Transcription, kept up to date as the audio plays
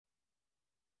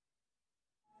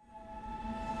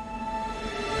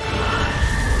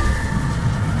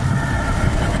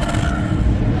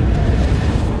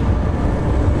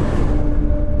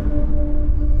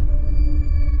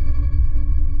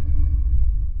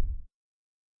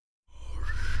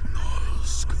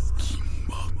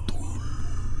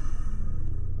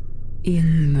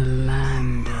In the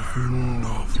land of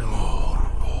Mordor,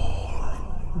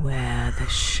 where the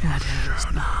shadows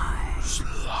lie.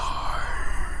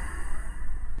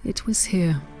 It was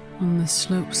here, on the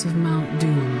slopes of Mount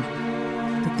Doom,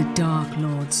 that the Dark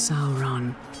Lord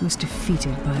Sauron was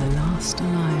defeated by a last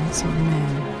alliance of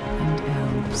men and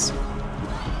elves.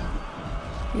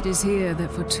 It is here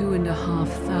that for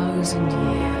 2,500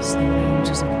 years the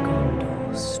Rangers of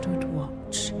Gondor stood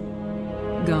watch,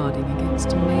 guarding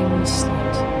against a nameless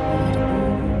threat they had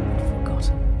all but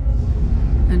forgotten.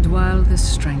 And while the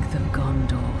strength of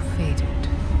Gondor faded,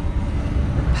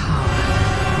 the power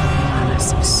and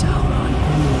malice of Sauron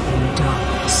grew in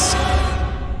darkness.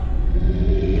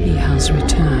 He has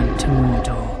returned to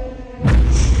Mordor.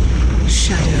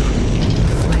 Shadow,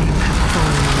 flame have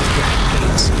fallen on the Black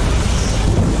Gate,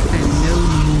 and no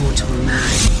mortal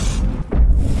man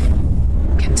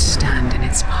can stand in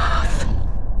its path.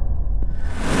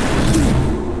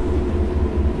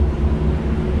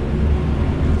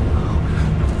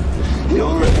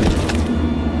 You're...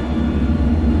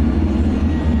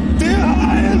 Dear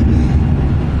Iron!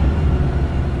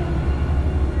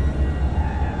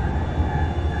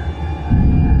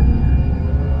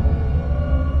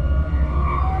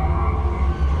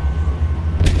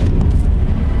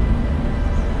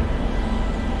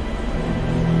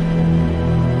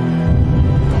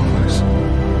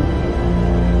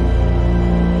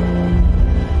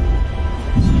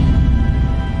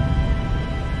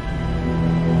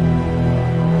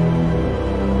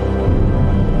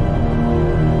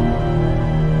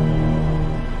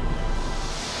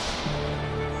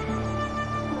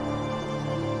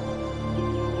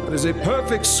 That is a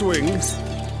perfect swing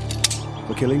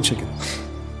for killing chicken.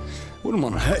 Wouldn't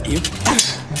want to hurt you.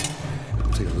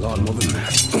 It'll take a lot more than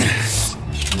that.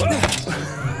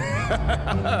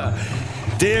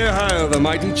 Dear Hyle, the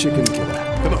mighty chicken killer.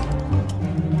 Come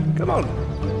on. Come on.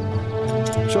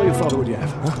 Show your father what you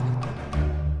have, huh?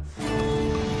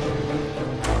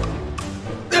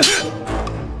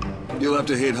 You'll have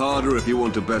to hit harder if you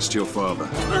want to best your father.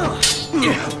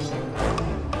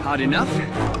 Hard enough?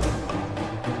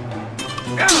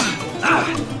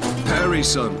 Parry,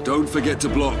 son. Don't forget to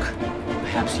block.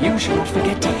 Perhaps you should not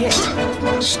forget to hit.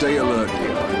 Stay alert,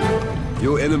 dear.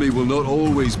 Your enemy will not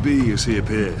always be as he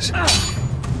appears.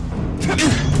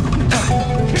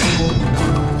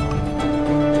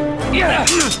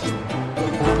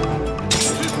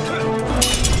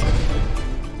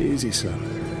 Easy, son.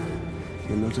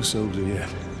 You're not a soldier yet.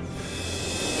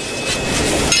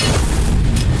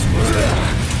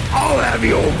 I'll have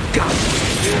your guts!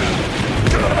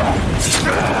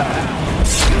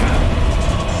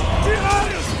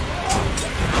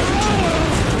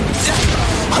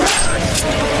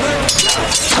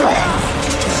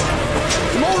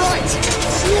 I'm all right!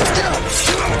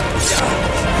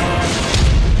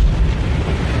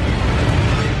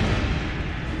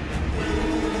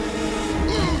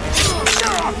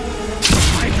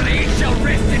 My blade shall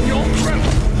rest in your throat!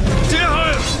 Dear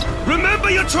Hyle, remember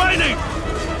your training!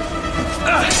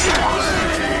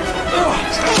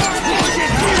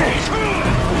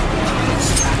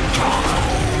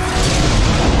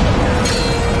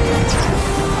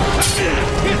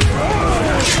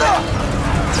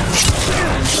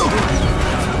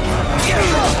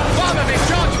 Father, they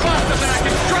charge faster than I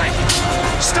can strike!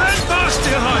 Stand fast,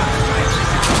 dear Hyle!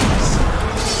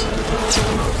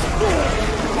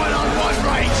 One-on-one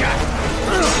ranger!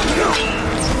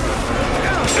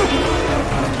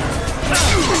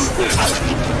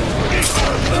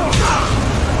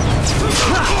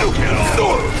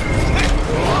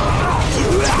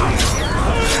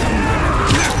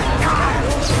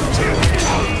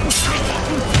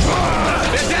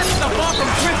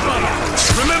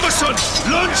 Remember, son,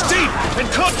 lunge deep and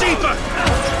cut deeper!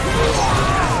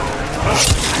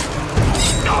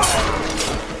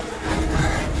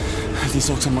 These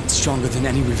orcs are much stronger than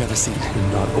any we've ever seen.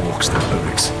 They're not orcs, they're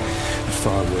Urks. And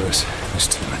far worse, there's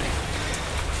too many.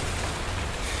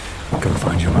 Go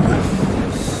find your mother.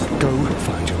 Go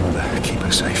find your mother. Keep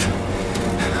her safe.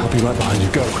 I'll be right behind you.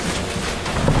 Go.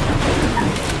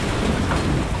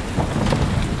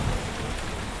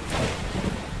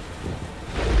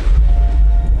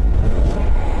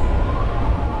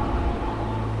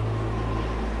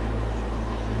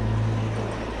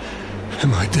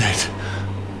 Am I dead?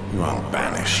 You are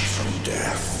banished from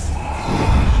death.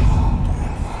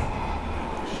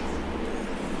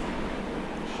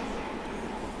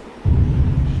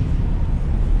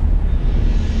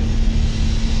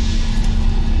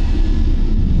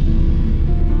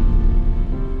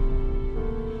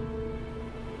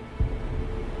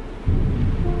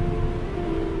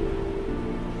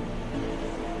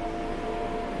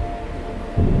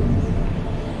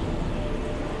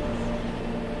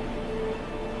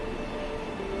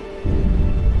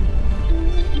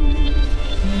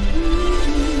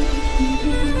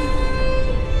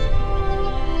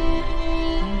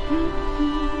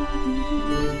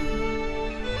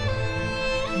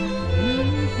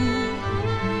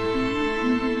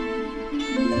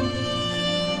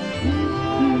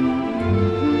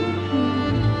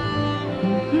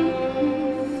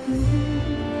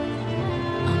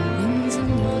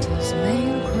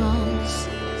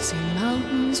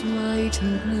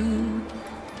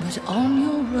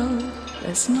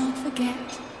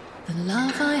 the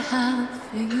love I have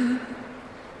for you.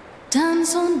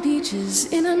 Dance on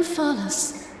beaches in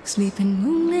Amphalos, sleep in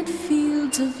moonlit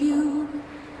fields of view.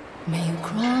 May you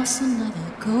cross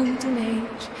another golden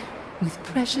age, with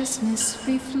preciousness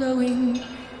free-flowing,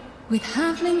 with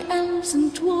halfling elves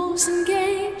and dwarves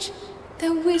engage,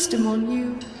 their wisdom on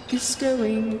you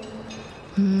bestowing.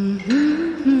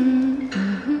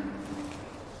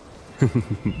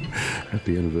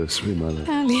 Happy anniversary, my love.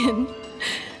 Alien,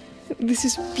 this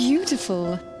is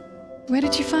beautiful. Where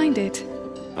did you find it?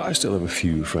 I still have a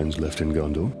few friends left in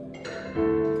Gondor.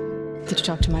 Did you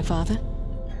talk to my father?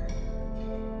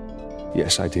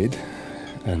 Yes, I did.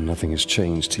 And nothing has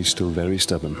changed. He's still very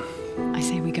stubborn. I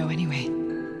say we go anyway.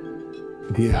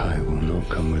 Dear, I will not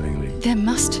come willingly. There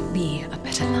must be a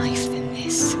better life than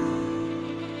this.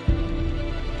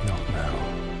 Not now.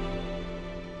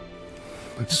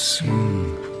 But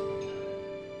soon.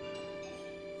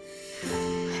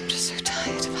 I'm just so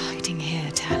tired of hiding here,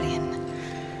 Talion.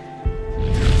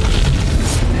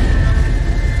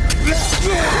 Shh.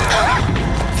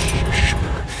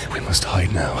 We must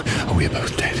hide now, or we are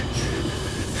both dead.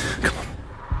 Come on.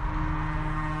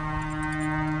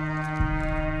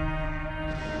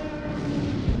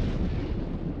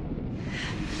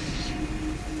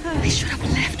 We should have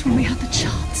left when we had the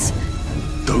chance.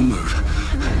 Don't move.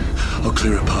 I'll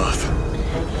clear a path.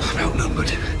 I'm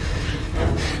outnumbered.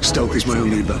 Stealth is my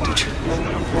only advantage.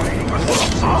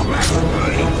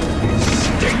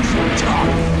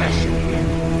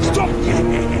 Stop!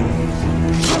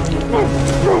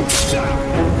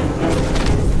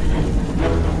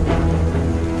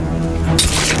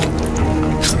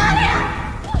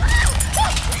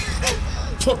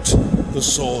 Put the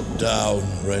sword down,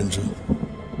 Ranger.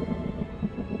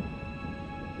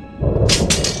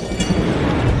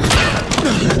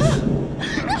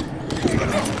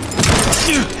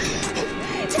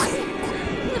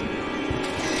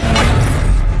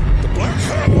 The Black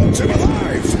Hand wants him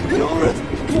alive!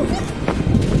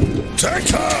 Take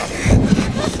her!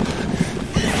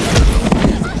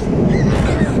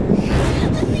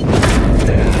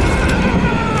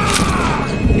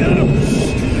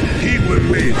 He will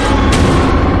live.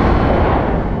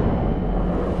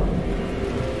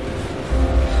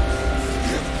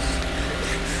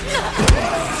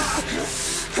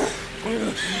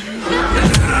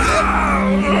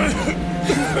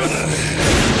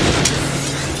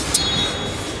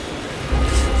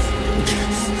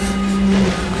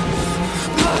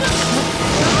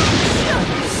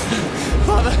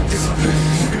 Father!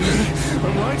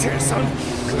 I'm right here, son.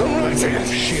 I'm right here.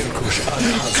 Shirkush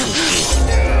Adhazush.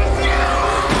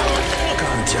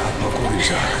 Kantya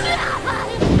Pakuisa.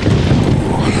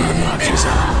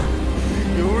 Nakiza.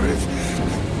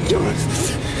 You're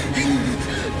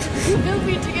We'll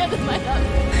be together, my love.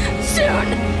 Soon.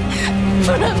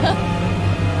 Forever.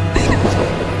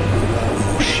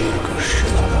 Shirkush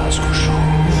Adhazush.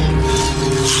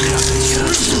 Kantya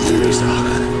Pakuisa.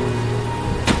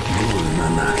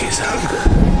 Nakiza.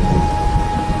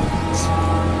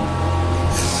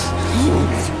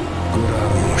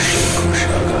 Guramo Shirkush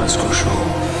Adhazush.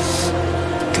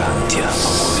 Kantya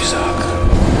Pakuisa.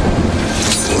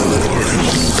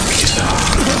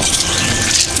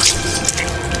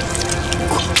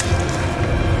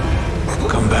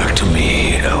 Come back to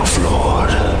me, Elf Lord.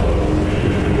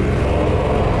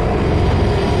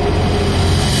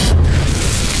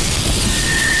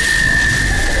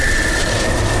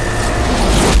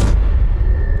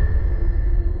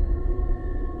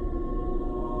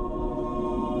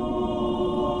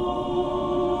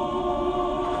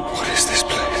 What is this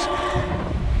place?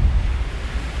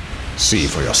 See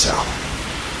for yourself.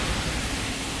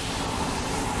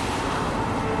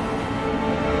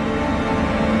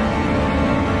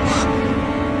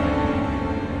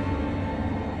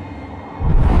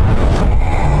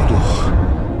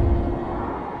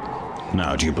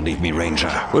 Now, do you believe me, Ranger?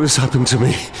 What has happened to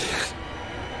me?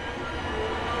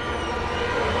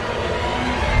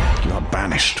 You are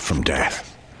banished from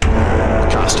death,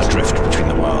 cast adrift between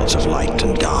the worlds of light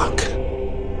and dark.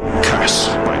 Curse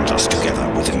binds us together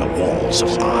within the walls of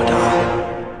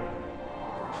Arda.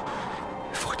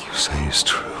 If what you say is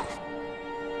true,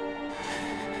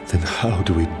 then how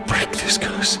do we break this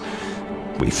curse?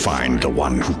 We find the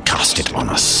one who cast it on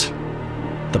us,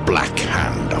 the Black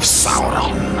Hand of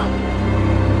Sauron.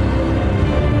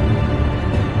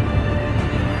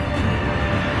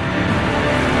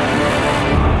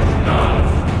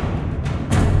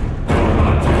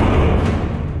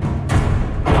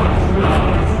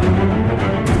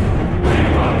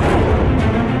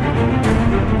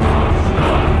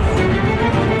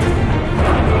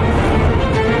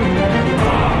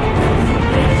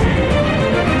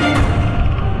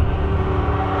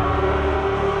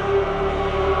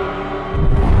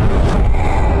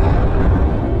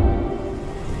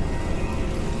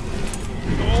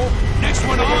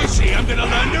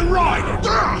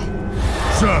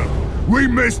 We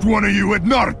missed one of you at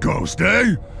Narcos,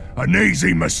 eh? An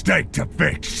easy mistake to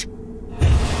fix.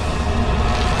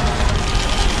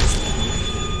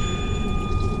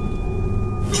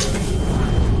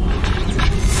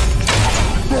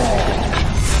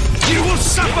 You will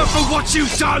suffer for what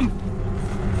you've done!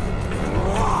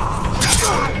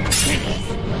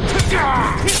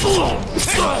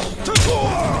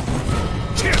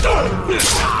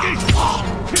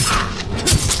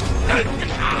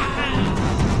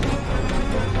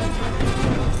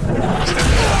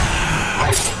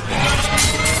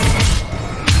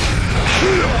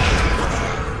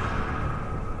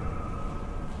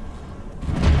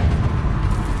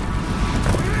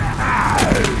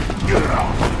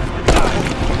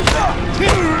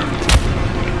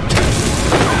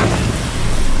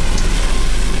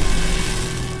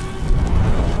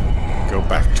 Go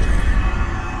back to him.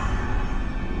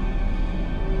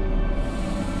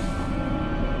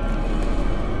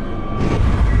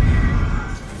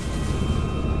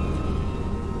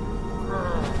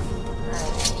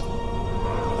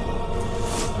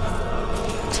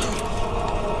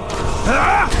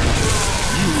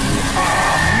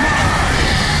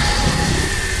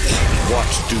 What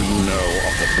do you know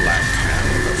of the Black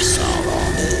Hand of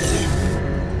Sauron?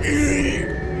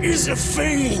 He is a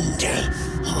fiend.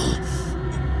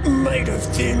 Made of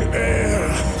thin air.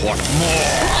 What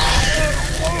more?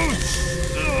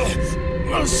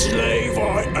 A slave I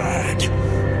had.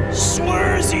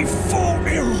 Swears he fought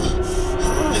him.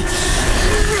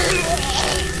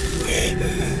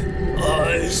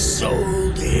 I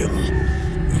sold him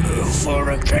for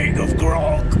a keg of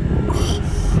grog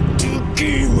to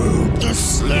Gimu the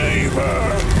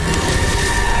slaver.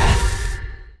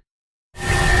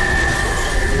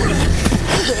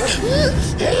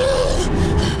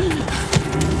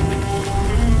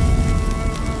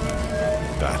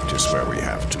 That is where we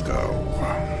have to go.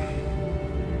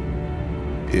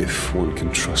 If one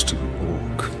can trust an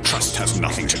orc. Trust has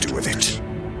nothing to do with it.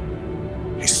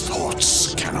 His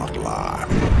thoughts cannot lie.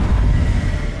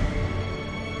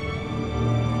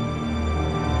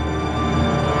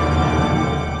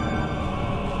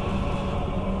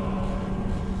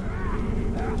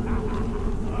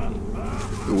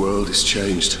 The world has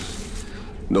changed.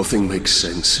 Nothing makes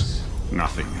sense.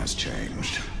 Nothing has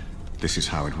changed. This is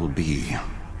how it will be.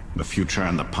 The future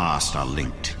and the past are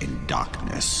linked in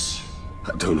darkness.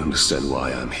 I don't understand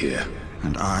why I'm here.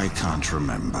 And I can't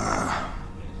remember.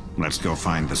 Let's go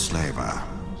find the slaver.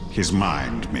 His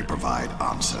mind may provide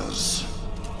answers.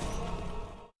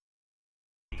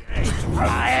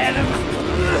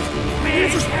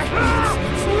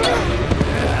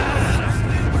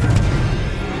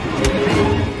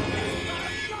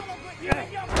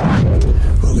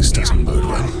 Well, this doesn't bode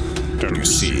well. Don't you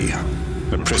see?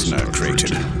 The prisoner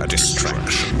created a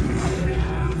distraction.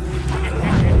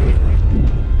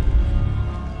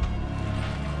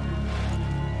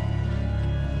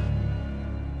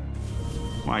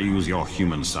 Why use your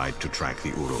human sight to track the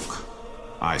Uruk?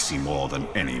 I see more than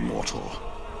any mortal.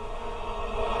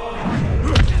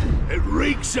 It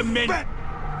reeks of men.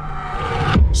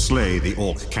 Slay the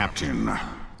orc captain.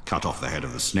 Cut off the head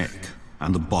of the snake,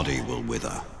 and the body will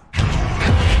wither.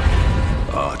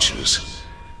 Archers.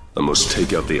 I must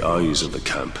take out the eyes of the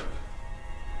camp.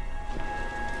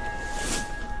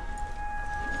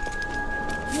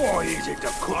 Why is it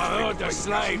the cook? I heard the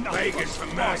slave begging for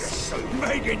mercy,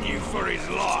 begging you for his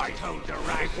life. Told the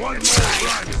rag. One more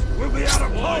run, we'll be out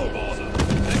of pole.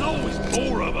 There's always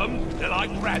more of them. They're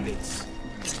like rabbits.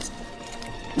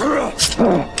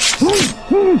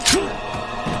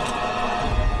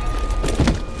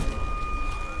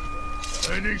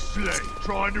 Any slave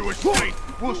trying to escape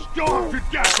will starve to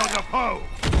death on the pole.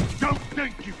 Don't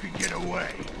think you can get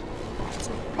away.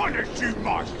 Punish you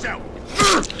myself.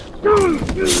 You were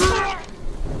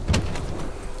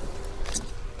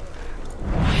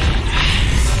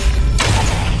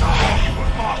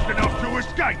fast enough to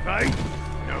escape, eh?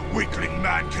 No weakling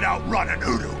man can outrun an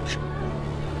Uruk.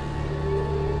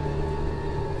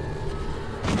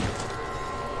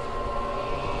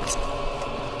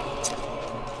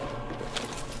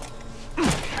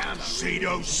 See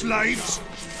those slaves?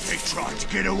 They tried to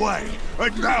get away,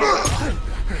 and now...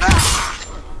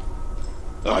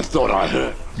 I thought I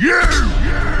heard. You!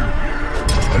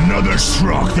 Another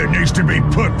Shrock that needs to be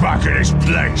put back in his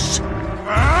place.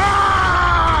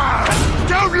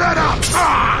 Don't let up!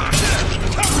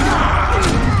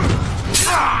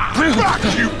 Back,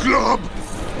 you glub!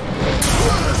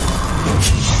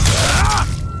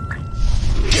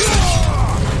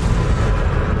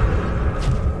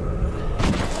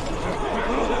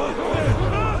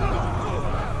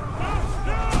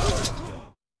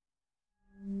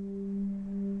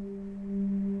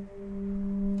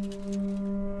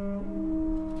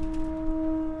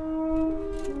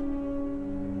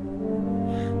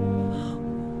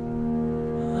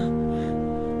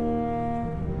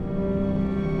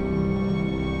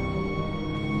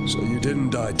 So you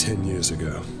didn't die 10 years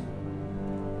ago?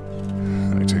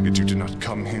 I take it you did not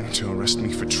come here to arrest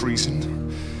me for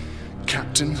treason,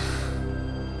 Captain?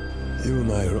 You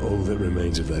and I are all that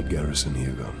remains of that garrison,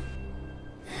 Hugo.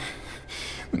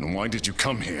 Then why did you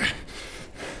come here?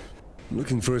 I'm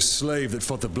looking for a slave that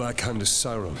fought the Black Hand of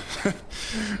Sauron.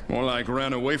 More like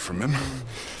ran away from him.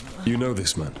 You know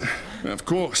this man? Of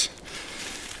course.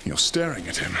 You're staring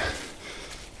at him.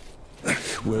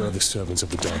 Where are the servants of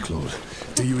the Dark Lord?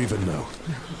 Do you even know?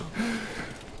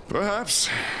 Perhaps.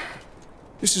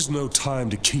 This is no time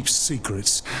to keep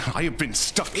secrets. I have been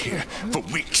stuck here for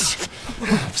weeks.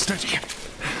 Steady.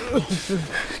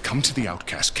 Come to the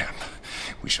Outcast camp.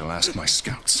 We shall ask my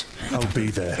scouts. I'll be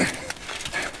there.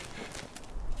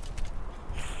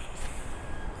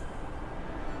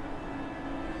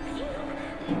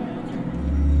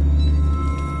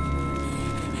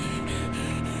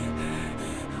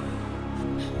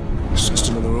 It's just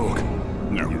another orc.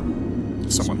 No.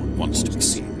 Someone who wants to be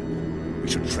seen. We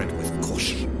should tread with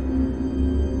caution.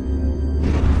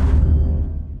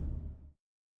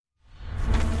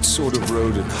 What sort of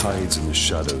road it hides in the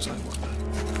shadows, I wonder.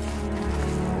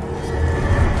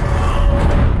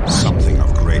 Something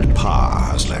of great power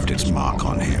has left its mark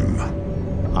on him.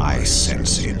 I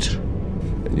sense it.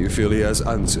 And you feel he has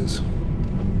answers?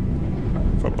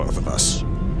 For both of us.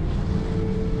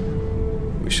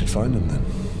 We should find him then.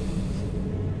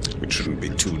 It shouldn't be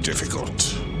too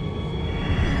difficult.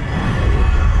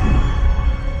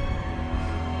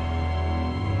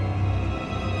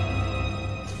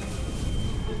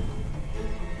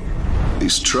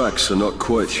 These tracks are not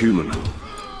quite human.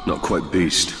 Not quite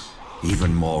beast.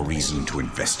 Even more reason to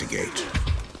investigate.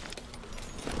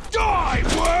 Die,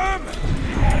 worm!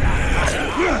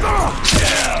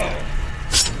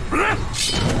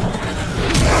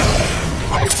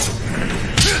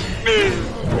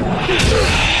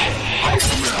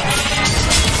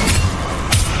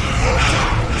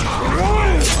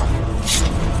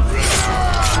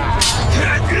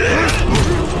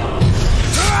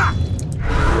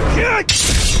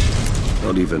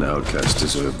 Not even outcasts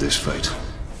deserve this fate.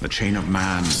 The chain of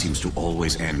man seems to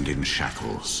always end in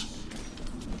shackles.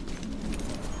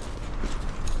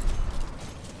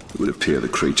 It would appear the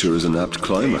creature is an apt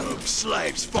climber.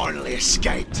 Slaves finally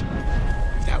escaped.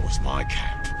 If that was my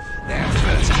camp, their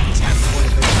first attempt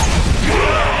would have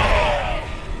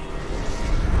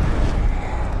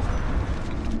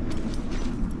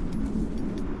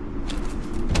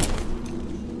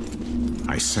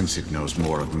I sense it knows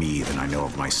more of me than I know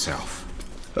of myself.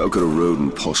 How could a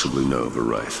rodent possibly know of a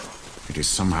Wraith? It is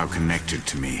somehow connected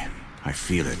to me. I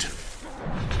feel it.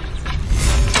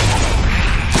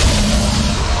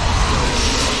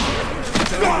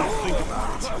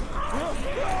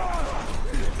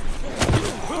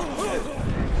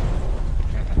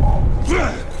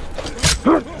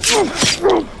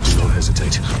 Do not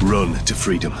hesitate. Run to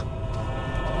freedom.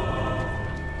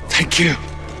 Thank you.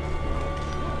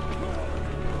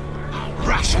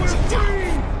 Rations are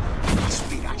down. Must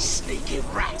be that sneaky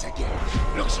rat again.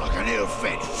 Looks like an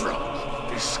ill-fed frog.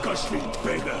 Disgusting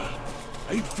beggar.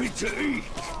 Ain't fit to eat.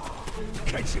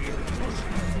 Catch it.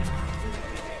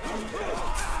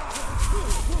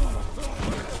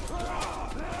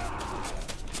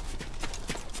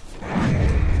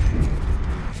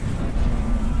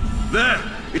 There!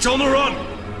 It's on the run!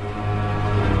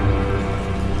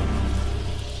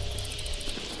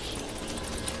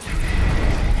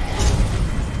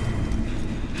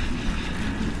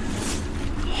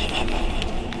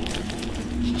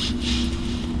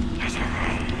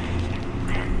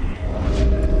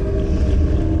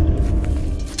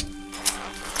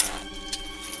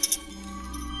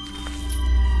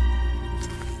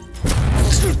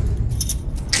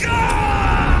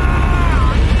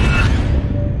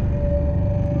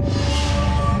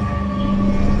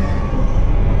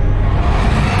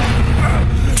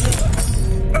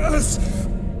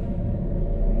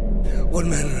 What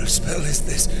manner of spell is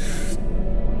this?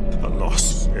 A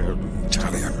lost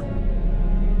Italian.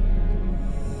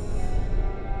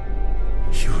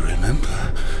 You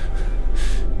remember?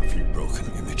 A few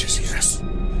broken images, yes.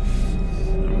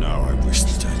 And now I wish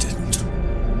that I didn't.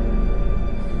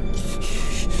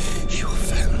 Your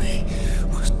family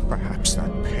was... Perhaps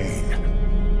that pain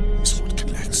is what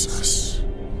connects us.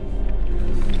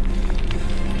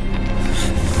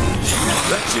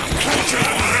 That's it, creature!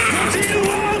 What do you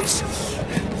want?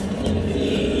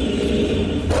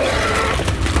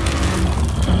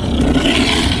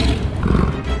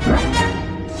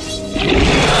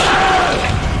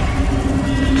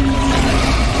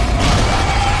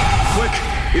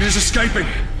 It is escaping!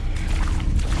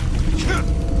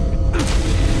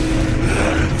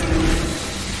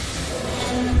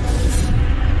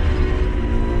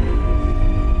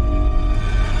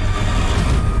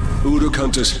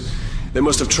 hunters. They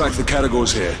must have tracked the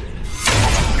categories here.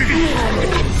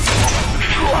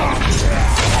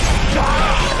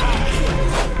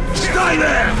 Stay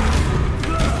there!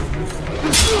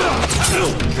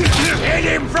 Hit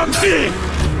him from here!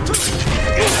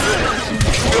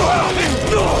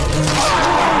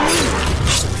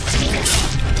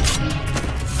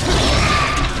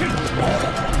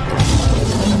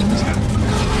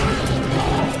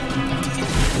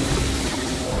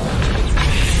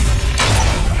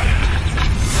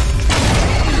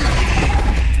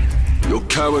 Your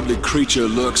cowardly creature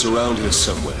lurks around here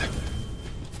somewhere.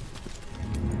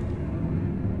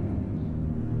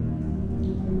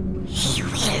 He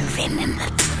will remember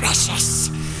Precious.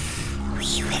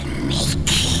 We will make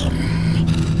him.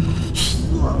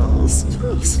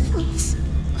 Yes.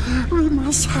 We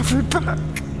must have it back.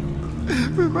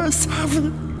 We must have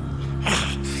it.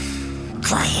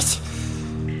 Quiet.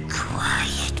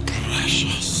 Quiet,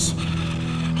 Precious.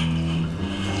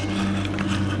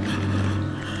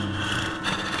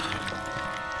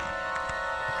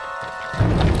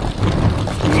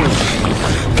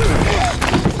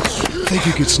 Think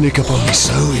you could sneak up on me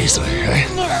so easily, eh?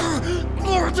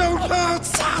 No, don't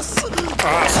hurt us.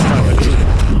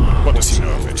 What does he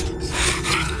know of it?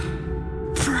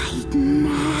 Bright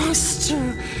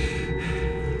Master.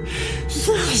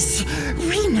 Yes,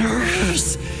 we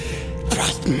knows.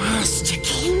 Bright Master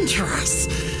came to us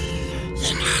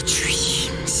in our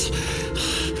dreams.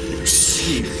 You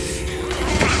see.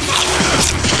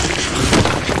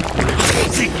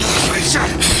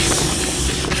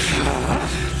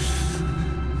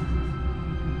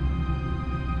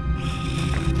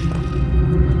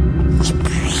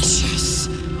 Precious.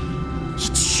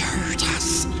 It showed us.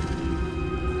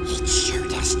 It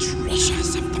showed us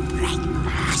treasures of the Bright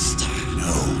Master.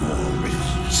 No more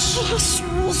Wraiths. Yes,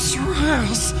 we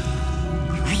swears.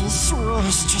 We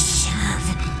swears to serve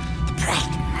the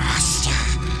Bright Master.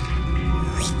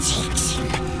 We takes him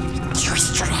to his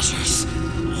treasures.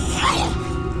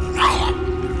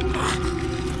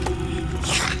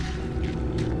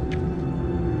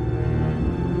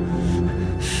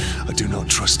 I do not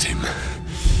trust him.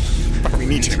 But we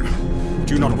need him.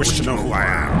 Do you not wish to know who I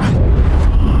am?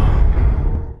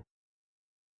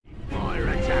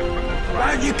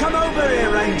 Why don't you come over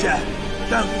here, Ranger?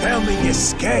 Don't tell me you're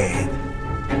scared.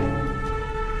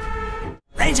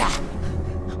 Ranger!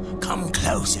 Come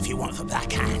close if you want the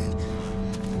black hand.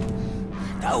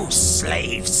 Those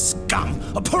slave scum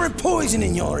are pouring poison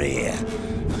in your ear.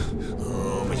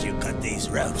 Oh, but you cut these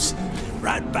ropes.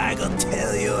 Ratbag will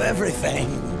tell you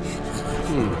everything.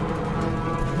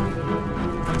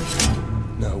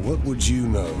 Now, what would you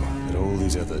know that all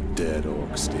these other dead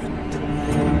orcs didn't?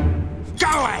 Go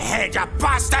ahead, you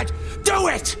bastard! Do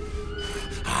it!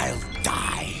 I'll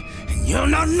die, and you'll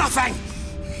know nothing!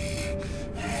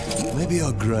 Maybe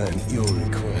I'll grant your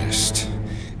request.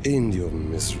 End your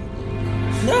miserable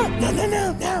life. No.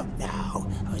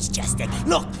 I was just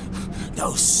look,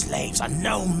 those slaves are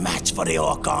no match for the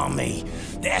orc army.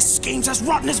 Their schemes as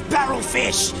rotten as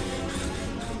barrelfish.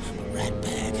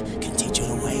 Ratbag can teach you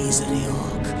the ways of the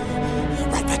orc.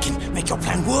 Ratbag can make your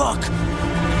plan work.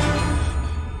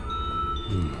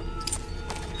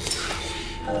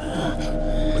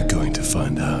 We're going to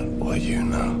find out what you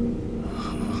know.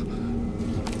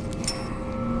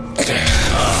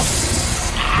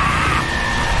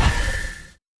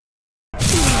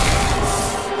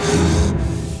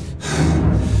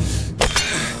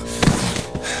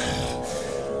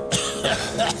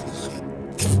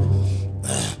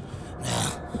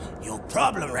 Your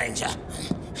problem, Ranger,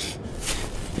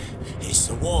 is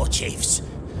the Warchiefs.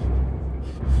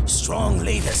 Strong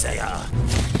leaders they are.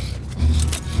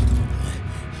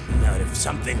 Now, if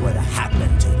something were to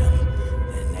happen to them,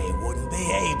 then they wouldn't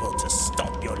be able to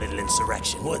stop your little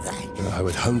insurrection, would they? I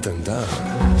would hunt them down.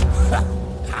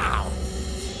 How?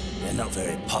 They're not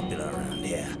very popular around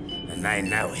here, and they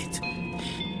know it.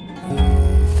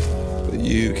 But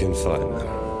you can find them.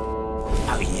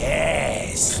 Oh,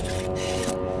 yes.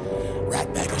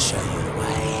 Ratbag will show you the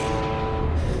way.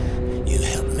 You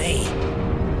help me,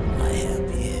 I help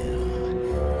you.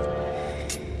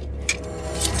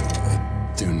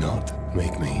 Do not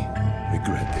make me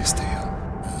regret this deal.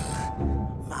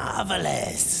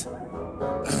 Marvelous.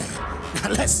 Now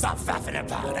let's stop faffing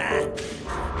about, huh?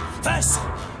 First,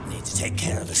 we need to take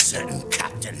care of a certain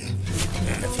captain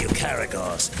and a few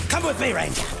caragors. Come with me,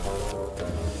 Ranger.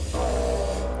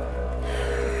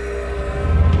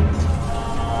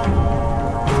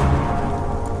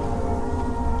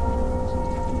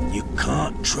 You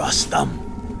can't trust them.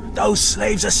 Those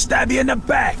slaves will stab you in the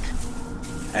back.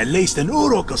 At least an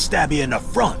Uruk will stab you in the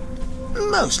front.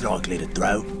 Most likely the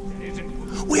throat.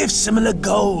 We have similar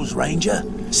goals, Ranger.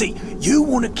 See, you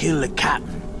want to kill the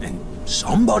captain, and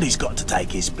somebody's got to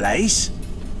take his place.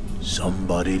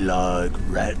 Somebody like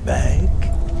Ratbag.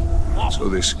 So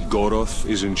this Goroth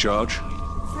is in charge?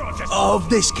 Of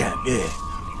this camp, yeah.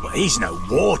 Well, he's no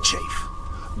Warchief.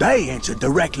 They answer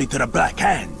directly to the Black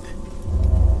Hand.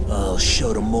 I'll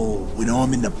show them all when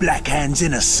I'm in the Black Hand's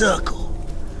inner circle.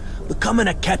 Becoming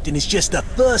a captain is just the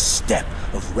first step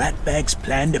of Ratbag's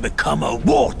plan to become a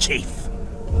Warchief.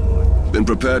 Been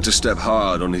prepared to step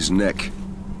hard on his neck.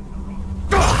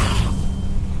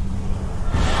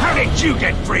 How did you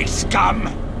get free, scum?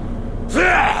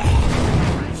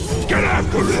 Get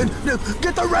after him! No,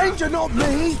 get the Ranger, not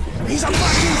me! He's a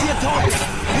much easier target!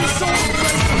 He's so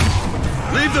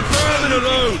Leave the vermin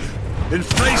alone! And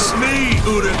face me,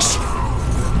 Urix!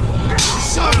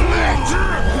 Submit!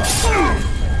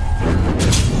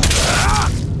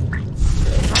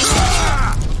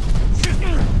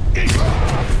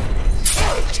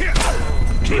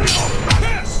 Keep it off!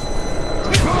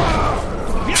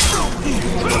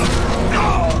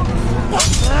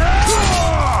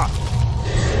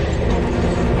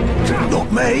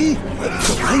 Not me!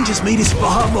 The Ranger's meat is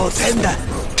far more tender.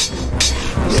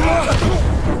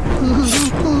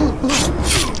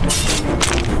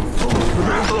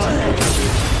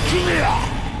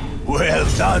 Well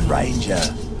done, Ranger.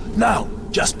 Now,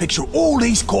 just picture all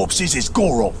these corpses as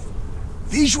Goroth.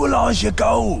 Visualize your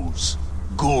goals.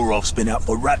 Goroth's been out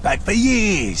for Ratbag for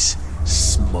years.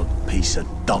 Smug piece of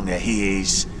dung he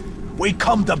is. We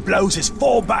come to blows as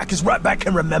far back as Ratbag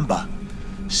can remember.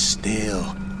 Still,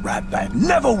 Ratbag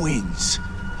never wins.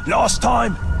 Last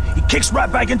time, he kicks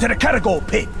Ratbag into the Caragor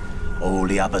pit. All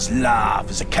the others laugh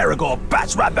as the Caragor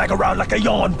bats Ratbag around like a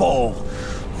yarn ball.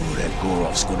 Oh, that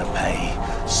Goroth's gonna pay.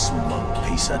 Smug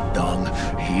piece of dung.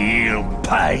 He'll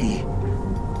pay.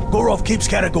 Goroth keeps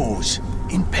Caragors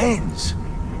in pens.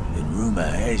 And rumor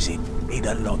has it, he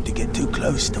doesn't like to get too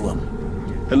close to them.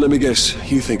 And let me guess,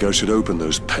 you think I should open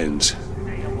those pens?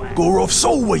 Goroth's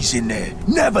always in there.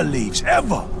 Never leaves,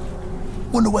 ever.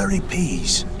 Wonder where he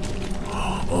pees.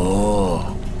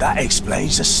 Oh, that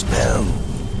explains the smell.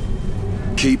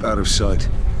 Keep out of sight.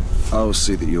 I'll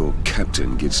see that your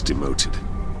captain gets demoted.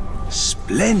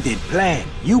 Splendid plan.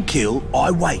 You kill,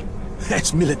 I wait.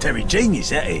 That's military genius,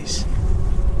 that is.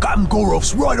 Captain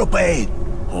Goroth's right up ahead.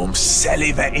 I'm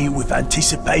salivating with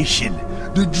anticipation.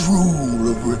 The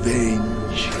drool of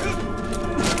revenge.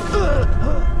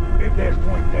 If there's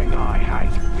one thing I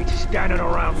hate, it's standing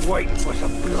around waiting for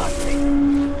some blood.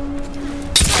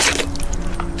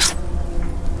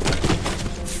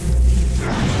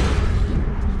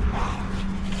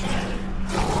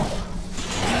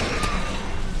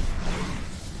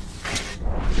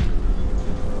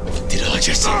 Did I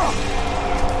just...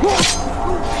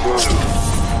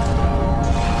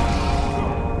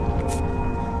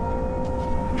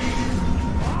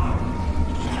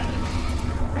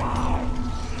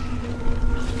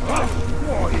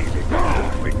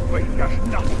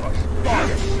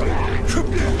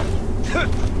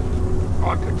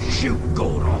 I could shoot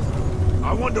Goroth.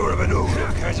 I wonder if an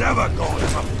Uruk has ever gone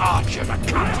from archer to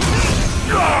captain.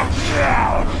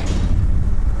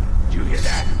 Did you hear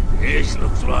that? This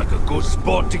looks like a good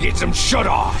spot to get some shut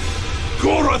off.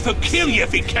 Goroth will kill you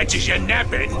if he catches you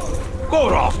napping.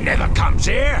 Goroth never comes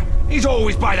here. He's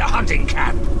always by the hunting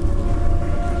camp.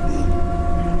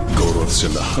 Goroth's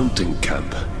in the hunting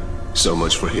camp. So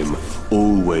much for him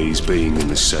always being in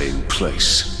the same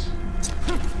place.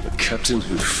 A captain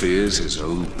who fears his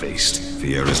own beast.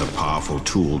 Fear is a powerful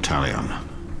tool, Talion.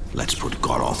 Let's put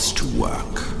Goroths to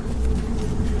work.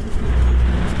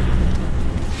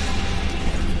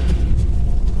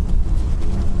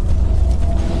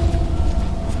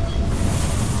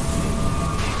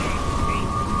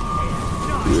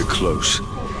 We're close.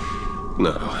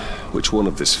 Now, which one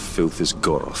of this filth is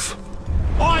Goroth?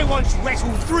 I once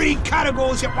wrestled 3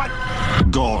 Caragors at once.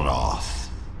 Goroth.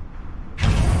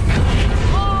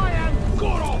 I am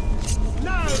Goroth.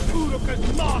 No Uruk has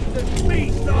mastered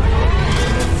me,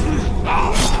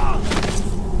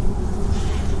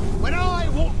 When I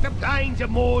walk the plains of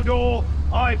Mordor,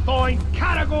 I find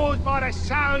Caragors by the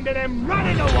sound of them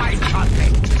running away from me.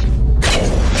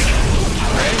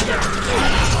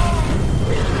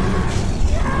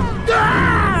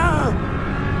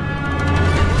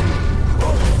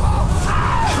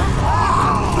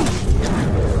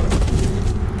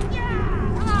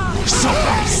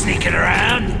 Somebody sneaking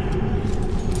around.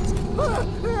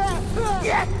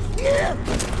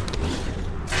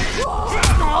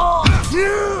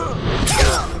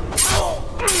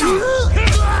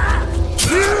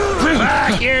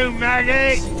 Back, you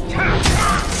maggot!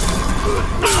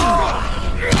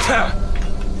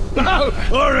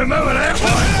 I remember that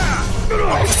one!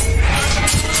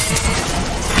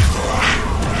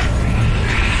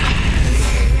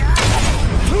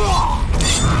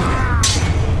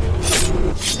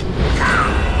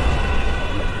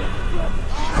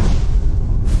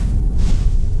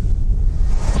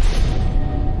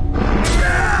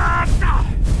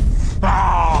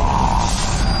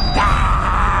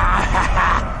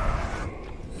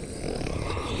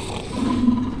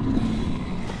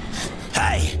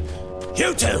 Hey,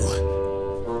 you two!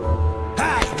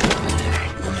 Hey!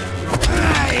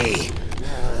 Hey!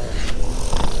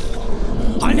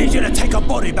 I need you to take a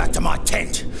body back to my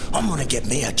tent. I'm gonna get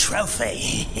me a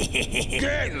trophy.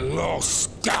 Get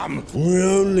lost, scum! We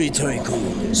only take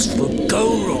orders for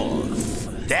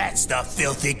Goroth. That's the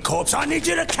filthy corpse I need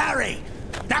you to carry.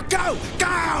 Now go!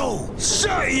 Go!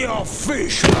 Say your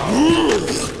fish!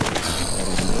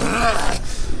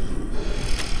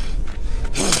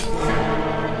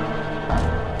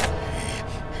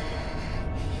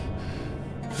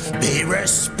 Be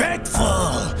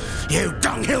respectful, you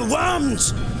dunghill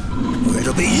worms! Or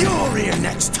it'll be your ear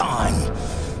next time.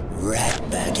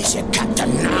 Ratbag is your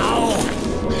captain now.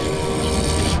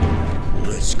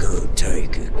 Let's go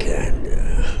take a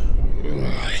gander.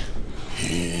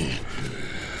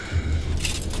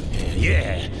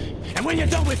 Yeah, and when you're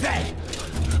done with that,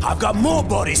 I've got more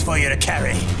bodies for you to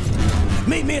carry.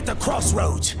 Meet me at the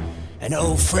crossroads. An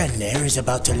old friend there is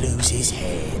about to lose his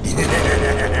head.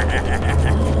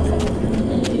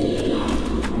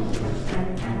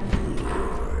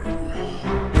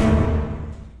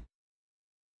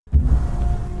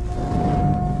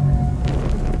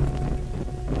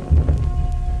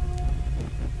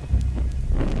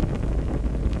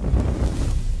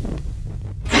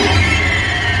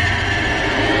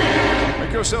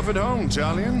 Make yourself at home,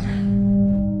 Talion.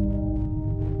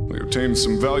 We obtained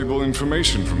some valuable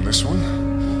information from this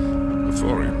one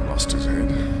before he lost his head.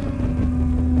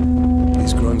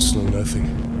 These grunts know nothing.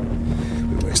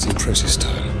 We're wasting precious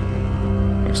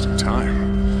time. Wasting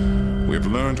time? We've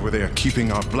learned where they are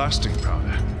keeping our blasting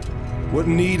powder. What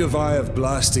need have I of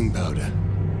blasting powder?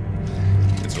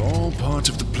 It's all part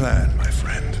of the plan, my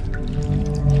friend.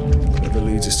 Whatever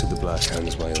leads us to the Black Hand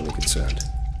is my only concern.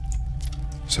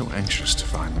 So anxious to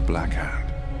find the Black Hand.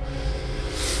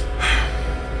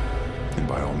 And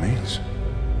by all means,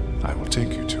 I will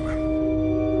take you to him.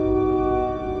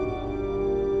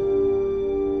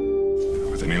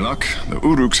 With any luck, the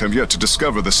Uruks have yet to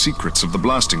discover the secrets of the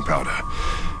blasting powder.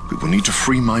 We will need to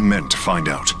free my men to find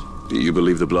out. Do you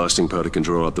believe the blasting powder can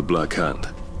draw out the Black Hand?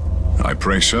 I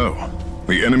pray so.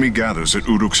 The enemy gathers at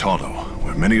Uruk's Hollow,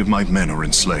 where many of my men are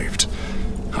enslaved.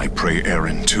 I pray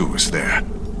Eren, too, is there.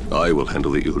 I will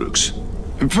handle the Uruks.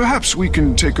 Perhaps we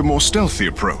can take a more stealthy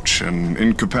approach and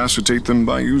incapacitate them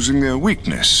by using their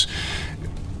weakness.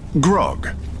 Graug.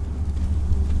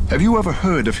 Have you ever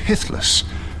heard of Hithless?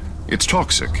 It's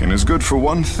toxic and is good for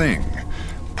one thing: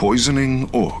 poisoning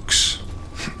orcs.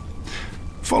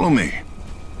 Follow me.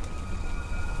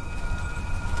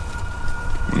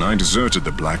 When I deserted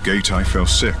the Black Gate, I fell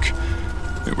sick.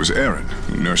 It was Eren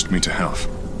who nursed me to health.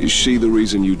 Is she the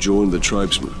reason you joined the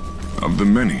tribesmen? Of the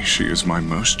many, she is my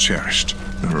most cherished.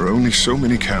 There are only so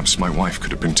many camps my wife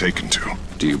could have been taken to.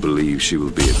 Do you believe she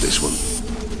will be at this one?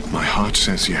 My heart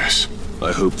says yes.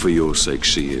 I hope for your sake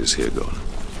she is, Hirgon.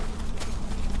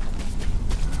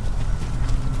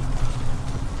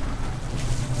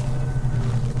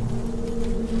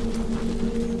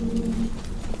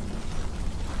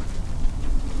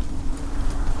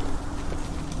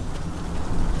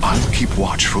 I'll keep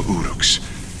watch for Uruks.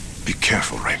 Be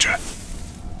careful, Ranger.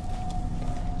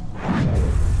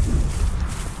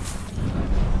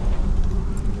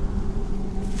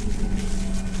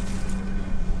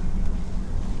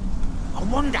 I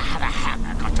wonder how the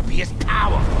hammer got to be as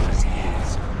powerful as he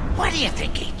is. Why do you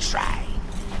think he tried?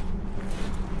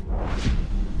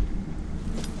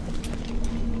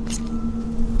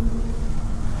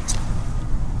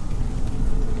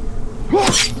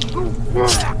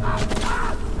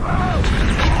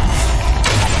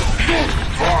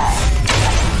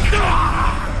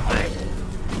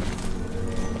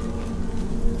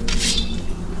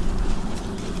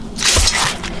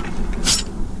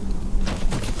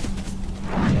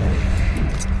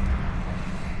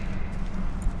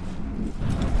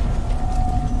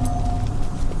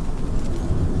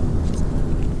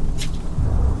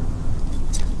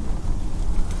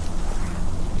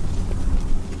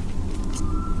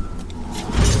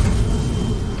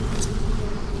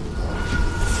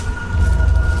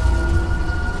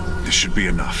 Should be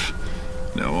enough.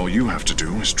 Now all you have to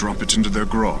do is drop it into their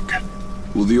grog.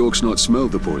 Will the orcs not smell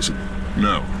the poison?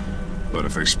 No. But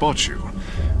if they spot you,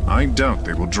 I doubt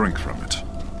they will drink from it.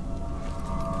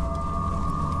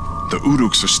 The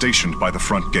Uruks are stationed by the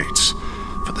front gates.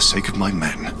 For the sake of my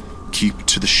men, keep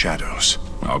to the shadows.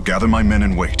 I'll gather my men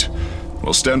and wait.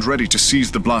 We'll stand ready to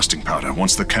seize the blasting powder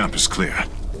once the camp is clear.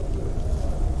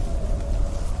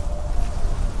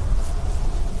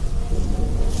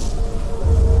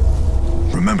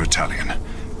 Remember, Talion,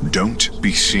 don't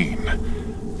be seen.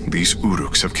 These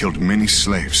Uruks have killed many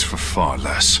slaves for far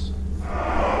less.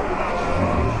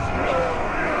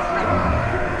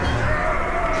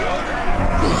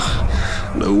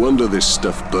 No wonder this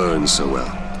stuff burns so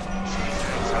well.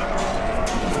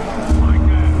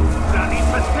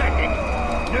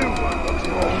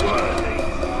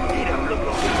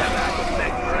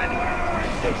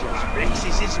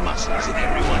 His muscles and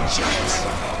everyone shouts.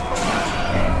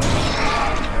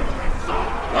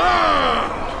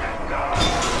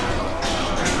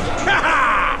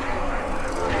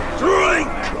 Drink!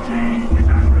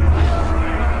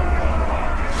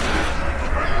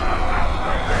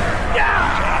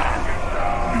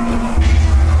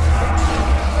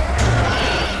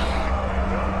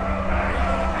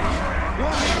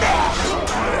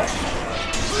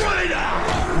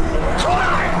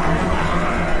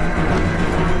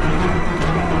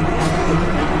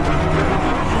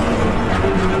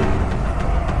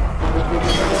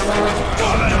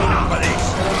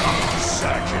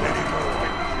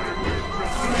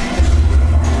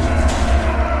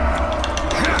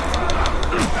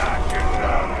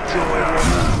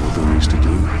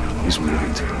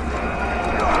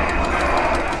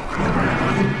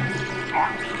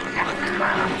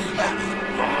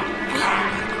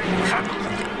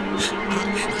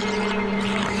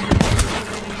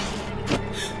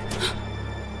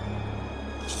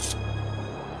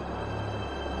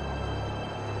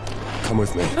 Come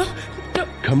with me.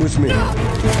 Come with me. Come on.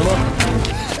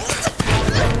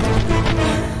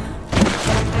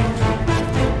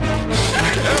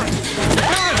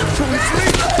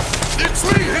 It's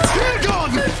me! It's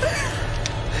Graug!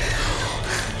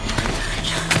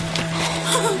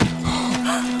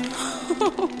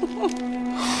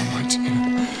 Oh, my dear.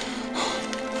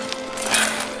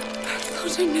 I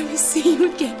thought I'd never see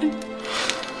you again.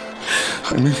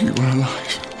 I knew you were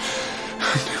alive. I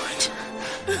knew it.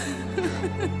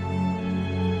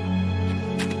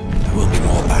 There will be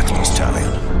more battles,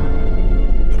 Talion.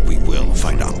 But we will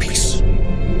find our peace.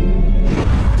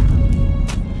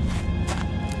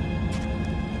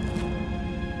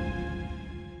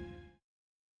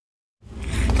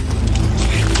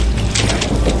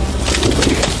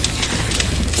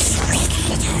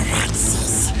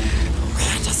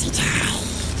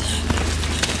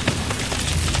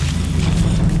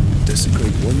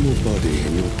 Desecrate one more body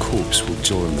and your corpse will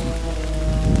join them.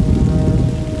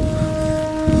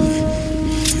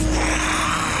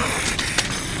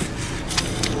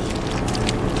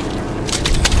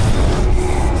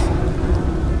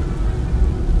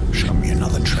 Show me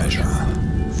another treasure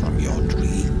from your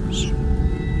dreams.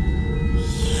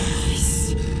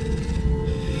 Yes.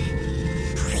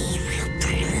 We will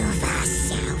prove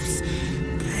ourselves,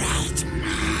 Bright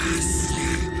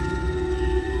Master.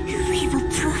 We will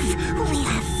prove we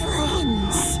are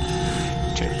friends.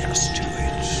 Take us to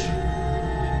it.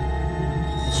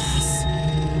 Yes.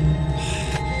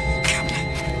 Come.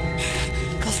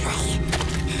 This way.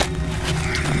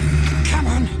 Come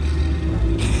on.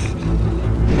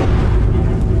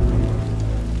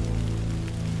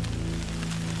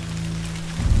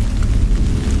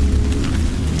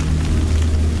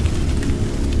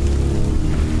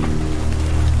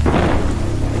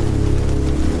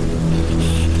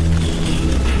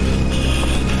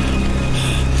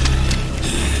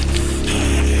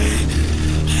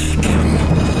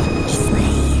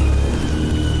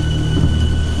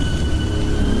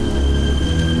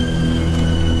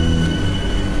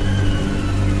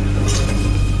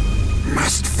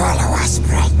 Must follow us,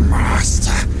 Bright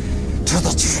Master. To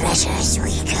the treasures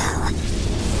we go.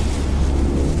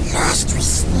 Lost we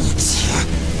sneaks here,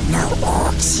 no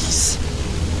orcs.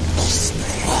 They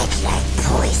spread like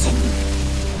poison.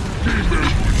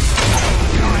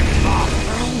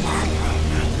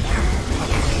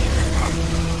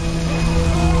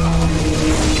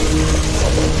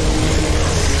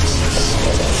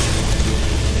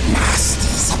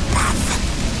 Masters above,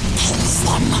 kills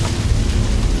them.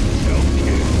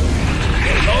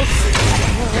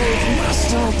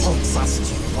 Master takes us to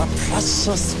the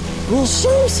precious. We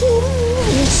choose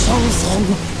him,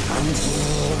 and he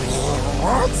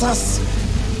rewards us.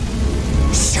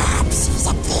 Sharp seas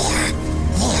up there,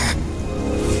 here.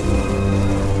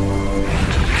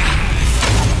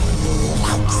 He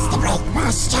likes the Great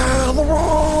Master, the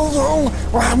royal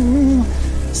one.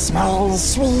 Small,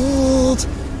 sweet,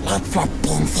 like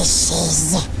flopping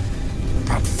fishes.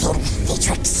 But filthy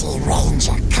tricksy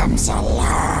ranger comes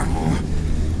along.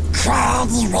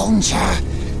 Craggy ranger,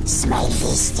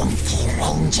 smiley stinky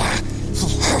ranger. He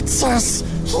hurts us,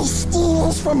 he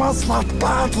steals from us like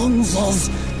bargainses.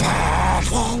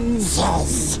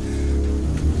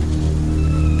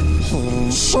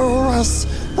 He'll show us,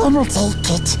 then we'll take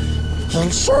it. He'll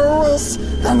show us,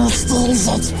 then he steals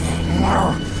it.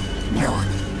 No.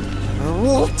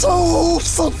 We'll take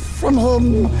it from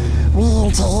him.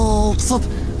 We'll take it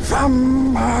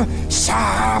from our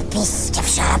sharpest of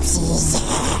sharpsies.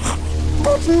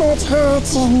 But not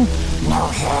hurting, no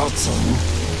hurting.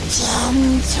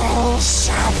 Gentle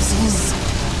sharpsies.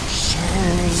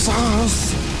 Shows us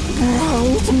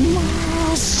right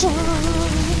marshal.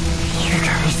 Here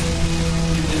goes.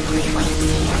 We wait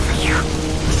here for you.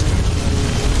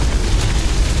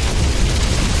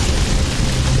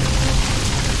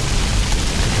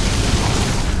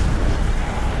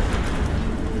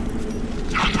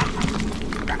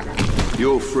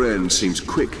 Your friend seems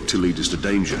quick to lead us to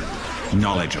danger.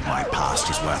 Knowledge of my past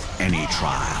is worth any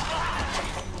trial.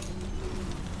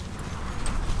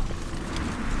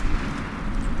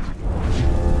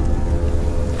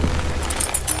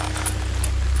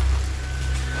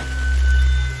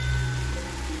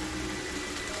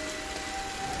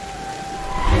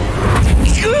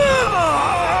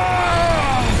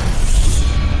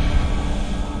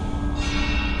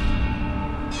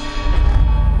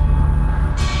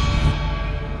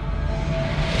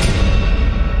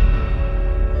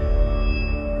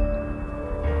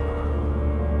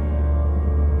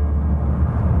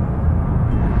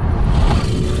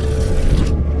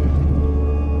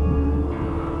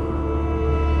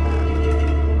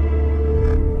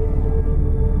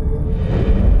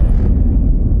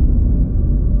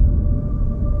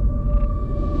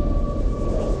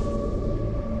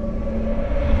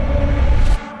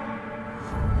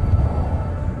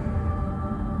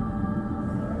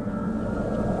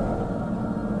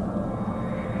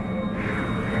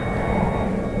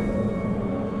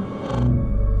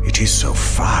 It is so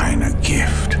fine a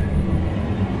gift.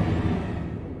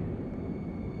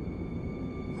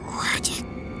 What a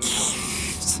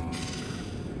gift.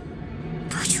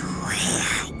 But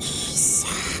where is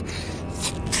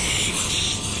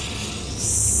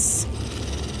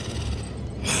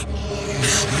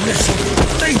the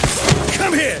place?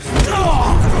 Come here!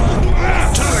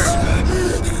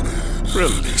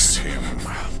 Release him.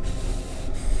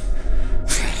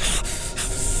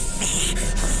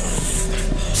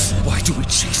 Why do we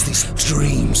chase these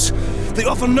dreams? They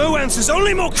offer no answers,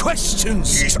 only more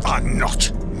questions! These are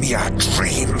not mere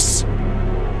dreams.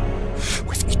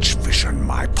 With each vision,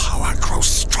 my power grows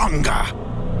stronger.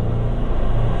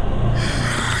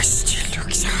 Still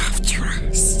looks after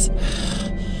us.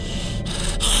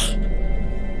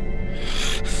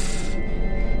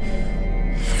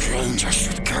 Ranger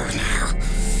should go now.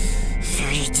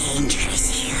 Very dangerous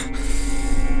here.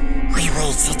 We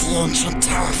wait at the ancient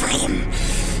tower for him.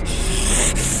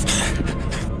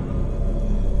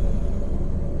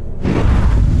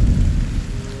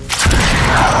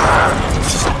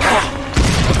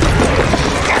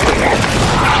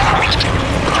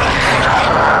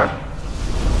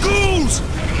 Ghouls!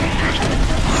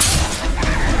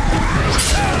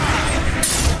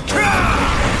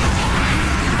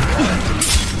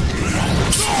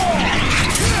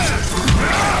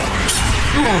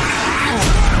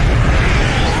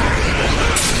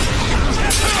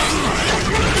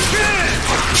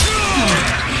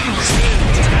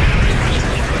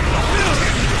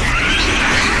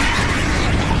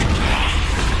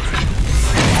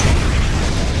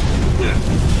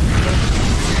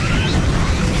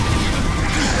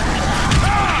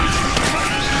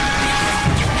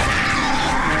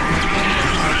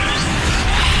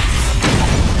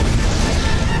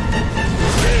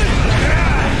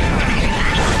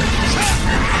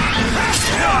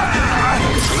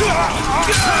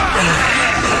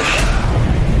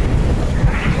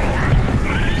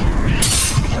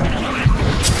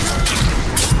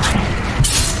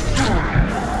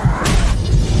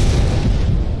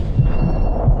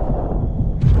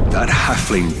 That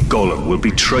halfling Golem will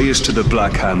betray us to the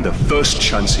Black Hand the first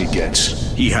chance he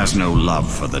gets. He has no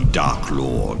love for the Dark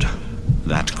Lord.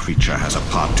 That creature has a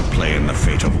part to play in the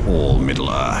fate of all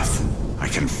Middle-earth. I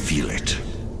can feel it.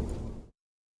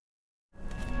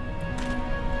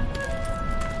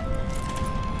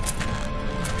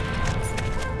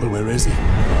 Well, where is he?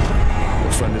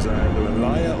 Your friend is either a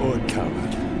liar or a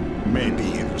coward. Maybe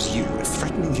it was you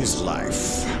threatening his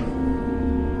life.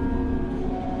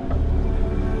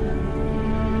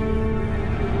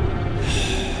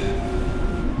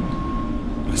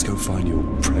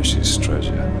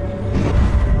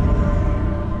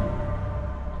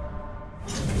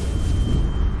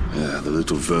 The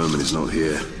little vermin is not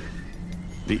here.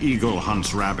 The eagle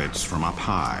hunts rabbits from up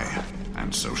high,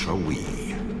 and so shall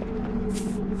we.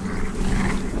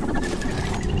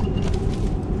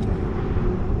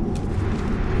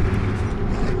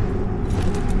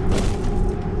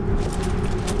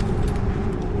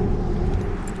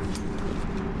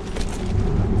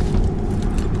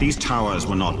 These towers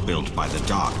were not built by the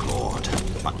Dark Lord,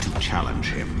 but to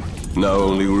challenge him. Now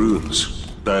only ruins,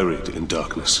 buried in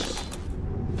darkness.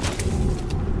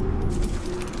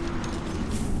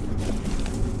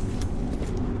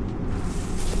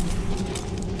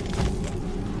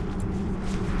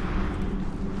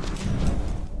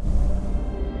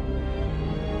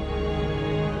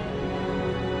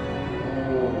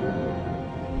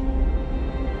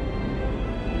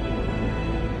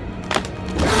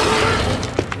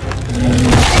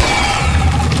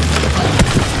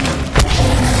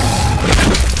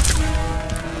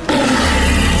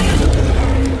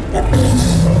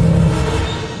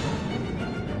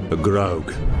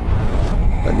 Graug.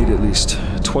 I need at least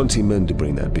 20 men to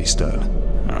bring that beast down.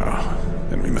 Oh,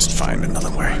 then we must find another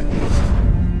way.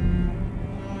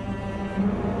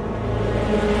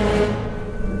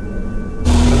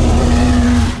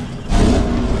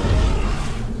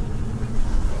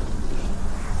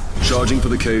 Charging for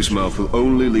the cave's mouth will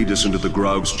only lead us into the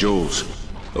Graug's jaws.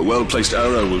 A well-placed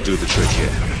arrow will do the trick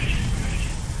here.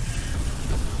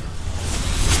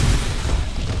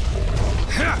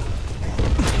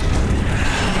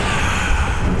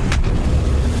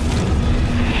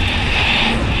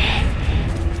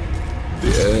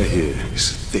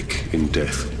 Thick in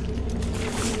death.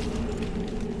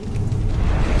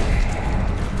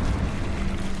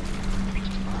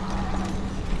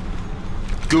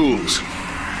 Ghouls!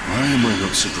 Why am I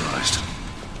not surprised?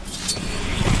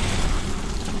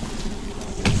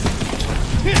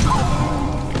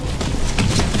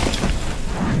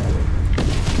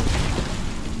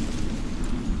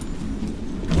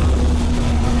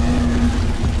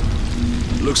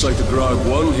 Looks like the Graug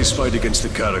won his fight against the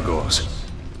Caragors.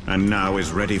 And now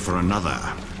is ready for another.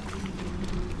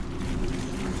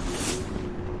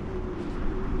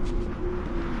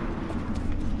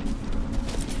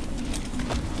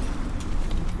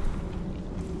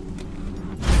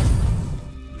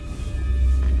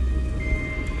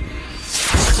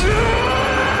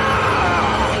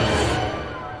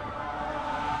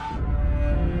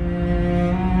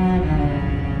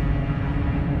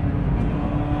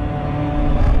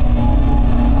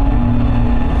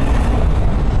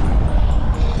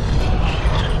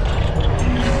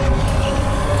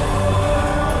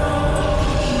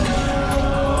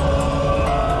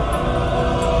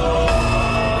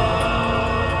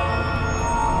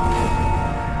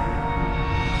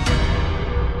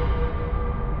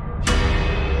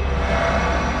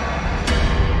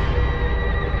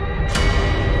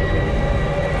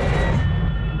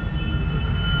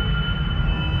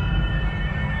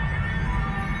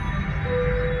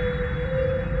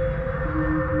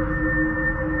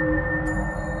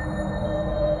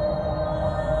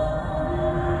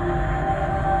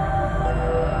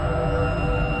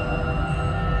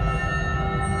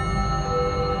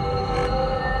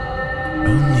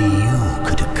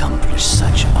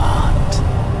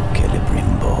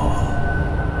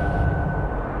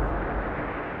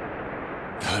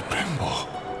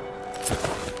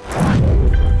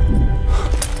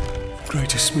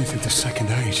 Smith of the Second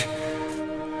Age.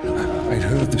 I'd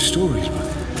heard the stories,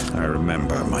 but... I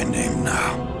remember my name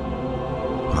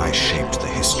now. I shaped the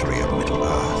history of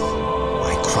Middle-earth.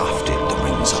 I crafted the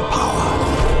Rings of Power.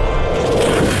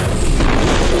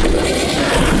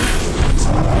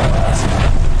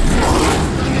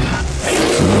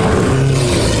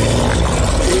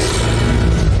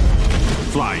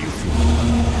 Fly, you fool.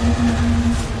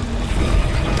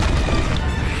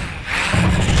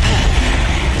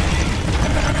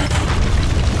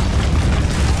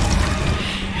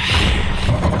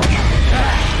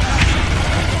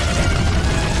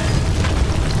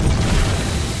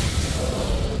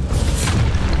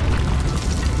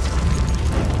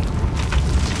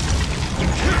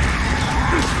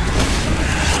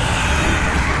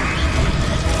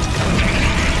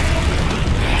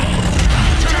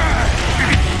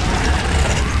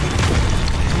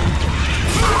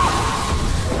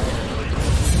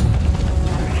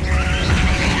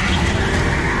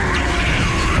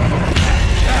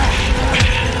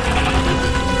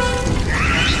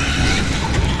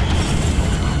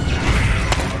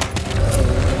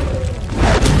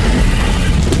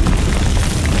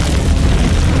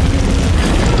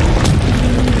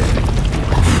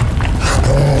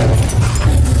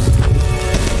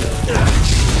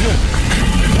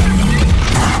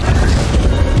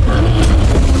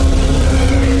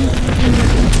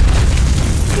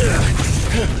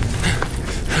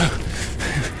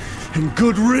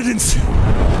 Good riddance!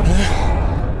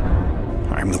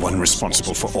 I'm the one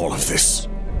responsible for all of this.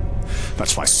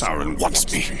 That's why Sauron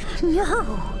wants me. No.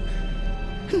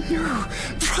 No.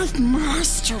 Prime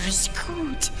Master is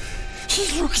good.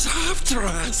 He looks after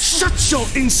us. Shut your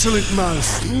insolent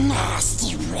mouth!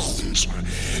 Nasty Ranger.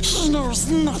 He knows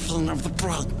nothing of the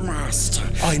Bright Master.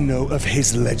 I know of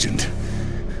his legend.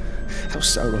 How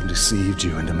Sauron deceived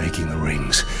you into making the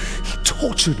rings. He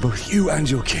tortured both you and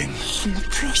your king. And the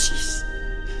precious.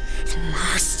 The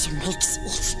Master makes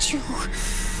it too.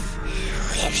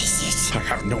 Where is it? I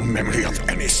have no memory of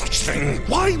any such thing.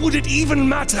 Why would it even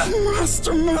matter? The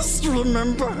Master must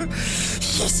remember.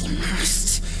 Yes, he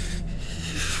must.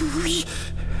 We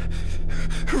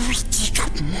dig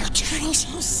up more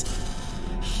treasures.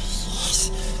 Yes.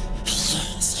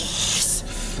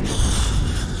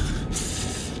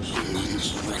 And then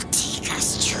he will take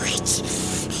us to it.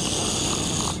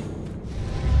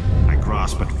 I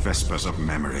grasp at vespers of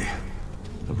memory.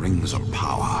 The rings of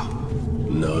power.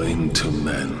 Knowing to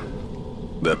men.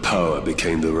 Their power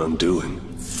became their undoing.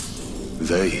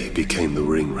 They became the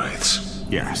ring wraiths.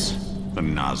 Yes, the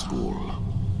Nazgul.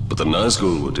 But the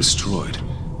Nazgul were destroyed.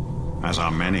 As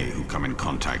are many who come in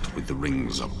contact with the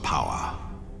rings of power.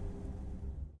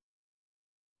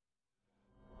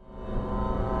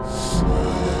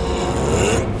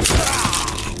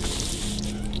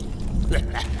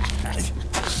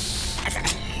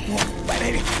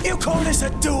 You call this a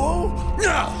duel?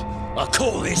 No! I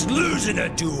call this losing a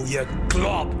duel, you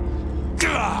glob!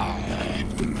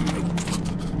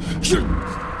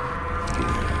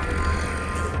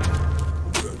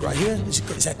 Right here? Is it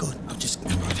good? Is that good? I'm just...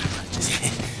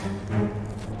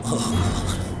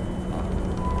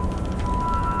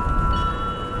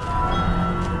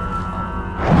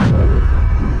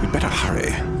 We'd better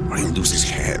hurry, or he'll lose his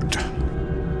head.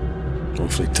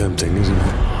 Awfully tempting, isn't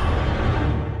it?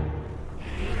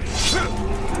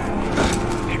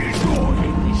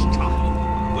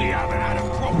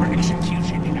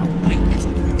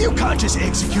 You can't just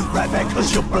execute right back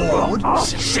because you're bored.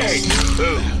 Shame!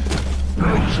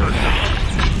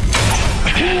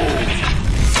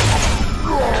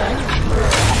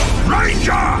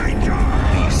 Ranger!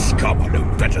 These scum are no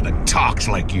better than tarks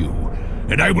like you,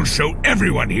 and I will show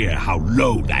everyone here how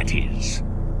low that is.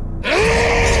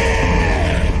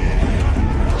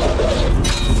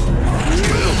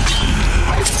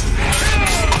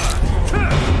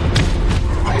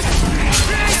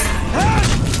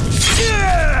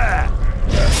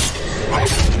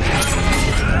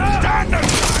 Stand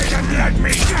aside and let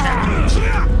me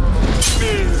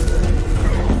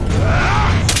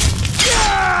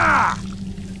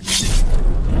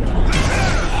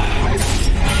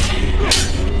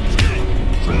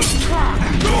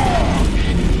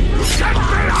Get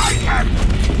behind him!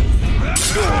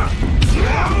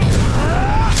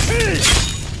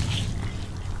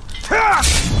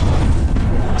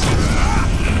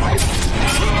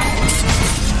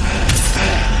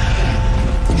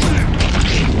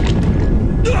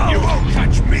 You won't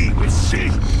catch me with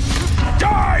sin!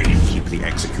 Die! Keep the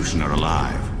executioner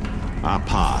alive. Our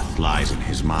path lies in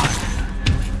his mind.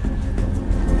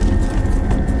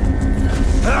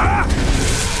 Do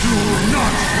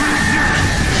not resist!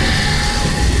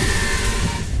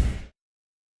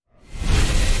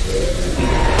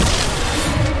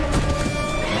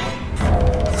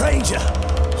 Ranger!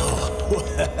 Oh,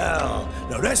 well,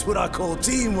 now that's what I call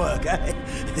teamwork, eh?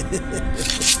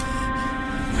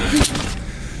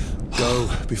 Go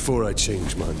before I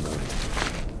change my mind.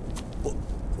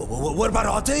 What about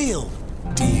our deal?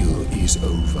 Deal is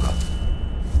over.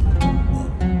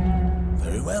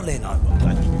 Very well then, I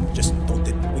just thought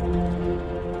that we...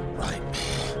 Right.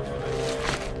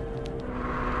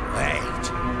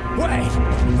 Wait!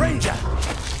 Ranger!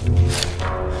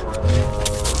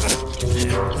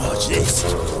 Watch this.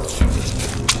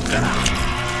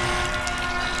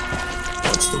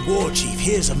 Once the Warchief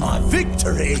hears of my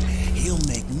victory, he'll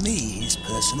make me his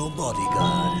personal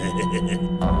bodyguard.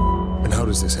 And how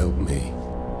does this help me?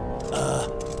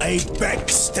 A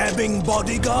backstabbing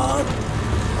bodyguard?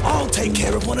 I'll take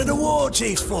care of one of the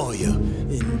Warchiefs for you.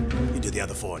 You do the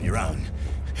other four on your own.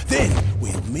 Then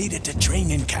we'll meet at the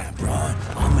training camp, right?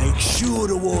 I'll make sure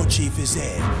the Warchief is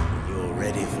there. You're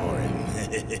ready for him.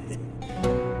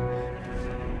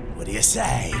 What do you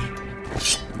say?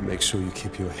 Make sure you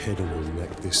keep your head on your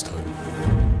neck this time.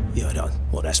 Yeah, I don't.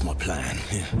 Well, that's my plan.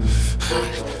 Yeah.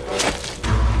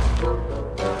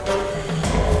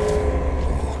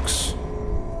 Orcs.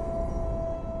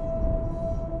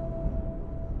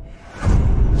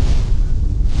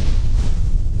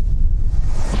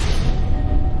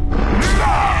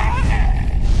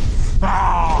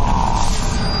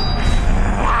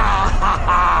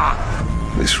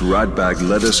 Ratbag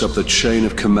led us up the chain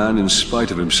of command in spite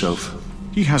of himself.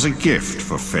 He has a gift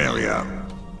for failure.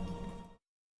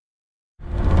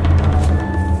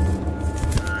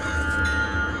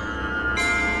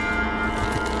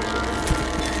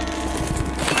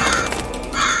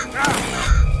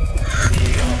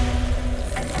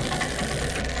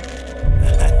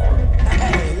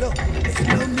 Hey, look, there's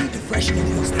no need to freshen the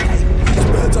wheels today. These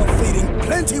birds are feeding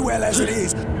plenty well as it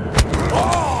is.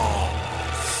 Oh!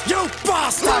 You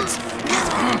bastards!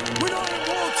 When I'm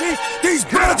Warchief, these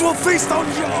birds will feast on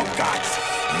your guts!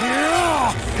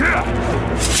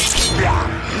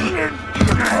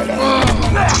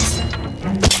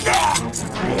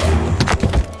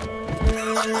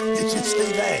 Did you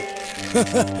see that?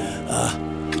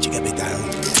 Could you get me down?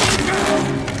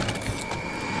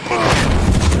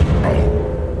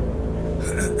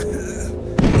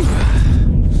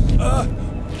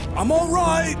 I'm all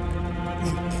right.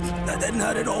 That didn't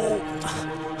hurt at all.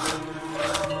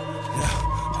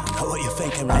 I know what you're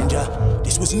thinking, Ranger.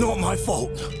 This was not my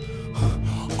fault.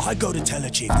 I go to tell the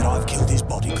chief that I've killed his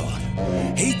bodyguard.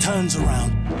 He turns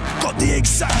around, got the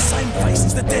exact same face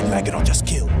as the dead maggot I just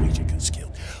killed. Regicus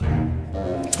killed.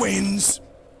 Twins.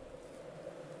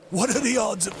 What are the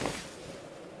odds of...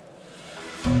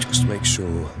 Just make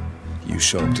sure you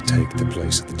show up to take the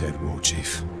place of the dead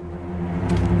Warchief.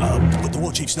 But the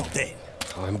Warchief's not dead.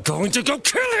 I'm going to go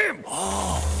kill him!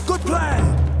 Oh, good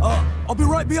plan! I'll be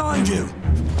right behind you.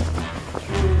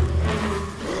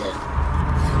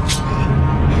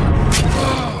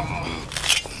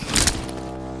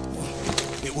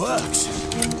 It works.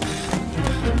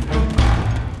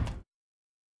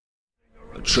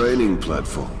 A training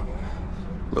platform.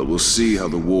 Well, we'll see how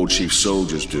the Warchief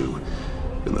soldiers do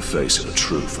in the face of a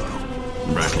true foe.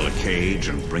 Rattle a cage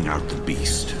and bring out the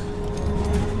beast.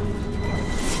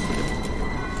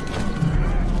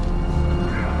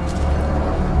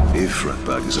 If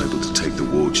Ratbag is able to take the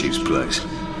Warchief's place, it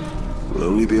will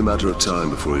only be a matter of time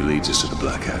before he leads us to the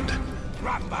Black Hand.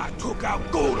 Ratbag took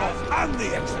out Gordov and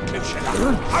the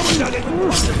Executioner. How was that even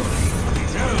possible?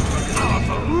 His own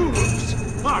powerful rulers.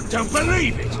 I don't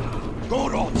believe it.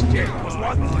 Gordov's death was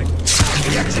one thing.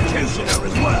 The Executioner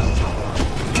as well.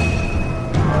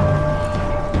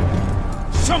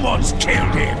 Someone's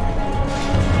killed him.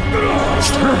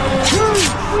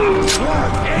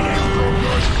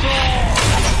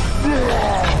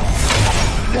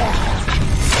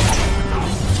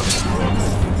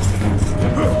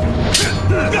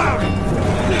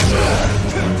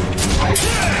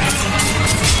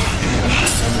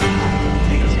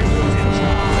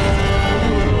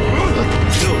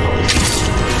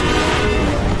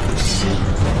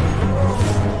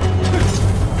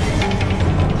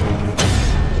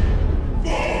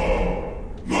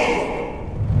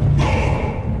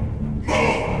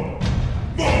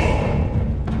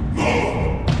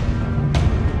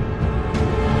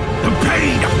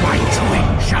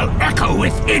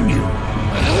 Within you!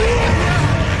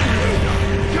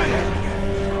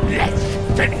 Let's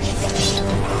finish this!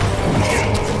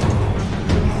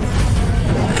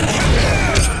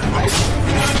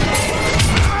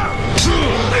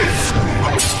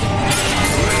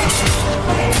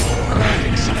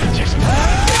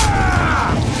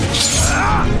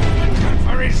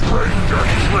 For his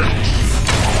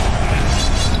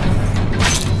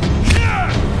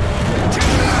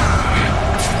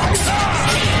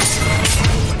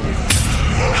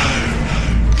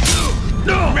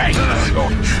your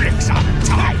tricks are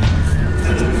tight!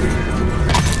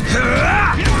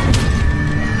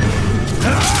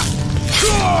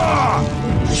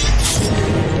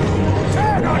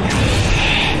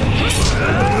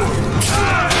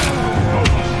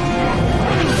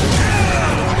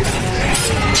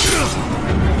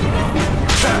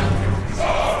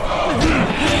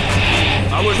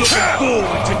 I was looking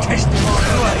forward to testing my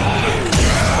blade.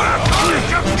 I'm going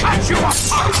to cut you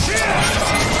apart!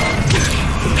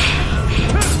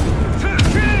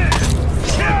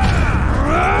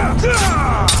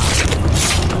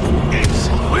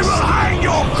 We will hang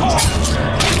your corpse!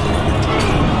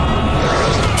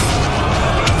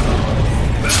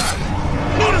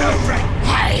 I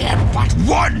am but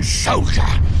one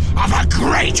soldier of a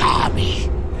great army!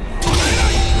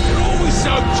 You're always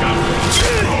so jumpy!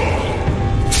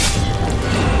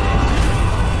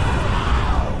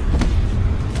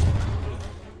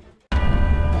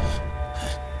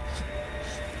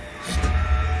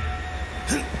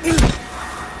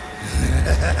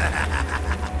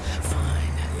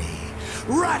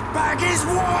 Ratbag is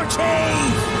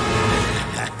Warchief!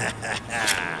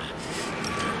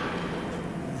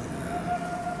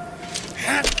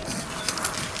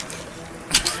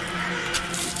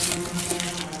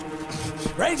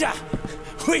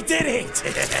 We did it!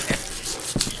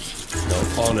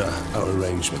 They'll honor our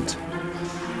arrangement.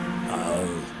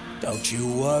 Oh, don't you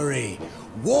worry.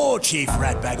 Warchief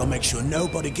Ratbag will make sure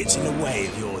nobody gets in the way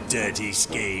of your dirty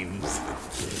schemes.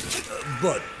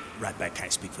 But Ratbag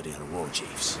can't speak for the other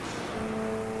Warchiefs.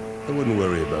 I wouldn't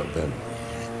worry about them.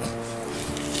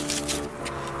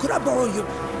 Could I borrow your...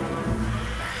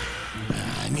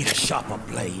 I need a sharper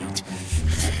blade.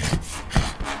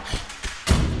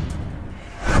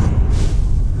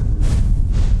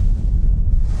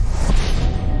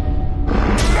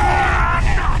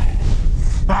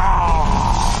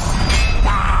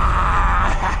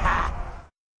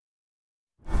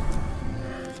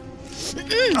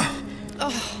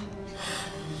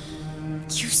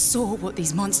 You saw what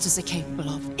these monsters are capable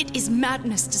of. It is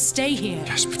madness to stay here.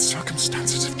 Yes, but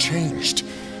circumstances have changed.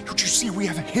 Don't you see we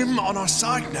have him on our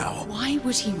side now? Why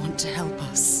would he want to help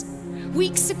us?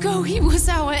 Weeks ago, he was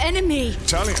our enemy.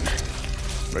 Italian,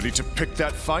 ready to pick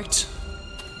that fight?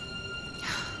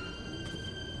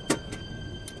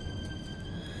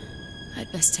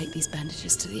 I'd best take these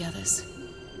bandages to the others.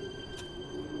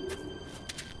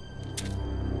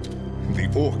 The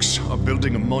orcs are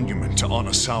building a monument to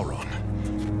honor Sauron.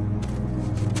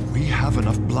 We have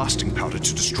enough blasting powder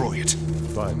to destroy it.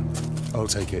 Fine. I'll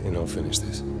take it and I'll finish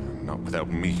this. Not without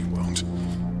me, you won't.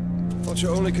 Thought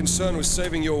your only concern was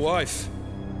saving your wife.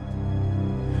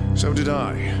 So did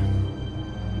I.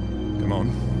 Come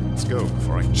on, let's go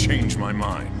before I change my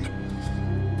mind.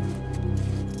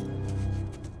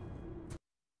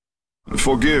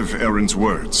 Forgive Erin's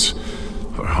words.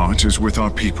 Her heart is with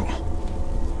our people.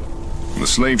 The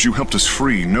slaves you helped us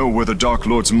free know where the Dark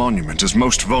Lord's monument is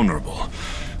most vulnerable.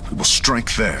 We will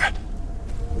strike there.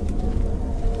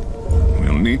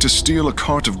 We'll need to steal a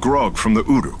cart of Graug from the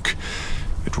Uruk.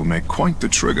 It will make quite the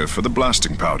trigger for the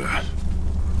blasting powder.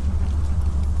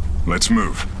 Let's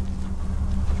move.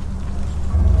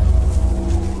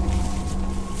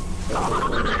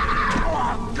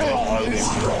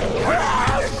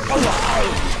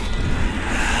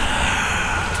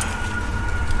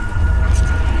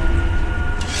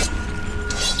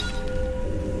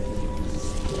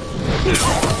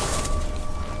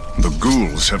 The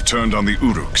ghouls have turned on the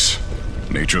Uruks.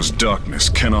 Nature's darkness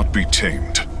cannot be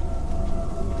tamed.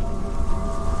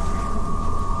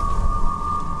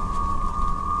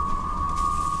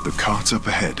 The cart's up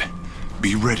ahead.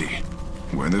 Be ready.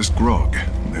 Where there's Graug,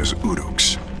 there's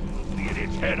Uruks. Get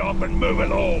its head off and move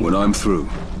along. When I'm through,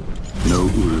 no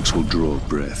Uruks will draw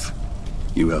breath.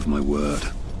 You have my word.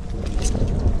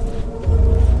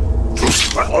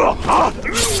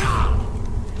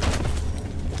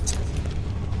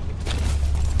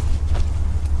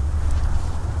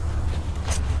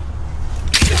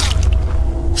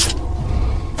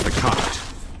 The cart,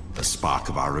 the spark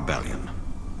of our rebellion.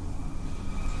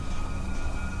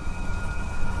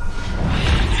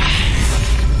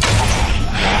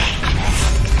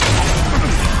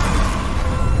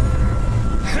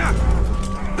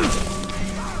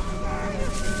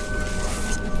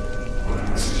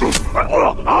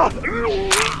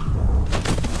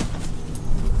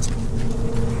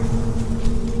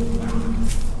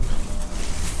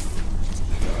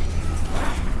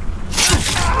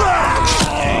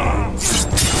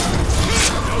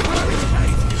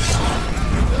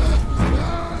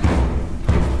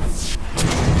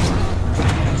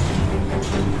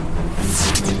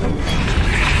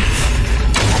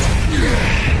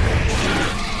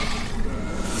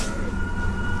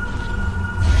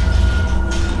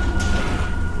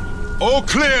 All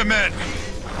clear, men!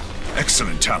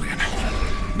 Excellent, Talion.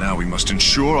 Now we must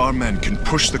ensure our men can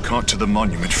push the cart to the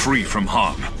monument free from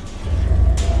harm.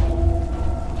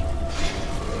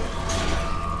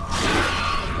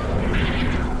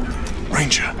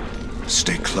 Ranger,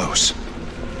 stay close.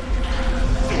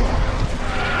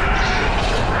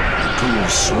 The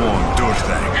ghouls swarm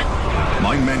Durthang.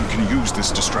 My men can use this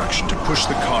distraction to push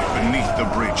the cart beneath the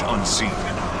bridge unseen.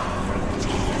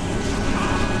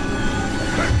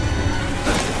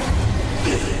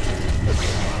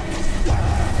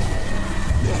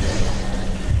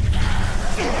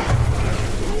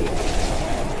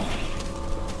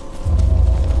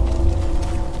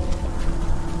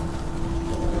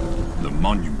 The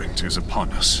monument is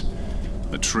upon us.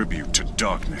 A tribute to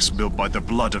darkness built by the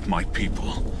blood of my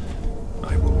people.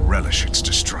 I will relish its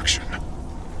destruction.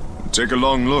 Take a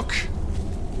long look.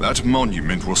 That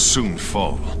monument will soon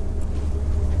fall.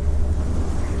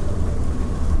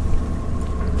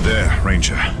 There,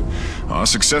 Ranger. Our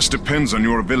success depends on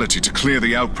your ability to clear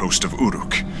the outpost of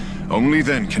Uruk. Only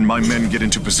then can my men get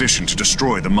into position to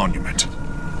destroy the monument.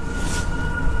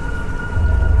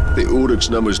 The Uruk's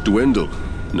numbers dwindle.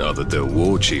 now that their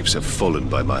warchiefs have fallen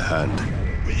by my hand.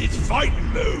 With his fighting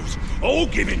moves, I'll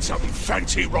give him something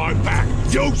fancy right back.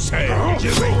 You say it,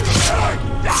 Jimmy.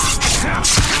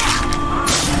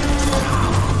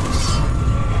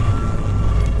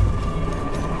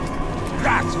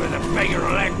 That's where the beggar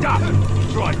will end up.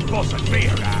 Try bossing me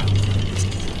around.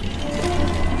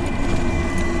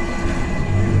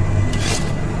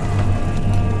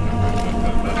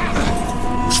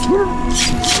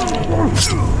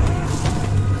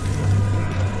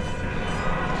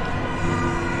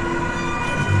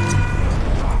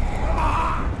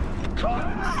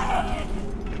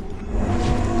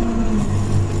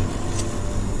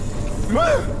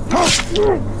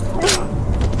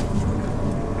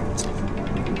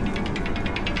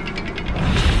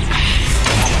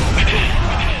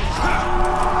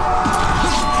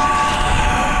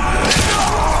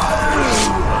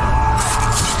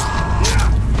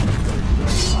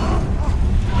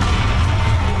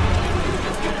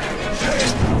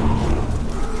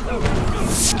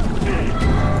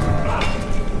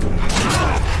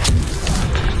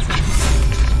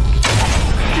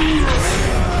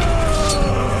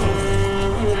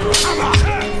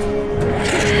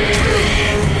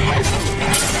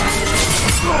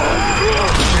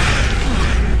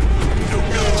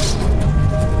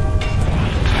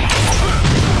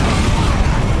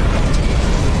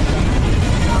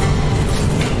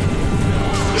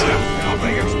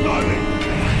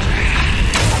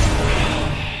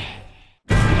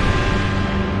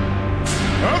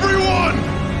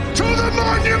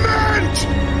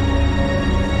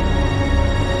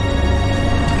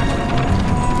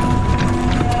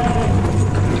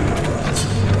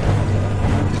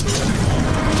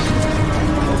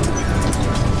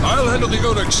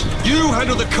 You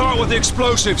handle the cart with the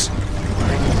explosives! Protect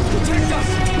us!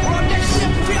 Or our next ship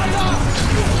will be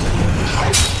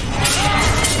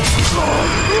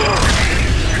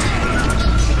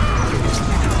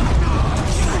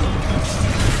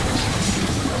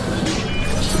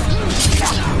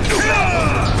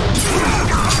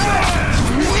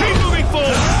Keep moving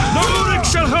forward! No Unix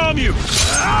shall harm you!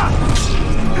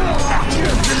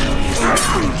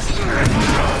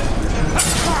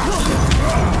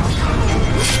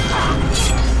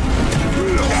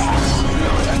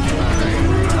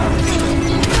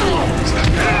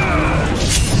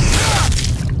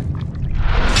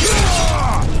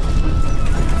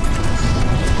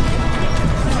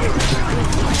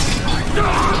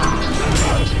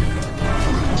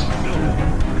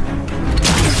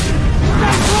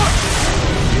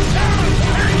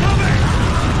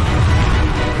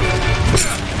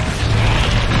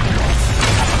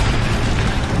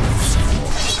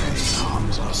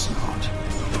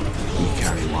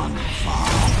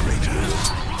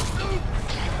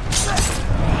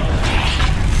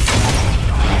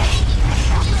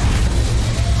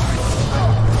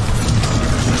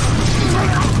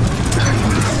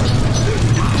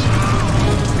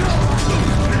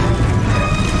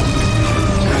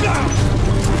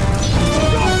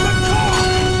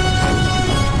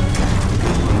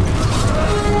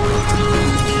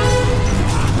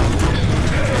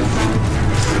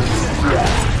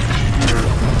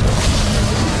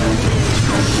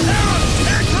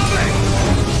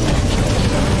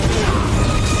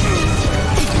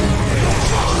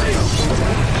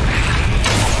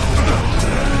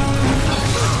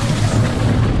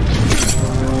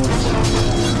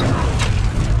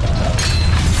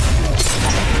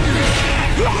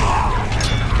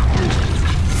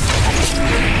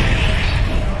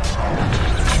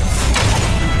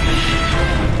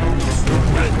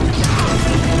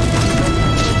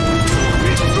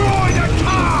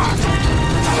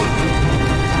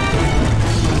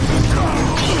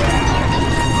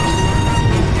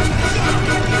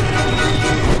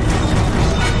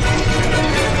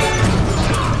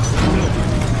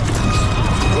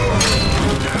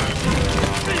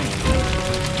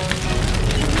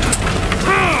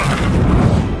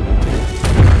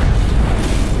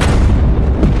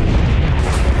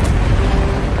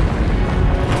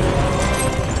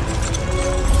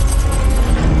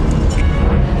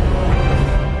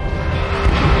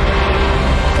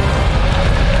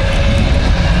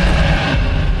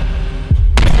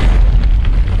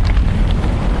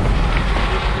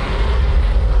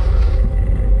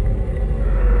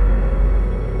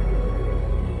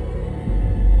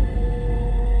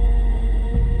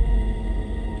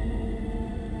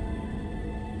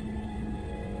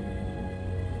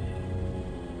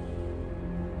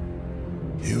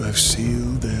 You have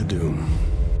sealed their doom.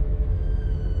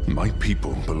 My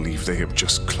people believe they have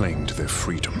just claimed their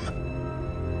freedom.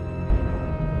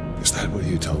 Is that what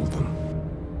you told them?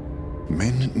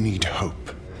 Men need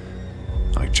hope,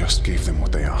 I just gave them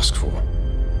what they asked for.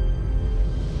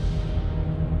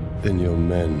 Then your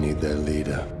men need their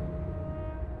leader.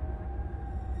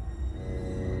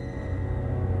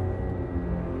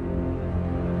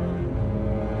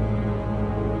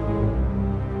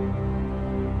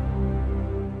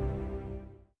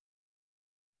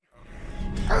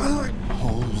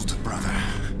 Hold, brother.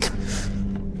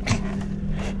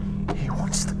 He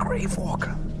wants the Grave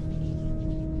Walker.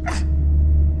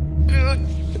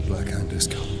 The Black Hand has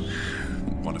come.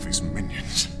 One of his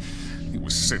minions. He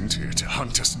was sent here to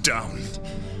hunt us down.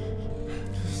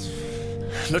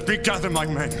 Let me gather my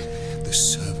men. The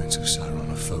servants of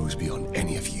Sauron are foes beyond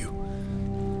any of you.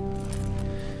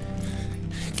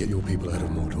 Get your people out of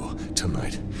Mordor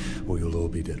tonight, or you'll all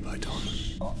be dead by dawn.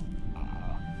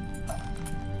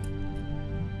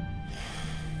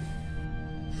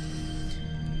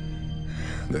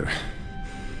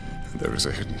 There is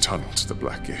a hidden tunnel to the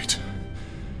Black Gate.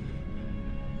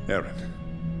 Aaron,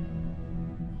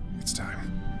 it's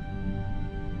time.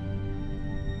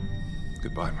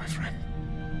 Goodbye, my friend.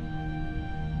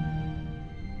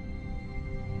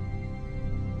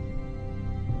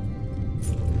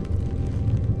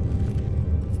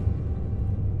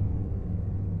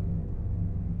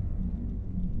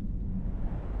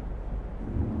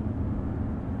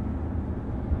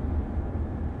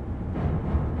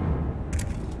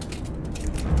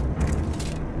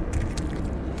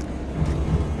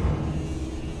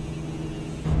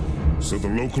 So the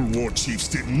local war chiefs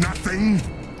did nothing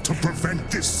to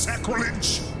prevent this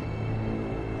sacrilege?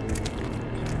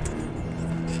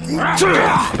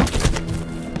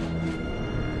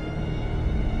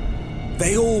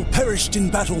 They all perished in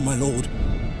battle, my lord.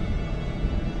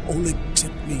 All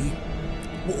except me.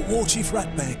 Warchief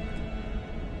Ratbag.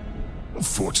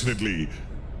 Fortunately,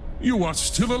 you are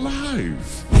still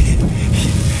alive.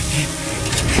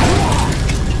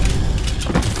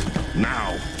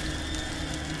 Now,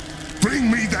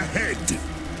 bring me the head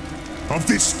of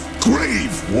this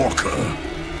Grave Walker.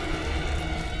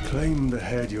 Claim the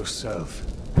head yourself.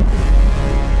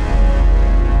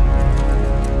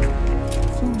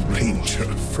 The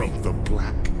Ranger from the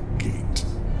Black Gate.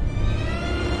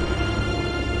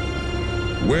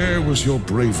 Where was your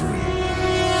bravery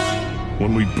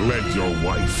when we bled your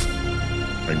wife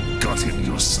and gutted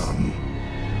your son?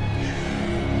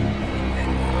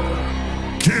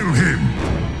 Kill him!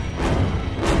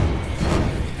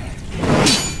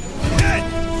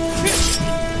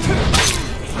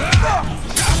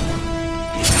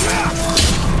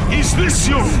 Is this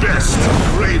your best,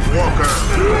 Grave Walker?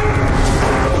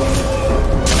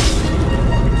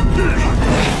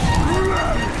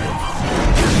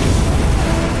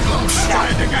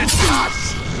 Stand against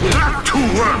us! Back to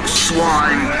work,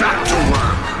 swine! Back to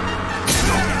work!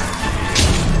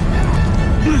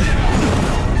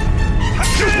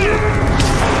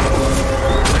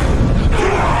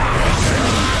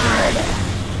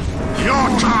 Your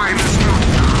time is not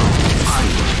now. I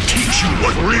will teach you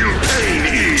what real pain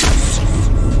is.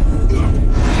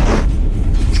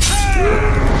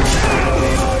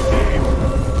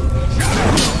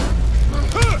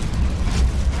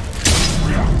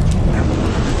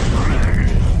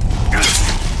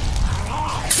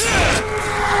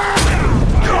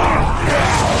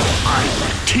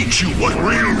 Teach you what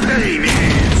real pain is.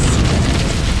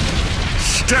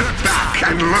 Step back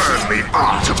and learn the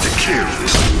art of the kill.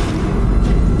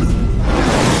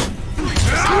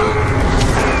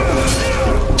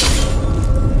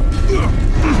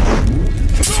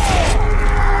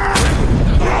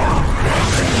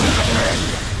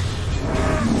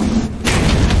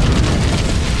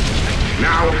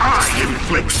 Now I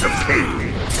inflict the pain.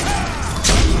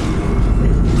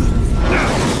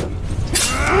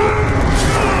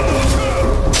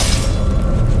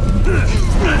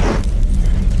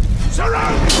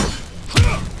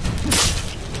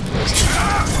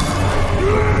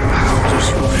 How does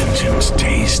your vengeance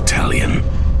taste, Talion?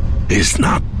 Is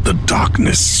not the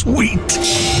darkness sweet?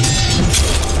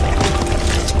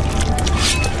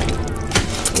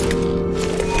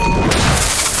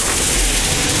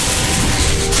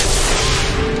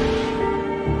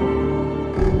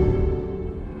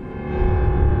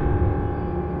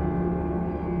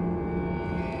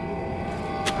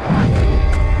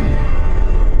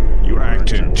 You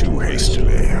acted too hastily.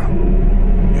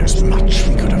 There's much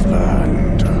we could have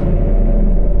learned.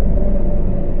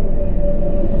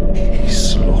 He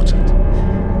slaughtered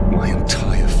my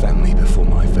entire family before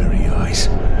my very eyes.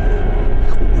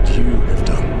 What would you have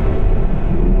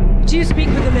done? Do you speak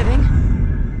with the living?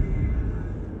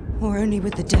 Or only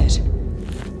with the dead?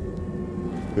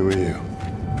 Who are you?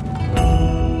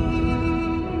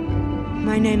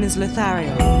 My name is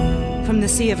Lothario, from the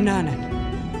Sea of Nurnen.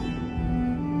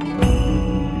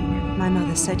 My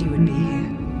mother said you would be here.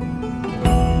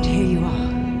 And here you are.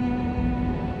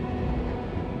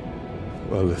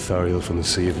 Well, Lithariel from the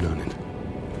Sea of Nurnen.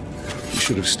 You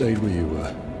should have stayed where you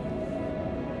were.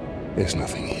 There's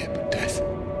nothing here but death.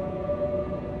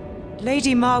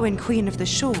 Lady Marwyn, Queen of the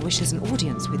Shore, wishes an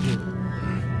audience with you.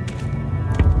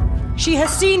 She has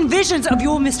seen visions of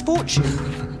your misfortune.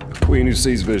 A queen who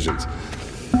sees visions.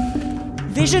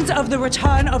 Visions of the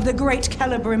return of the great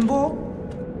Celebrimbor.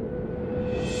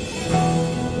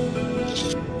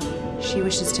 She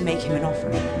wishes to make him an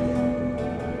offering.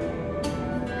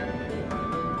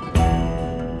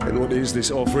 And what is this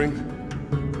offering?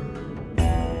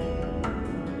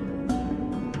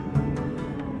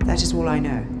 That is all I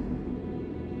know.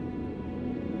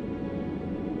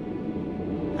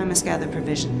 I must gather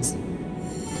provisions.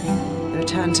 The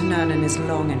return to Nurnen is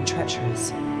long and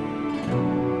treacherous.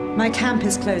 My camp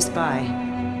is close by.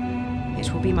 It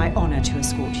will be my honor to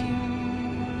escort you.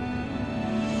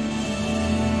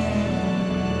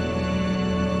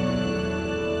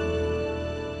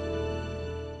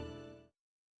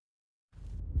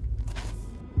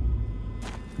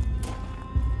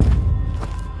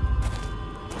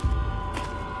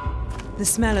 The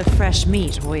smell of fresh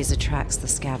meat always attracts the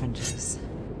scavengers.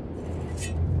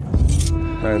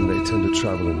 And they tend to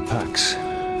travel in packs.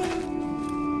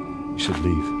 You should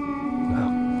leave now.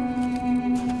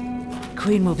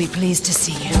 Queen will be pleased to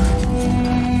see you.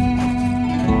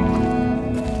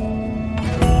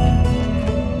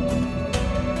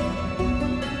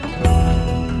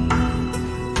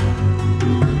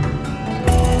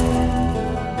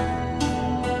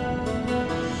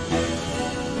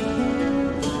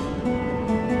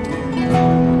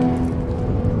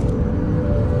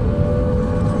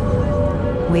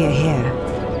 We are here.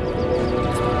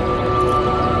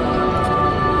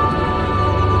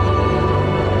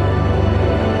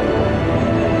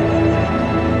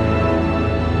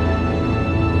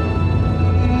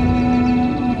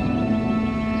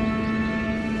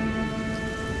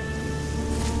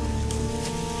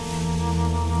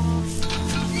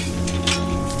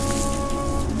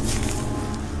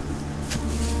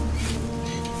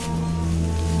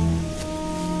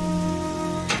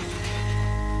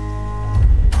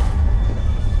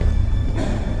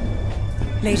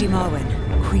 Lady Marwyn,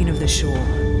 Queen of the Shore.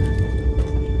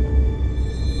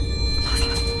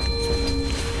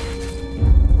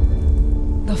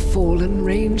 The fallen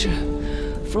ranger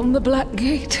from the Black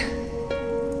Gate.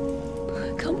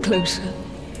 Come closer.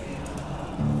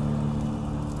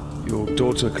 Your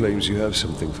daughter claims you have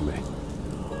something for me.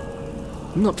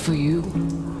 Not for you,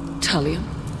 Talia.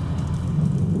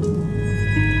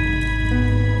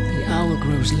 The hour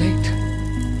grows late.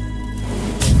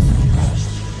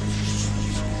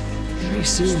 Very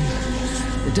soon,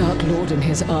 the Dark Lord and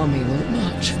his army will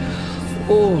march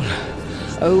all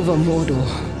over Mordor,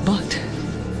 but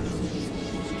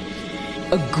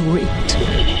a great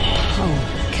power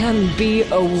can be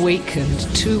awakened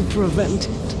to prevent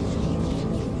it.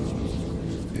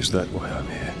 Is that why I'm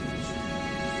here?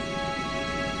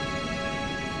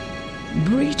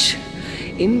 Breach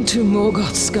into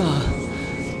Morgoth's Scar.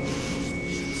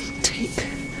 Take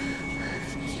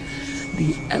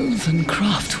the elven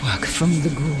craftwork from the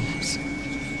ghouls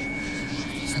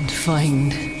and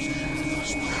find a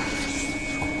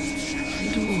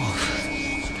dwarf.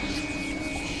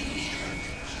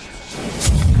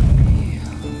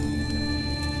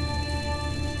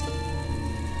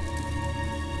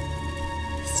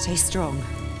 Stay strong,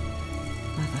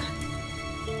 Mother.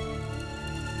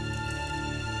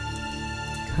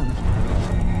 Come.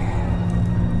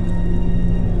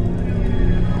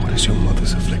 What is your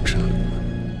mother's affliction?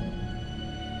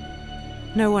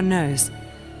 No one knows.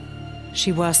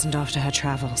 She worsened after her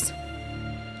travels.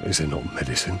 Is there not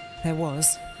medicine? There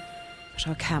was, but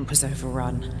our camp was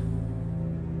overrun.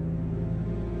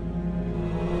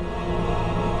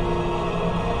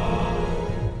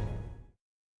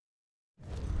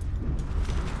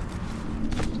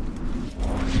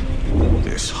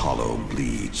 This hollow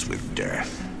bleeds with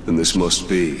death. And this must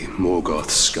be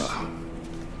Morgoth's Scar.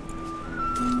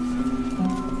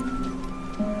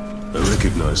 I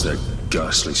recognize that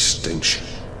ghastly stench.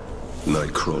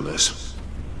 Nightcrawlers.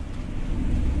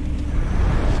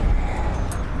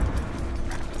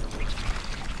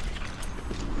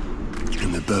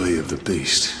 In the belly of the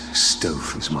beast,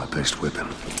 stealth is my best weapon.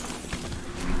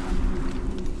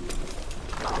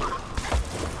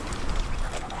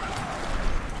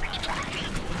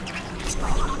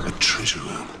 A treasure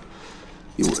room.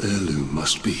 Your heirloom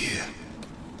must be here.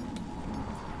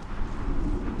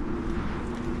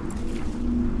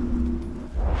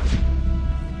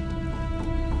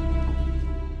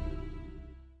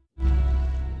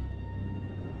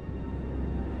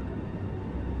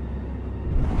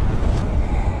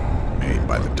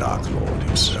 Dark Lord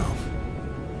himself.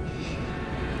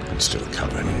 And still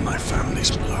covered in my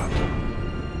family's blood.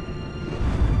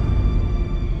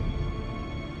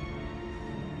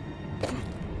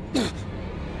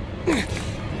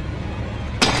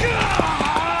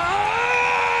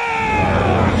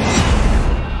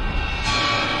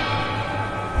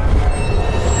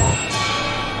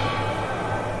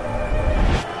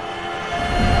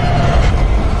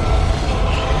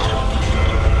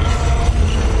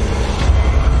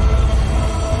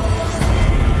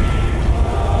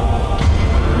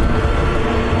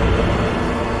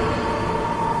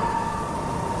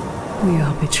 We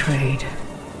are betrayed.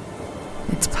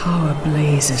 Its power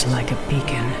blazes like a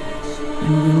beacon,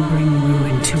 and will bring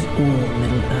ruin to all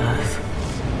Middle-earth.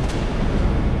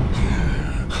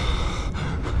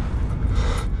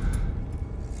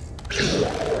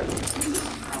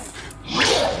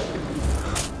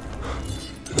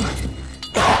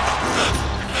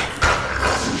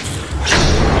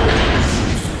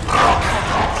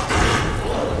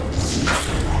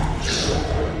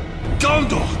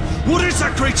 Gondor! What is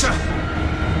that creature?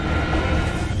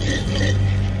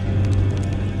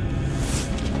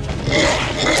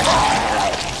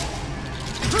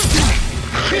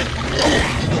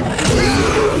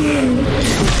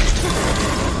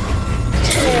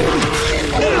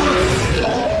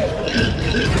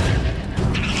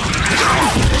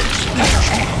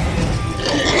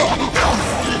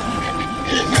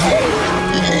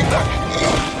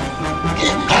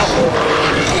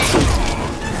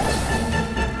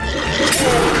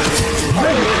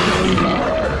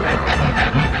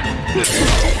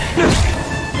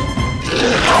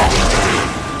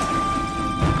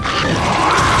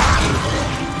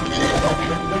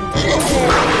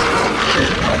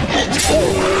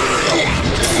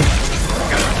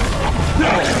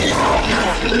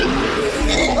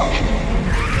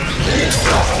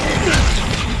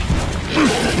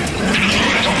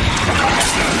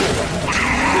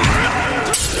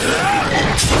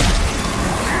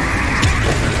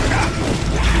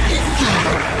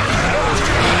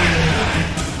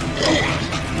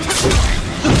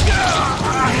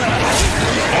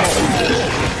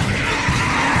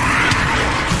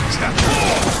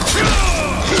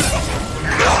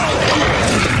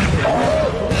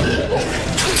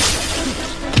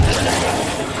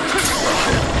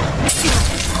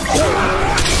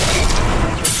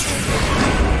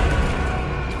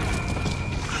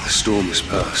 The storm is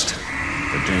past.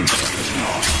 The danger is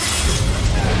not.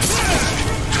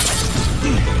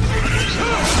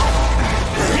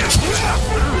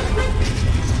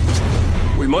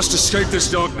 We must escape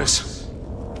this darkness.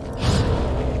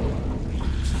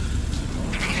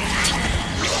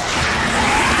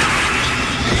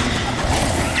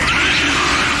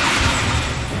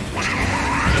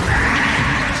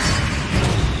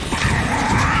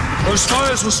 Those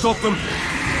fires will stop them.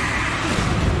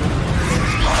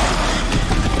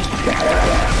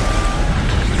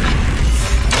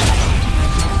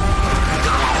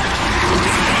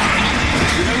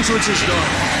 The entrance is dark.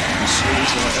 The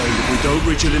swords are aimed if we don't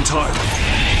reach it in time.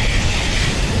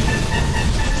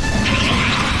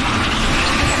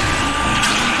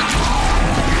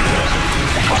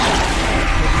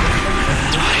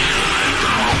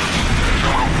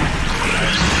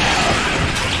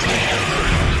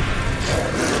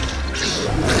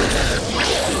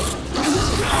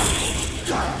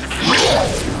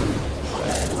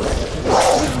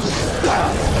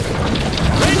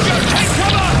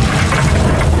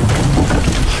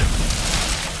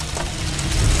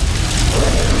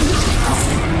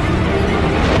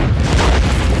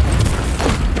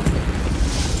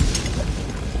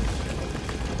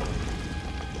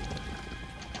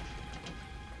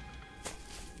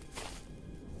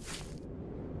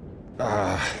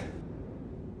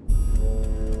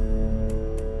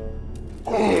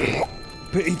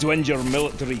 Pity to injure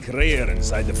military career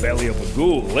inside the belly of a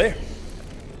ghoul, eh?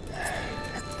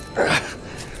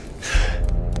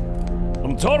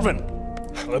 I'm Torvin,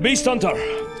 the Beast Hunter.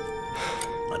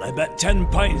 And I bet 10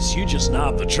 pints you just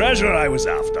nabbed the treasure I was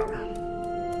after.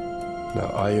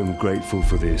 Now, I am grateful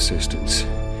for the assistance,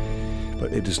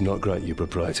 but it does not grant you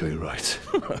proprietary rights.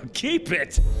 Keep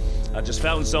it! I just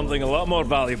found something a lot more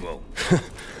valuable.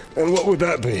 And what would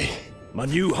that be? My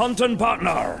new hunting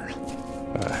partner!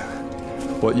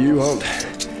 What you hunt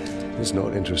does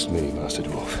not interest me, Master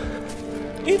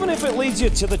Dwarf. Even if it leads you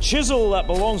to the chisel that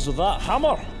belongs with that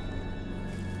hammer.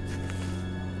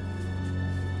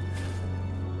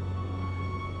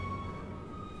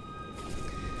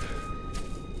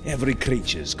 Every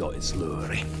creature's got its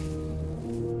lure.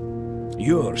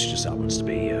 Yours just happens to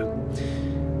be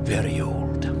very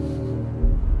old.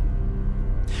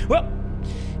 Well,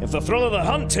 If the thrill of the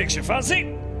hunt takes your fancy,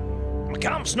 my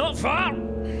camp's not far.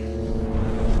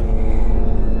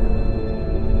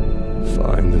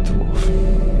 Find the dwarf.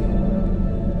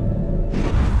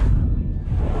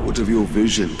 What of your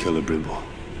vision, Celebrimbor?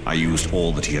 I used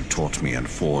all that he had taught me and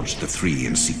forged the three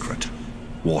in secret.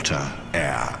 Water,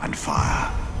 air, and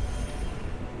fire.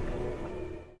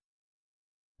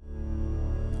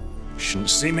 Shouldn't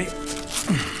see me.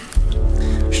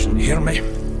 Shouldn't hear me.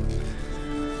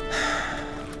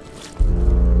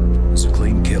 It's a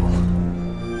clean kill.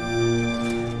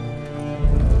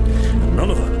 And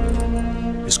none of it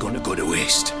is going to go to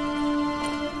waste.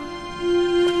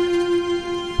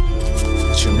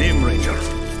 What's your name, Ranger?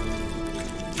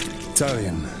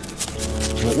 Italian.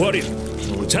 What warrior?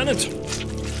 A lieutenant?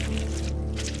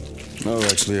 No,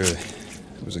 actually, it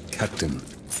was a captain.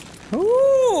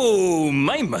 Oh,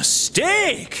 my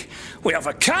mistake. We have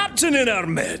a captain in our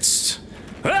midst.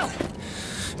 Well,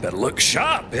 better look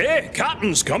sharp, eh?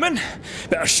 Captain's coming.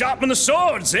 Better sharpen the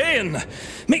swords, eh? And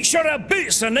make sure our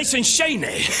boots are nice and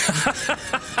shiny.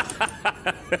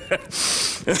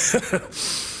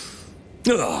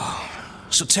 Oh,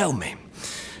 so tell me,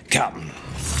 Captain,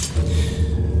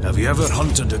 have you ever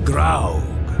hunted a Graug?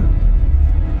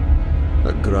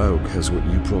 That Graug has what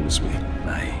you promised me.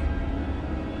 Aye.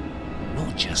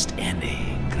 Not just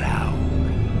any Graug.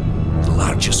 The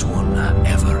largest one I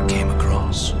ever came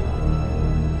across.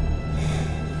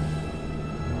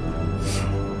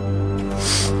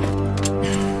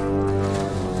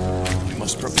 We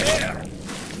must prepare.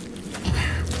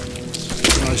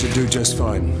 I should do just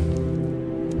fine.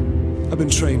 I've been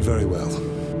trained very well.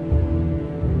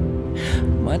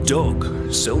 My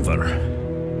dog, Silver,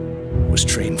 was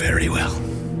trained very well.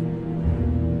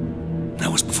 That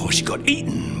was before she got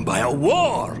eaten by a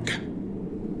warg.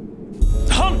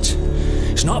 The hunt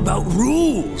is not about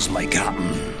rules, my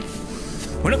captain.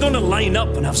 We're not going to line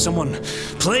up and have someone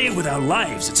play with our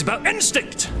lives. It's about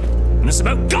instinct, and it's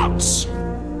about guts.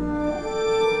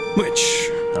 Which,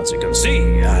 as you can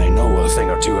see, I know a thing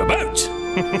or two about.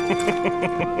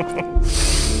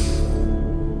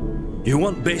 You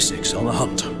want basics on the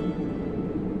hunt?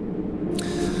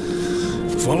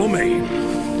 Follow me.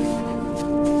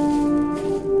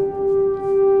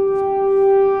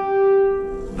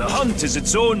 The hunt is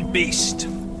its own beast,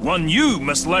 one you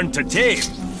must learn to tame.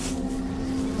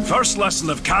 First lesson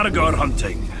of Caragor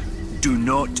hunting, do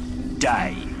not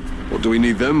die. What do we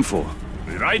need them for?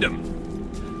 We ride them.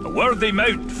 A worthy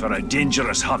mount for a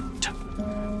dangerous hunt.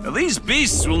 Now, these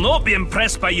beasts will not be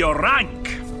impressed by your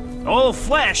rank. All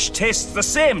flesh tastes the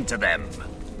same to them.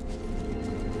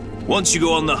 Once you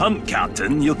go on the hunt,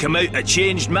 Captain, you'll come out a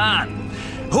changed man.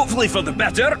 Hopefully for the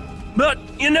better, but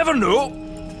you never know.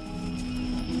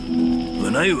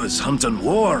 When I was hunting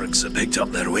wargs, I picked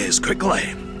up their ways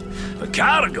quickly. The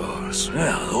Caragors,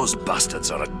 well, those bastards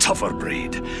are a tougher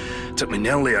breed. Took me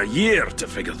nearly a year to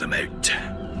figure them out.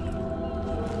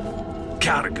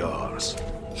 Caragors.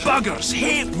 Buggers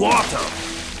hate water.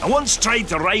 I once tried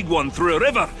to ride one through a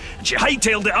river, and she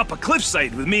hightailed it up a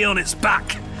cliffside with me on its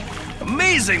back.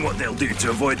 Amazing what they'll do to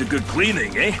avoid a good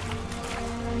cleaning, eh?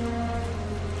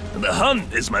 And the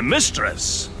hunt is my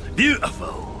mistress.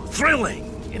 Beautiful, thrilling,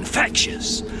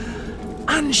 infectious.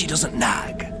 And she doesn't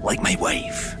nag, like my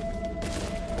wife.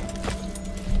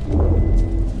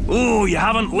 Oh, you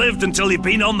haven't lived until you've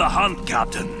been on the hunt,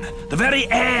 Captain. The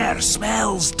very air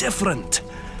smells different.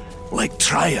 Like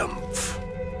triumph.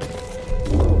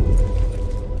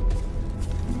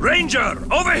 Ranger,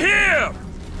 over here!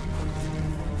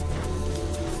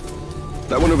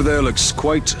 That one over there looks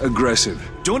quite aggressive.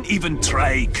 Don't even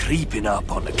try creeping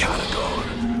up on the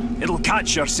Caragor. It'll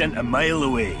catch your scent a mile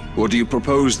away. What do you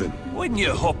propose, then? Why don't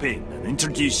you hop in and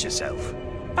introduce yourself?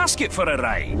 Ask it for a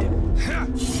ride.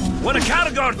 When a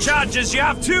Caragor charges, you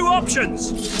have two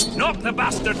options. Knock the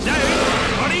bastard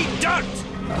down, or eat dirt!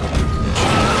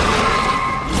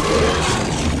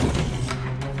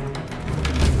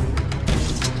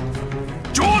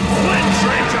 Don't flinch,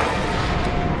 Ranger!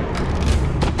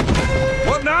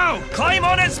 What now? Climb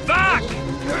on its back!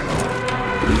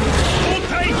 Hold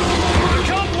tight! I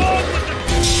can't walk with the...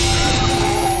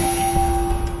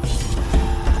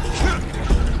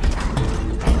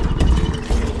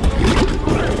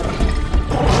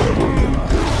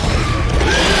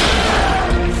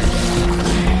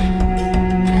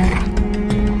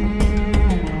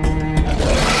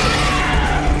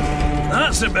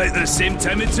 That's about the same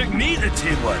time it took me to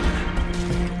tame one.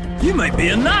 You might be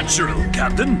a natural,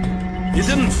 Captain. You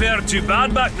didn't fare too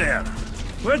bad back there.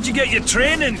 Where'd you get your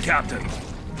training, Captain?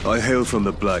 I hail from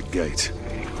the Black Gate.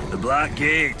 The Black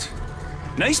Gate.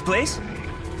 Nice place.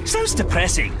 Sounds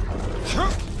depressing.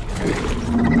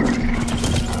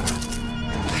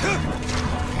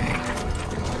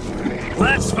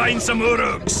 Let's find some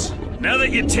uruks. Now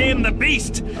that you tame the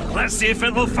beast, let's see if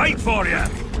it'll fight for you.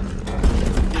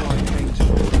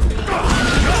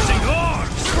 Crossing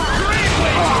horns! Great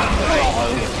way to the fight!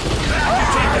 Better you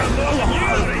take a look at you,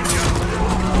 Ranger!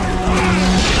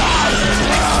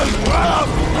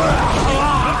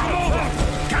 Come over!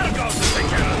 Caragog will take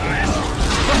care of the rest!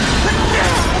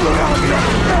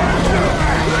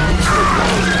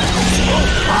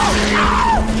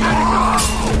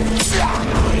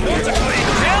 What's a clean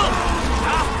kill?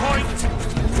 Half point!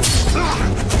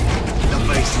 The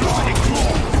beast is big.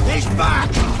 He's back!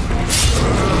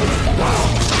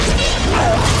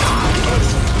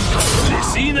 You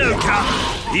see now, Cap?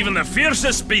 Even the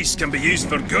fiercest beast can be used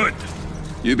for good.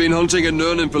 You been hunting in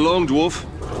Nurnen for long, dwarf?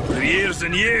 For years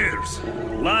and years.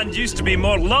 Land used to be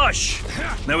more lush.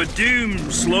 Now a doom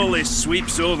slowly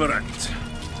sweeps over it.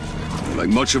 Like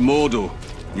much of Mordor?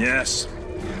 Yes.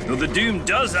 Though the doom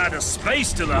does add a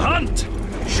spice to the hunt.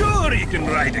 Sure, you can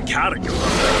ride a Caragor,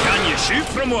 but can you shoot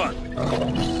from one?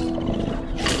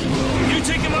 You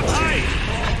take him up high.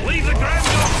 Leave the ground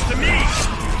dogs to me.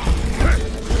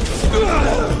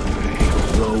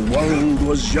 The world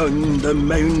was young, the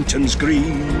mountains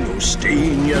green, no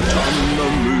stain yet on the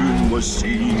moon was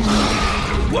seen.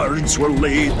 Words were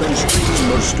laid on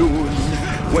stream or stone,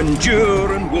 when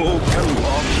Jur and woke and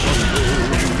walked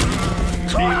alone.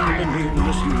 Clean the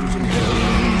nameless hills and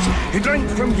hills, he drank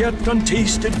from yet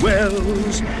untasted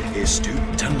wells. He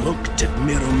stooped and looked at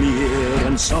Mirromir,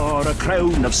 and saw a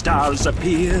crown of stars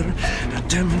appear.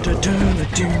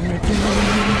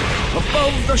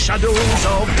 Above the shadows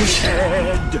of his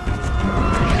head.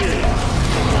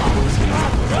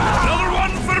 Another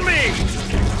one for me!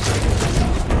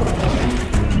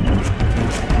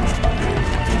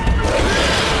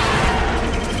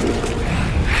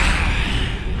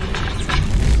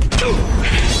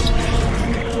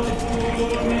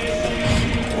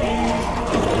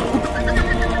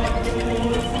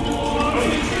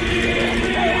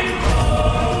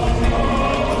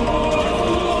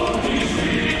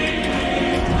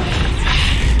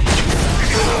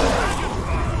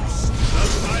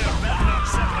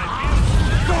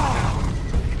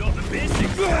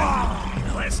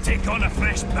 On a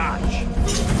fresh batch.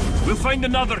 We'll find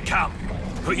another camp.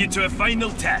 Put you to a final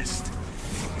test.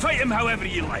 Fight him however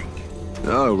you like.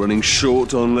 Oh, running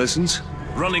short on lessons?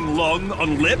 Running long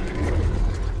on lip?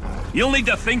 You'll need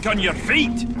to think on your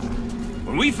feet.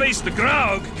 When we face the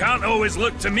Graug, can't always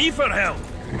look to me for help.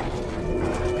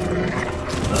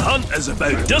 The hunt is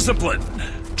about discipline.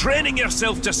 Training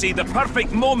yourself to see the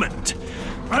perfect moment,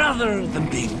 rather than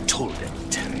being told it.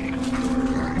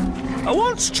 I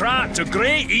once tracked a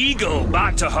grey eagle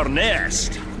back to her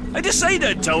nest. I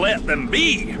decided to let them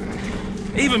be,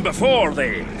 even before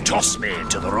they tossed me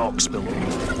to the rocks below.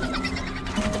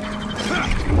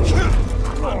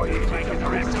 Oh, you making the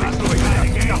rest of us look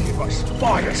like nothing but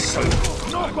spider soup.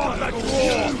 Knock off that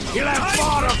wall. You'll have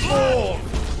far to fall.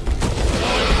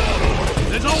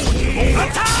 There's always more.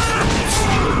 Attack!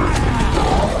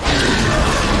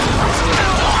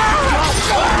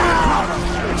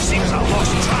 Seems I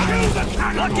lost track.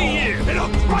 Lucky you! It'll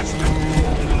crush me!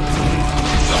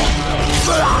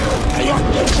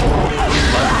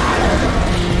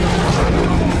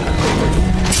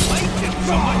 Make it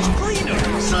so much cleaner!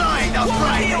 Slide the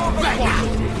brain back!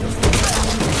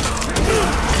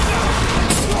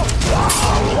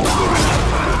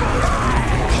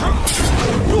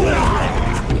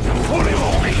 Holy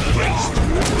moly, priest!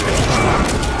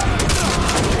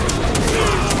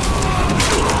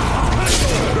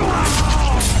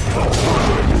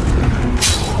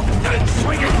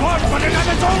 Swing it hard, but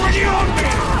another's already on me!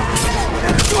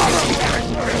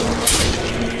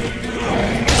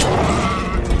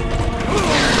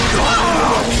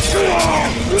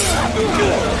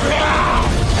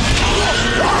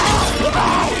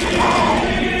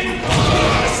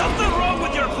 There's something wrong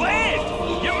with your blade!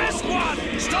 You missed one!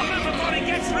 Stop it before he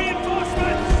gets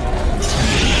reinforcements!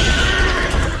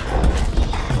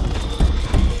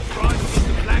 Try to get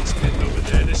the blacksmith over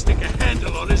there to stick a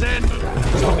handle on his anvil,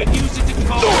 so I can use it to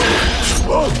carve.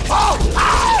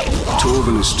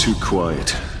 Torvin is too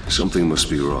quiet. Something must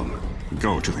be wrong.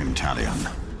 Go to him, Talion.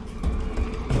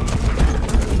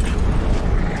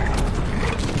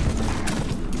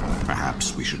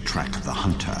 Perhaps we should track the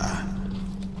hunter.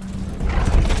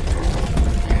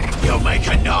 You'll make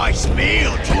a nice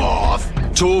meal, dwarf!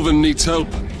 Torvin needs help.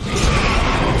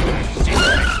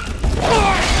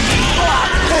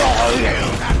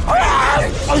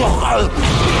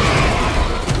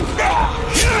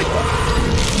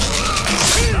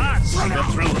 That's the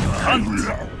thrill of the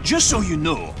hunt. Just so you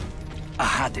know, I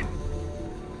had him.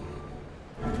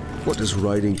 What does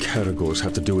riding Caragors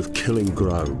have to do with killing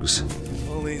Graugs?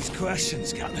 All these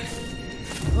questions, Captain.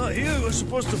 Well, you were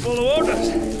supposed to follow orders.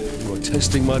 You are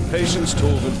testing my patience,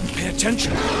 Torvin. Pay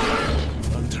attention.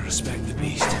 Learn to respect the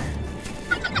beast.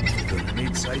 You're gonna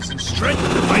need size and strength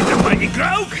to fight the mighty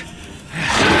Graug.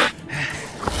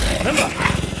 Remember,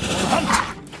 hunt.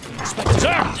 Respect is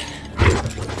earned.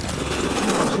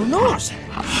 Who knows?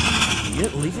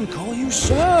 It'll even call you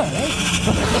sir, eh?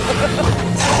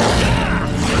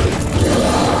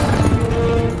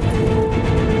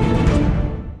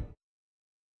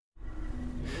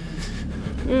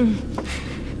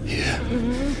 Here.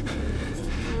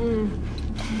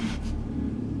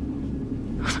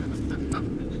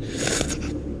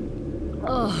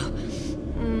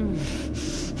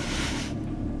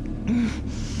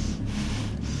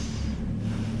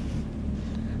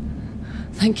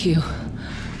 Thank you.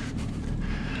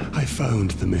 I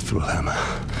found the mithril hammer.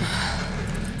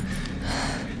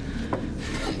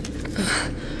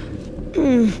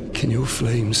 Can your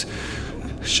flames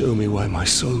show me why my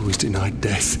soul was denied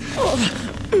death?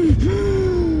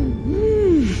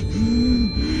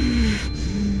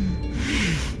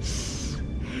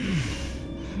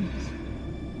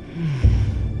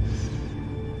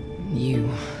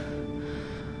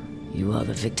 You are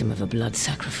the victim of a blood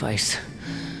sacrifice.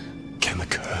 Can the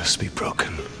curse be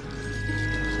broken?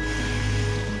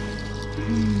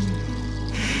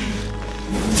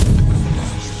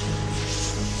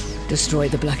 Destroy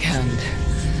the Black Hand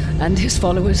and his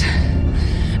followers,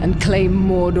 and claim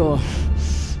Mordor.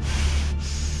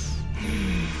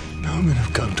 No men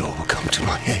of Gondor will come to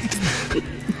my aid.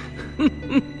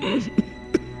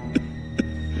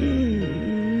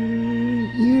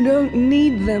 You don't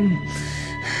need them.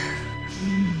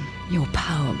 Your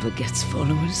power begets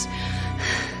followers,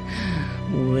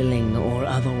 willing or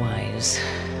otherwise.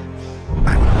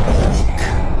 An orc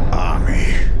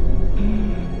army.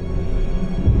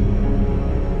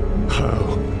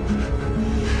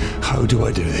 How do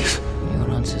I do this? Your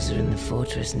answers are in the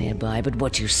fortress nearby, but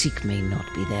what you seek may not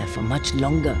be there for much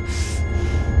longer.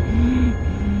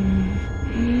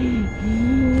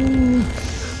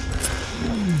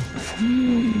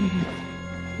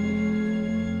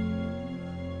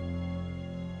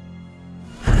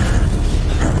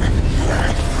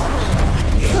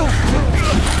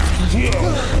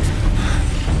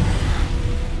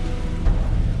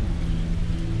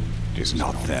 It is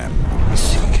not them we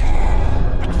seek,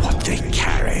 but what they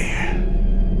carry.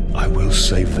 I will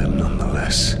save them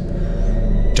nonetheless.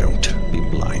 Don't be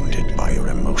blinded by your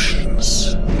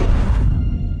emotions.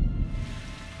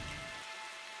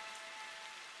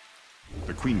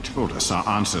 The Queen told us our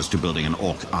answers to building an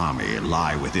orc army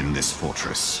lie within this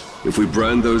fortress. If we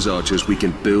brand those archers, we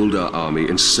can build our army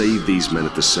and save these men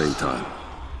at the same time.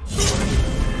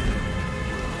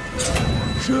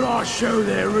 Should I show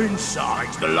their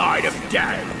insides the light of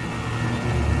day?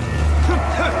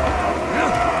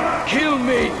 Kill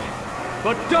me,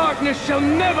 but darkness shall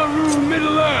never rule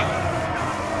Middle-earth!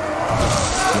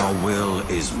 Your will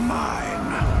is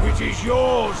mine. It is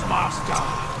yours, Master.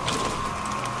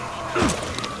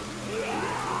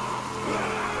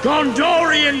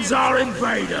 Gondorians are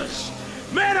invaders.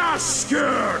 Men are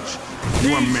scourge.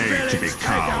 You were made to be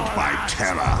cowed by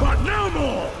terror. But no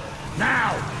more!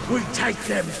 Now, we take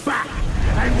them back,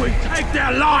 and we take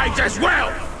their lives as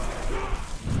well!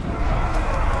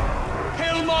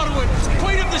 Hail Morwen,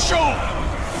 Queen of the Shore!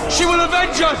 She will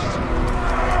avenge us!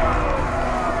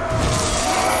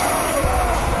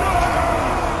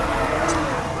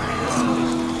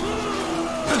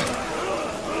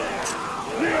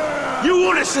 You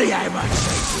want to see how much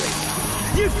they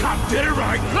bring? You've come to the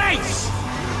right place!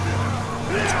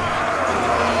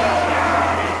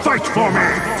 Fight for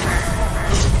me!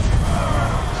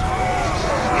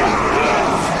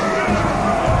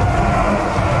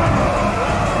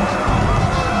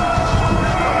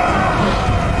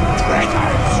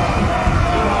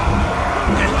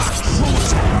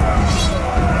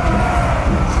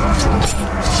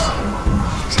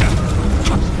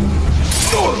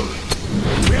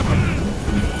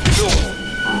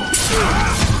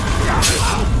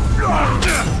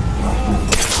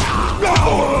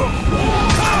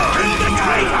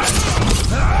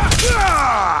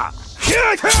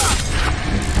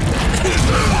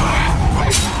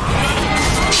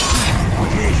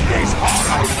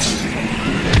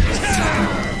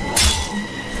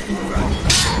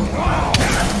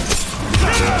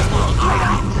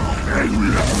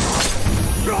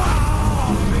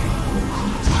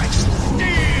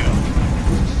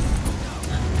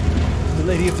 The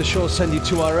Lady of the Shore send you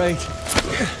to our aid.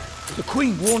 The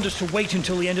Queen warned us to wait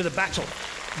until the end of the battle.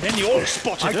 Then the orcs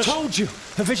spotted us. I told you,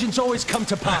 the visions always come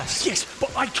to pass. Yes,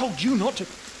 but I told you not to.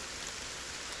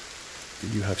 Do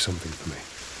you have something for me?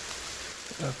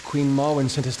 Queen Marwen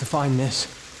sent us to find this.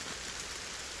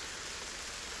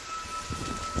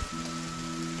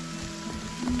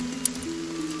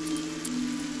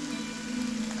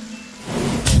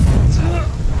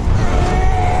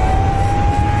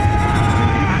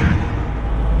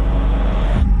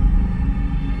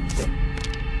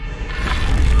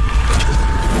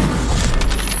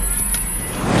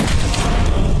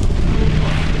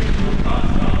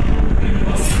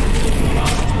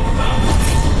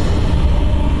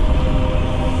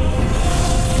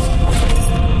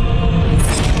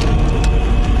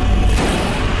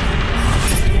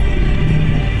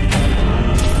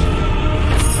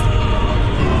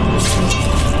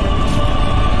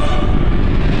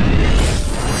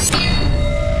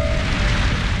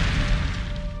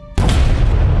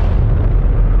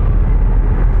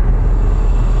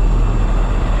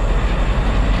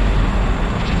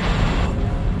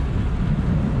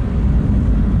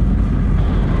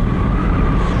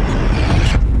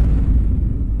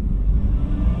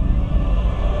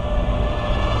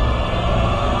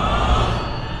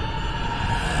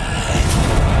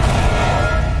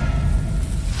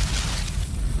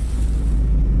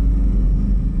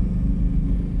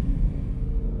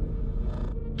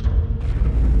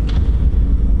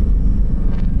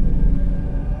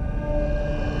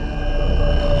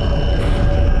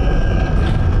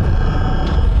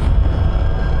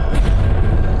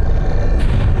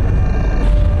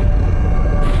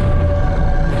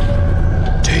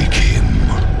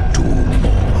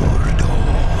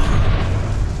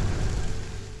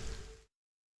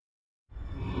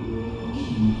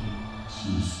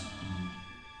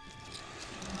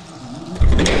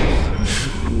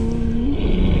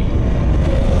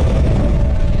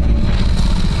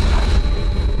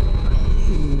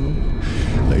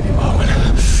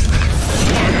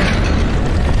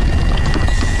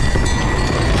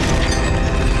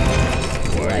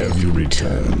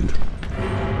 returned.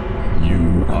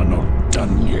 You are not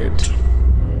done yet.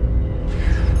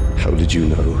 How did you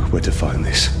know where to find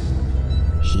this?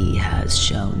 He has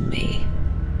shown me.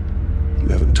 You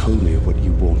haven't told me of what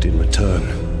you want in return.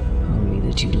 Only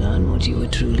that you learn what you are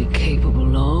truly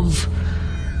capable of.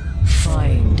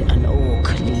 Find an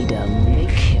orc leader, make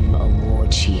him a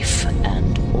warchief,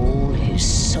 and all his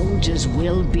soldiers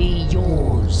will be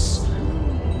yours.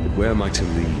 But where am I to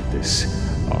lead this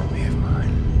army of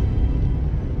mine?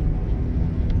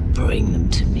 Bring them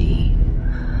to me,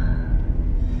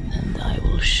 and I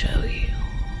will show you.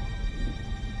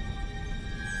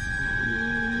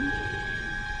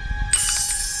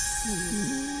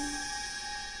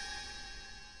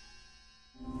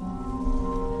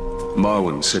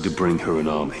 Marwen said to bring her an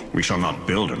army. We shall not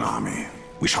build an army.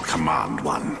 We shall command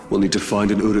one. We'll need to find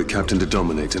an Uruk captain to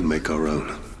dominate and make our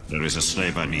own. There is a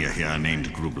slaver near here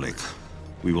named Grublik.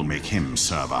 We will make him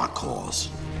serve our cause.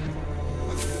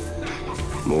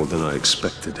 More than I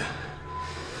expected.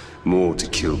 More to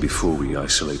kill before we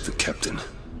isolate the captain.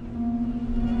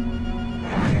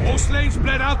 More slaves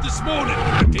bled out this morning.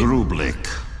 Grublik.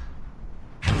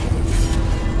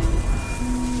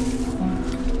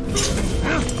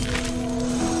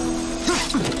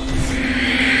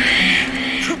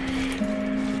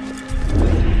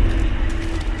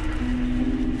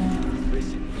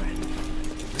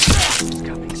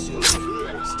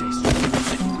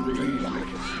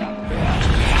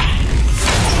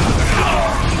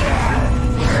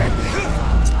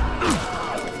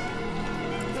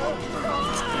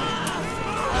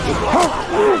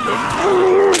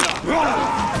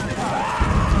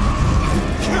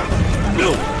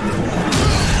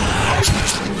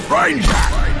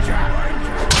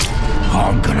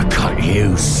 I'm gonna cut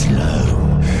you slow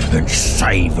and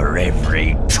savor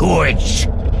every twitch.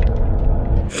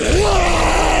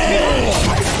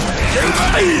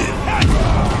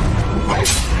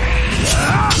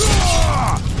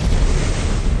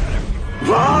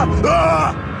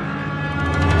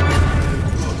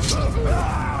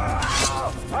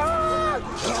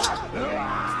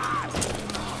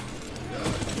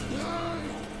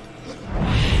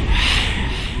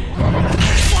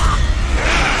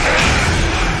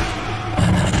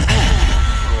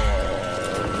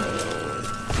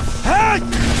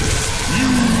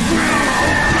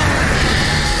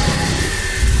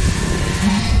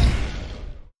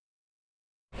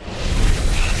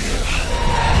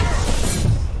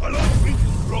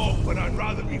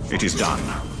 It is done.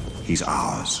 He's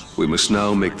ours. We must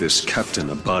now make this captain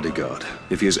a bodyguard,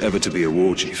 if he is ever to be a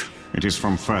warchief. It is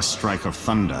from first strike of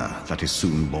thunder that is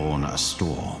soon born a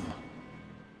storm.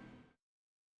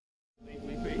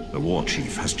 The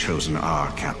Warchief has chosen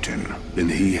our captain. And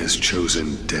he has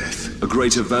chosen death. A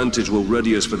great advantage will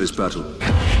ready us for this battle.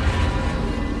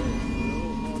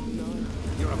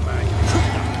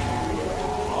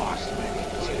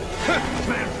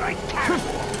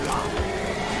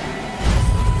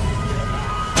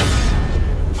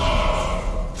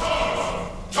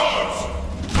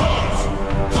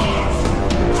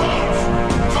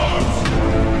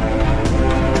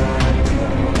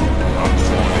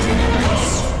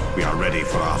 We are ready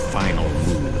for our final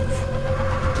move.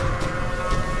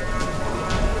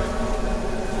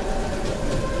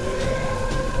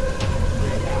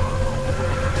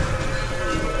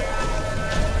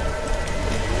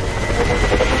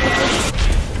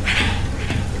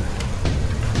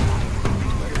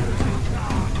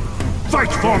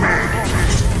 Fight for me!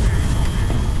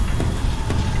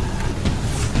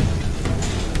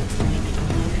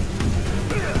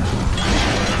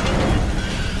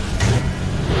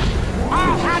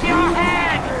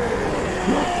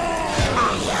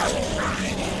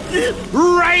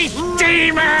 Wraith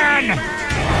demon!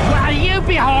 What are you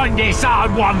behind this, I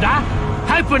wonder?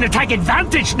 Hoping to take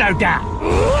advantage, no doubt.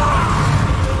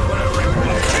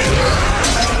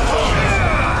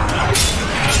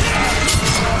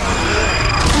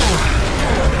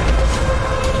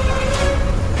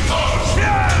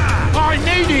 I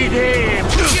needed him!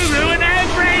 You ruined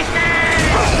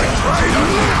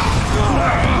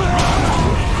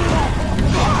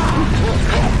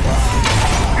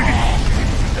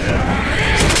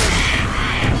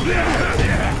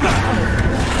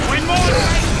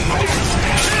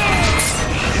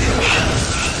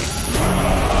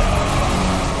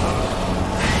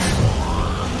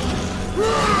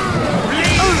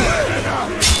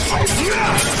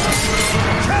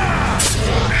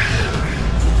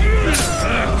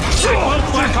It won't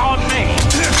work on me!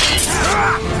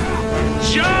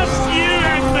 Just you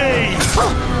and me!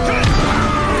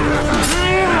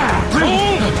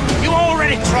 Fool! You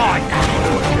already tried!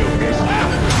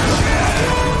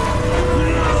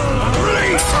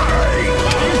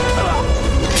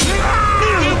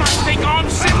 You must think I'm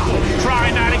simple,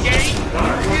 trying that again!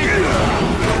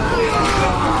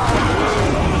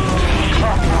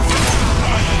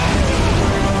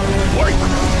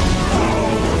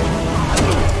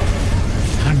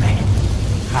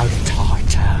 How the tide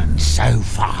turns so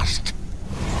fast.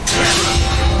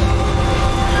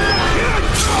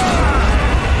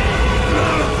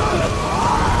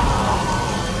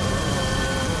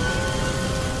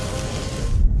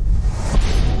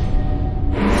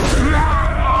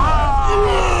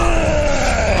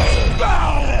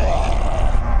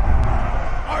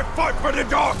 I fight for the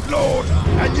Dark Lord,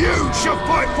 and you shall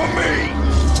fight for me!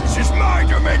 This is my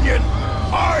dominion!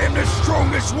 I am the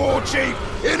strongest Warchief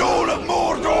in all of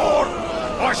Mordor!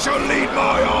 I shall lead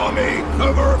my army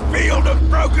over a field of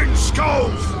broken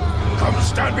skulls! Come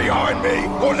stand behind me,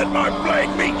 or let my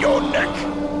blade meet your neck!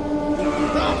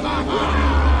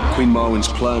 Queen Marwen's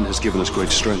plan has given us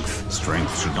great strength.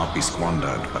 Strength should not be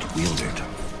squandered, but wielded.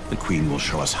 The Queen will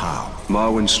show us how.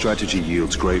 Marwen's strategy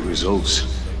yields great results.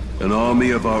 An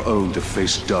army of our own to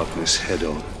face darkness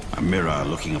head-on. A mirror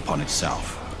looking upon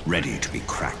itself, ready to be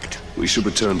cracked. We should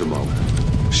return to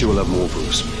Marwen. She will have more for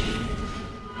us.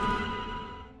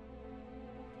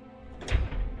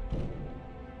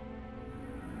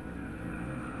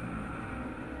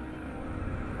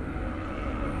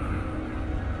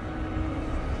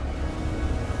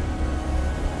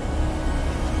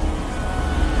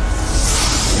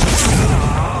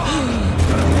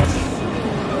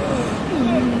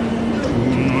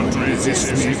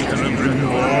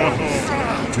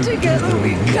 Together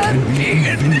we can be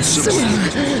invincible.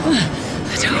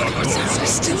 The Dark Lords are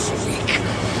still weak.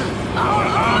 Our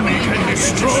army can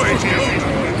destroy him!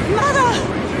 Mother!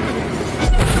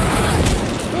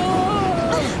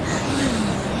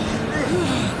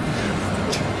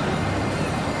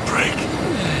 Break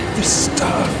the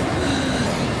staff.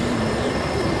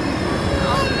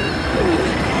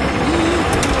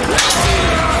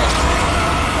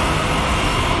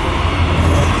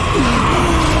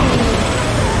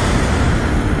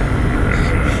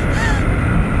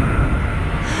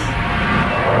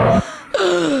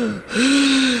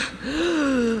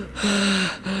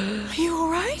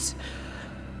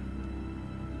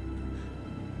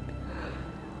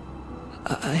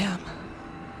 I am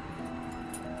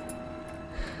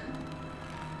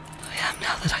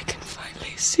now that I can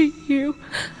finally see you,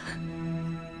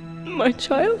 my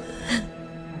child.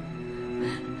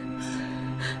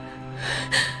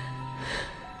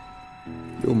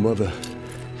 Your mother.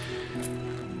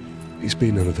 He's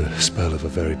been under the spell of a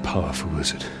very powerful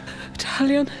wizard.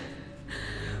 Talion,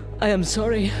 I am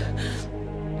sorry.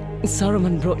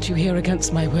 Saruman brought you here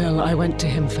against my will. I went to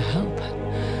him for help.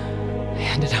 I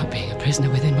ended up being a prisoner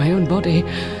within my own body.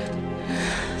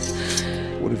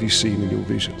 What have you seen in your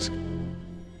visions?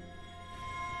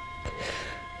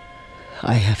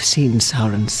 I have seen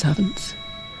Sauron's servants.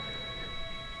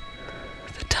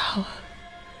 The tower.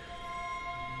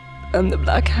 And the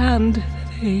Black Hand.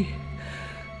 They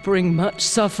bring much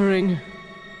suffering.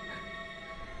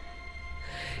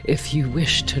 If you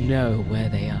wish to know where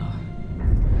they are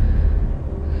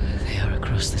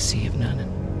across the Sea of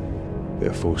Nurnen.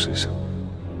 Their forces.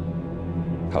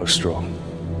 How strong?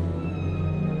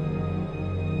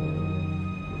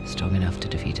 Strong enough to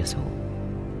defeat us all.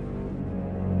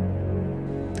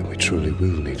 Then we truly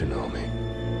will need an army.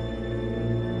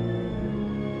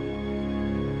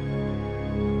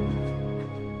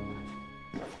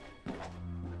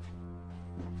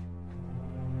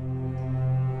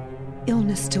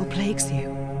 Illness still plagues you.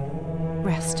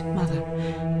 Rest, Mother.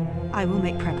 I will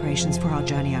make preparations for our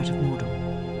journey out of Mordor.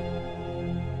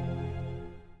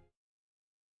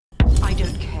 I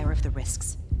don't care of the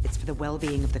risks. It's for the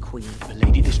well-being of the Queen.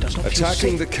 Lady, this does not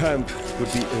Attacking the camp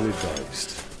would be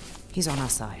ill-advised. He's on our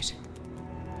side.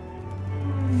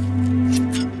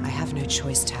 I have no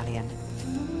choice, Talion.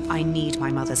 I need my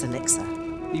mother's elixir.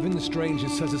 Even the stranger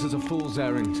says this is a fool's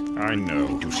errand. I know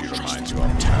who she reminds you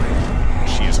of, Talion.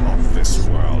 She is of this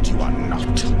world. You are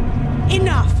not.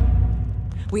 Enough!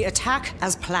 We attack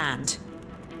as planned.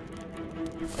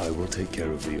 I will take care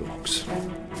of the orcs.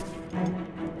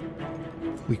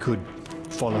 We could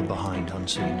follow behind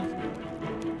unseen.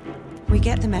 We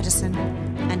get the medicine,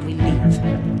 and we leave.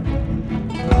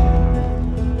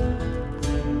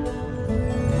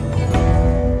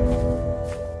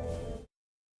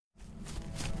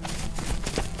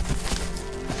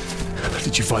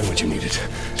 Did you find what you needed?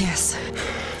 Yes.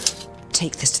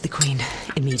 Take this to the Queen,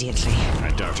 immediately. I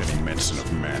doubt any medicine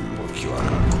of men will cure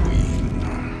our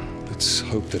Queen. Let's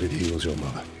hope that it heals your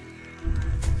mother.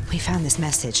 We found this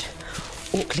message.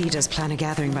 Orc leaders plan a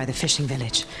gathering by the fishing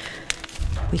village.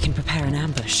 We can prepare an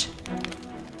ambush.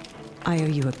 I owe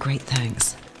you a great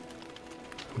thanks.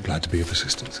 I'm glad to be of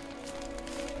assistance.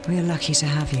 We are lucky to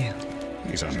have you.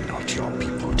 These are not your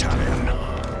people,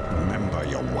 Talion. Remember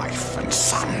your wife and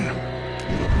son.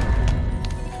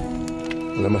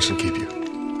 Well, I mustn't keep you.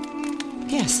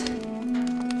 Yes.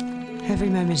 Every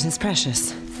moment is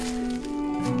precious.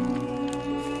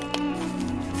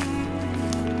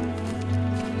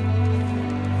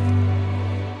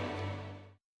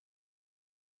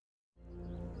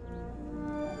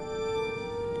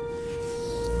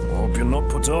 Hope you're not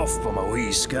put off by my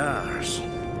wee scars.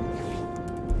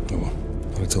 No,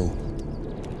 not at all.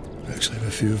 I actually have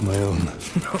a few of my own.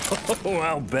 Oh,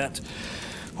 I'll bet.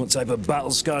 What type of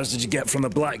battle scars did you get from the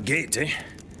Black Gate, eh?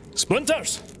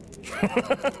 Splinters?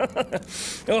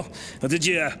 Oh, or did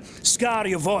you scar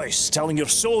your voice telling your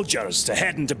soldiers to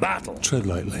head into battle? Tread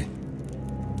lightly.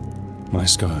 My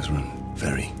scars run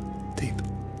very deep.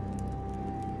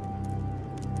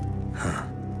 Huh.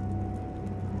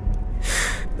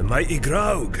 The mighty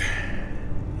Graug.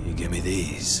 He gave me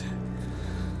these.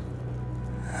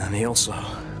 And he also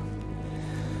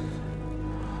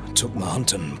took my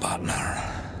hunting partner.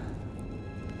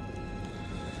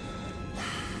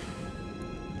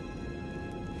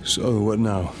 So, what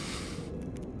now?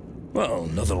 Well,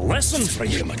 another lesson for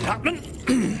you, my captain.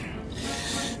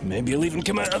 Maybe you'll even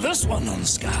come out of this one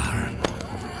unscarred.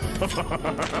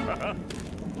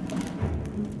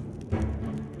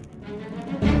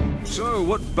 So,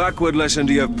 what backward lesson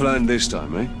do you have planned this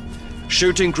time, eh?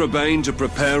 Shooting Crebain to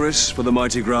prepare us for the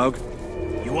mighty Graug?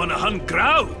 You want to hunt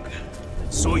Graug?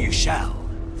 So you shall.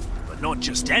 But not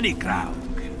just any Graug.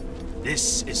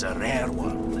 This is a rare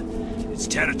one. It's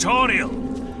territorial.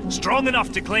 Strong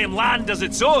enough to claim land as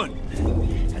its own.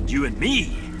 And you and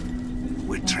me,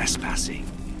 we're trespassing.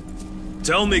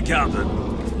 Tell me, Captain,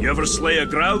 you ever slay a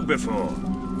Graug before?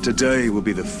 Today will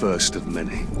be the first of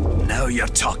many. Now you're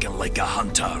talking like a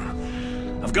hunter.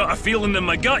 I've got a feeling in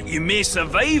my gut you may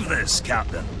survive this,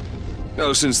 Captain.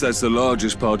 Well, since that's the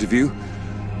largest part of you,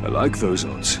 I like those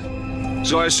odds.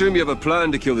 So I assume you have a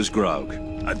plan to kill this Graug?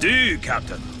 I do,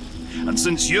 Captain. And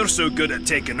since you're so good at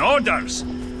taking orders,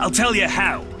 I'll tell you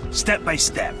how, step by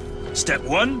step. Step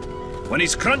 1, when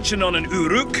he's crunching on an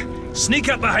Uruk, sneak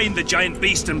up behind the giant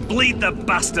beast and bleed the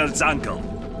bastard's ankle.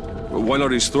 Well, why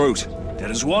not his throat?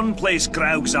 There is one place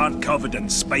Graugs aren't covered in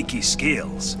spiky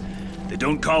scales. They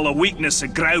don't call a weakness a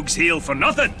Graug's heel for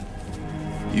nothing.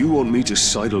 You want me to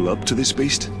sidle up to this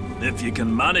beast? If you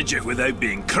can manage it without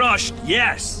being crushed,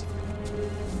 yes.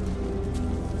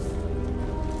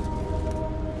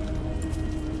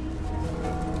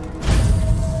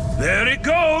 There it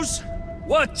goes!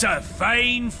 What a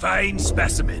fine, fine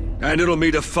specimen. And it'll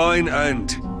meet a fine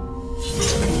end.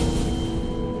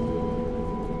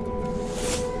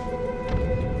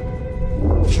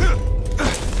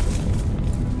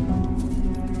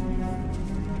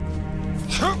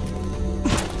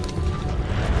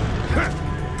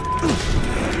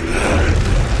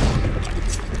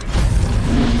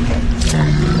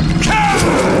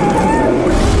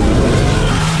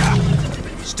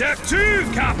 Step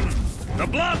 2, Captain. The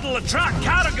blood will attract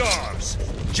Caragors.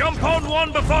 Jump on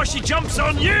one before she jumps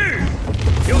on you.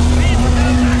 You'll speed her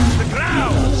back to the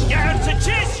ground. Get her to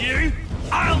chase you.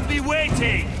 I'll be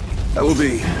waiting. That will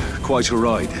be quite a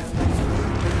ride.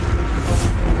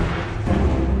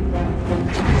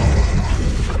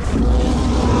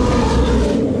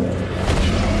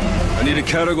 I need a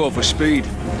Caragor for speed.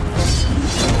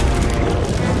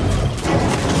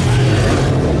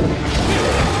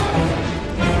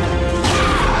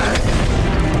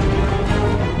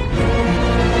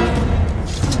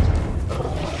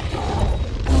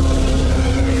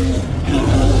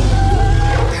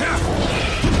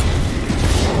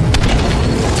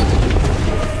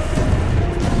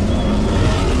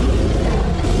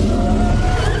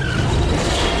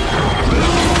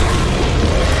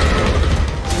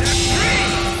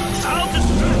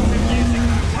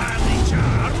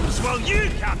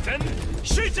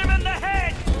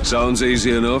 Sounds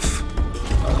easy enough.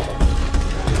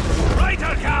 Right,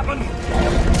 Captain!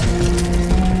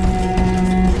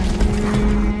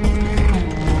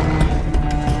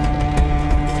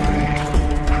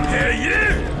 Hey,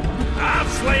 you!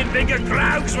 I've slain bigger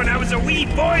Graugs when I was a wee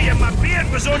boy and my beard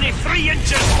was only 3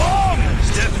 inches long!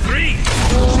 Step 3.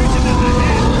 Shoot him in the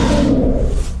head!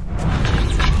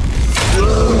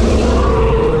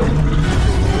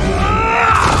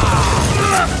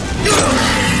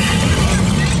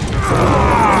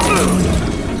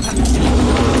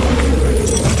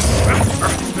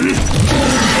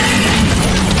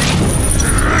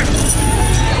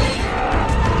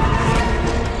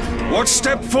 What's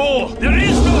step 4? There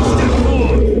is no step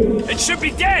 4! It should be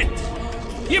dead!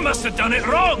 You must have done it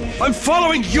wrong! I'm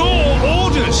following your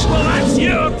orders! Well, that's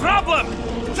your problem!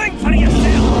 Think for yourself!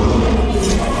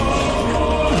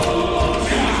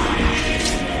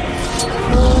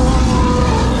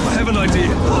 I have an idea.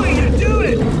 What are you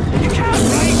doing? You can't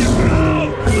ride a Graug!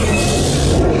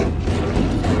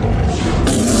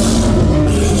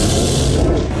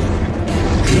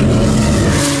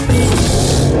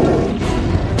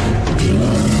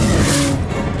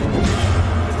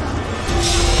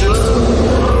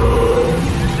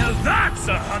 Now that's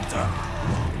a hunter!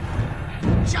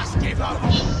 Just give up!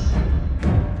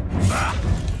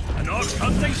 An orc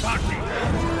hunting party!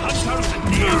 Hunters and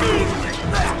deer!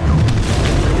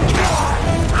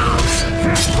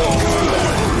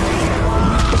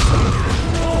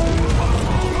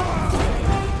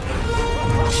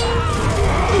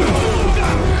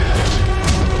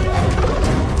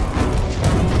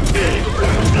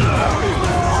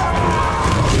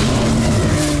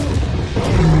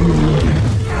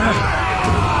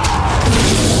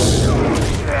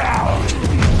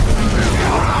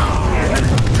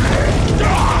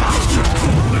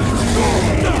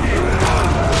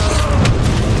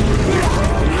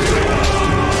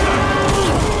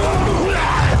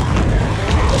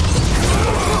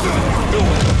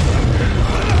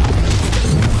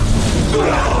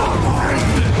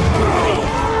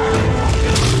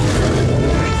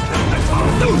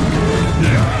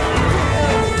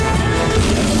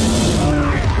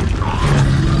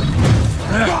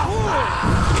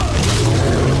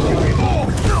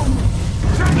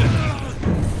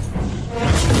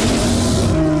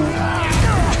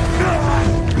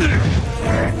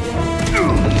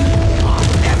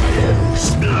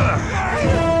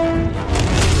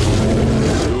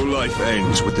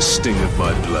 Ends with the sting of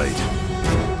my blade.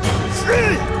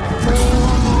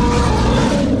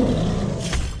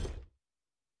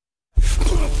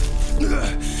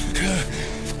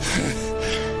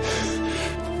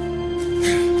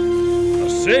 I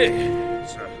say,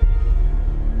 it's a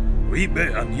wee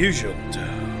bit unusual to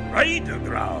ride a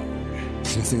Graug.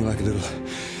 Nothing like a little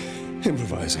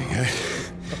improvising, eh?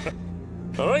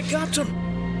 All right, Captain.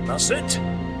 That's it.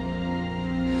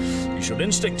 You showed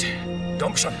instinct,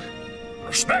 gumption,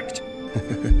 respect.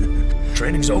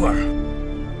 Training's over.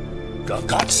 Got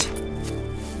guts.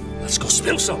 Let's go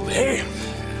spill some, eh?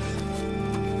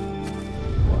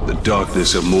 The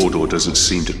darkness of Mordor doesn't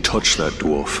seem to touch that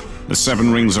dwarf. The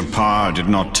 7 rings of power did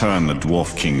not turn the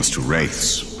dwarf kings to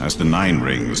wraiths, as the 9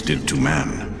 rings did to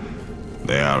man.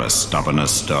 They are as stubborn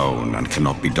as stone and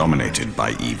cannot be dominated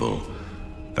by evil.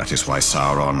 That is why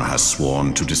Sauron has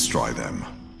sworn to destroy them.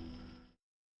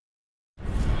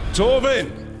 Torvin!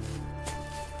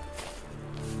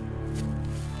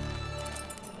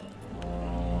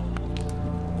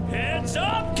 Heads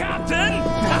up, Captain!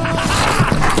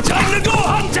 Time to go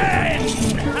hunting!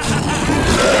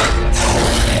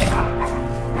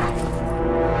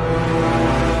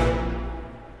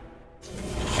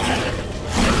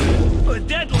 A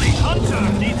deadly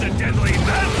hunter needs a deadly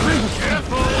man.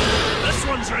 Careful! This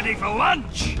one's ready for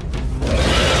lunch!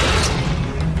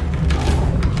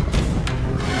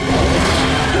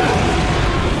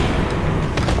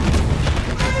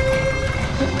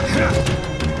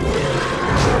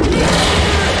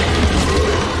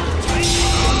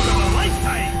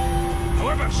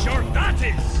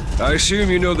 I assume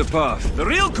you know the path. The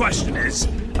real question is,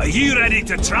 are you ready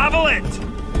to travel it?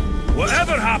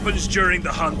 Whatever happens during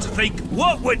the hunt, think,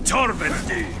 what would Torvin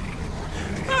do?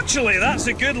 Actually, that's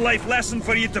a good life lesson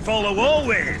for you to follow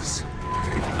always.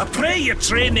 I pray your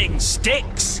training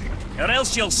sticks, or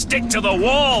else you'll stick to the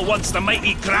wall once the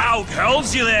mighty Graug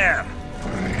hurls you there.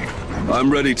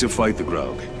 I'm ready to fight the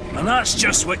Graug. And that's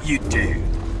just what you do.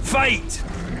 Fight!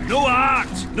 No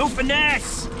art, no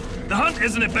finesse! The hunt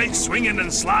isn't about swinging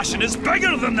and slashing, it's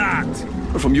bigger than that!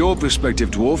 But from your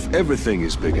perspective, Dwarf, everything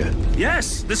is bigger.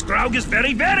 Yes, this Graug is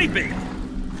very, very big.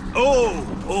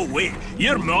 Oh, wait,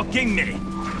 you're mocking me.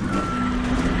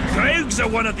 Graugs are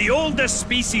one of the oldest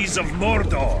species of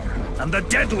Mordor, and the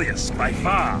deadliest by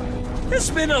far. It's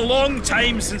been a long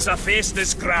time since I faced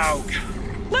this Graug.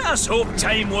 Let us hope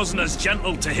time wasn't as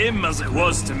gentle to him as it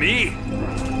was to me.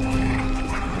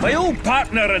 My old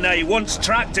partner and I once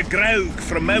tracked a Graug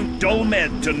from Mount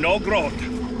Dolmed to Nogrod.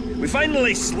 We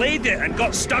finally slayed it and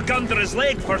got stuck under his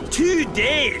leg for 2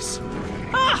 days.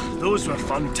 Those were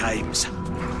fun times.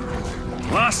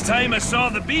 Last time I saw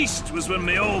the beast was when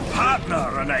my old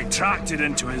partner and I tracked it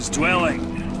into his dwelling.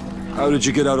 How did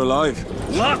you get out alive?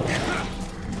 Luck!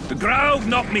 The Graug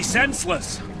knocked me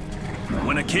senseless. And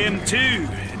when I came to,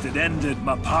 it had ended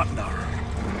my partner.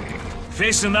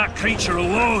 Facing that creature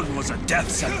alone was a death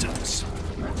sentence.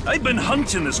 I've been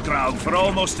hunting this Graug for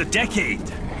almost a decade.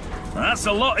 That's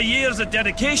a lot of years of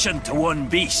dedication to one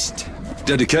beast.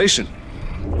 Dedication?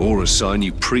 Or a sign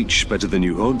you preach better than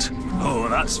you hunt? Oh,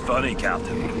 that's funny,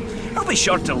 Captain. I'll be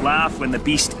sure to laugh when the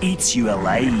beast eats you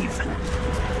alive.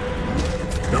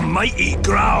 The mighty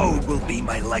Graug will be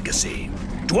my legacy.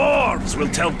 Dwarves will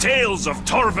tell tales of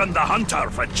Torvin the Hunter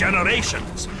for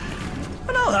generations.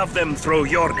 And I'll have them throw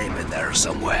your name in there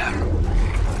somewhere.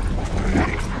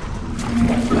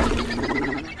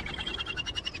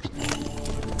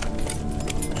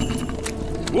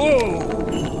 Whoa!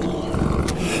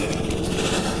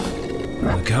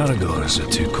 The Caragors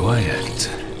are too quiet.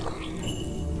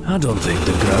 I don't think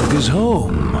the Graug is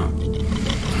home.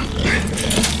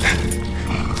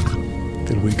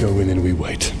 Then we go in and we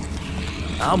wait.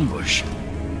 Ambush?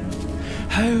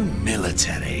 How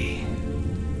military.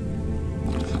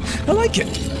 I like it.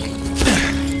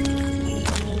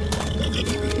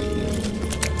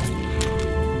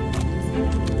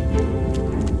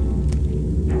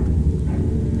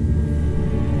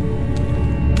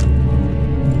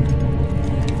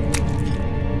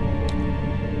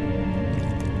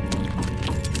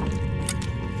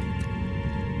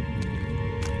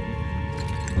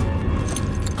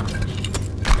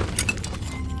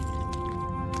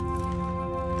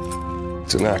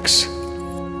 It's an axe.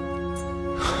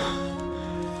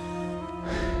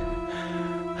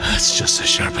 That's just as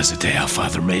sharp as the day our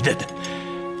father made it.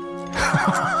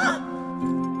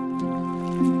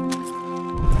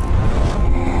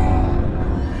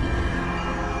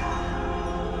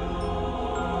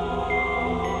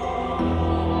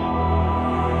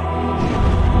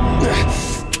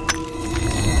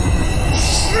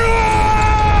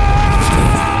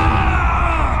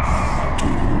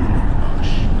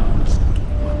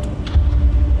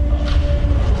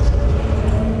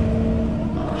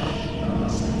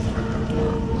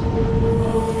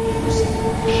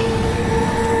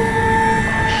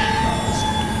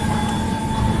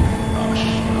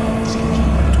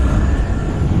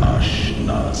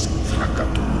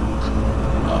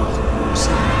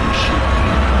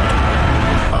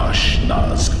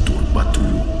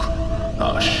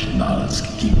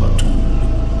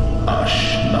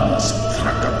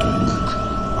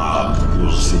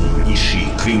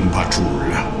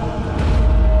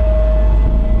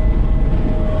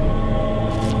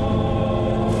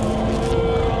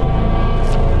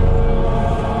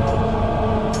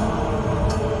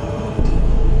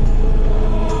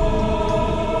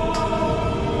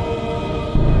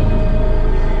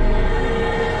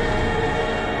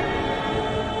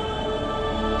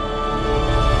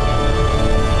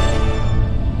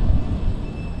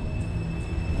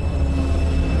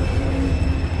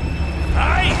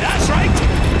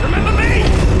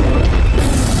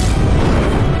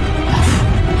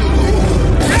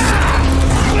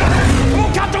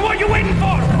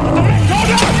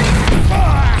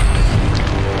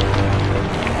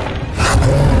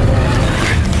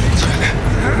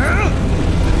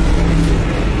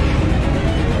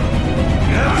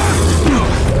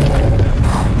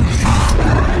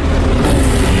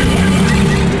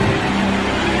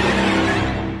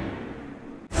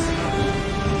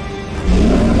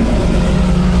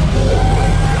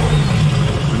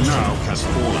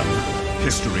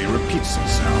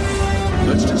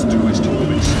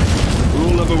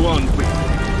 Number one,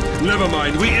 never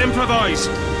mind, we improvise.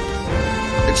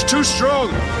 It's too strong.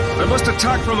 I must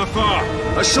attack from afar.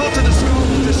 A shot to the skull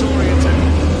will disorient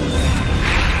him.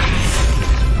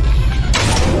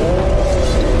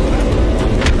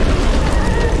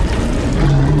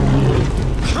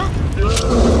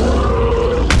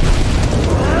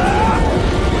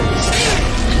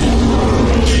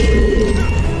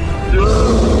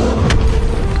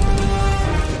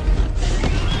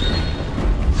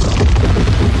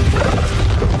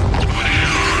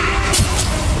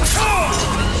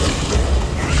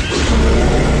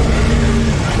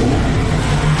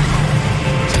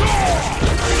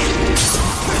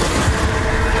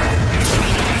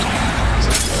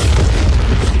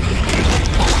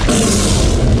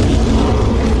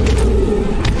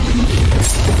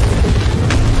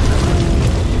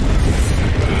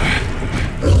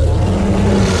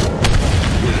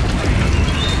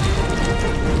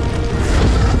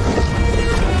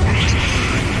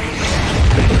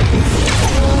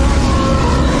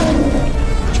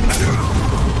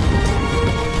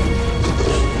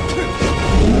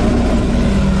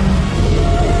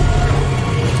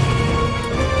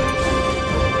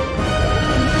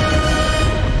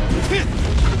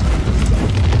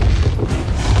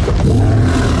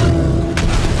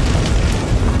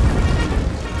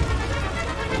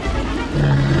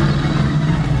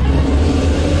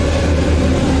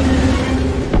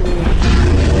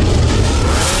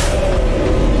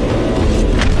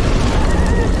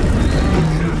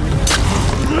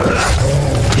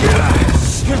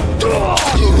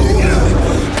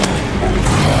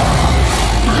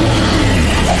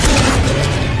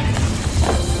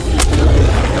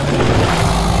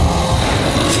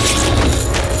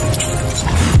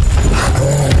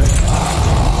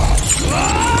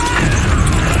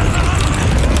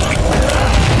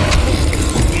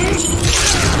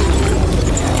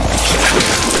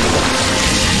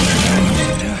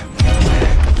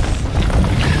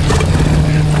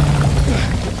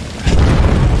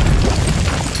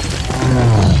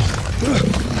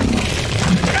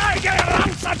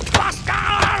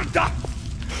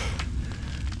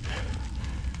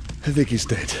 I think he's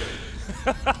dead.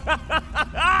 Well,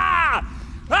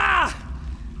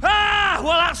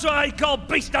 that's what I call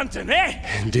beast hunting,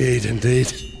 eh? Indeed,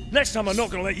 indeed. Next time I'm not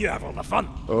going to let you have all the fun.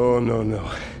 Oh, no, no.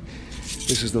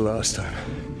 This is the last time.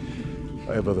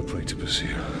 I have other prey to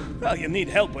pursue. Well, you need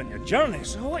help on your journey,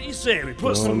 so what do you say? We put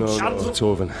No, some no, shadows... no,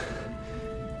 Torvin.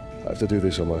 I have to do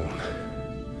this on my own.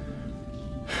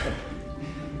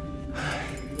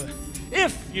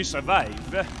 If you survive,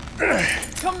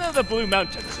 come to the Blue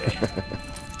Mountains, eh?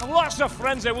 I've lots of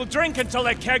friends that will drink until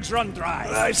their kegs run dry.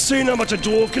 I've seen how much a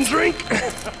dwarf can drink.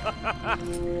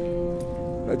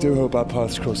 I do hope our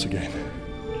paths cross again.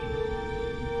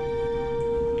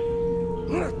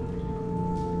 Right.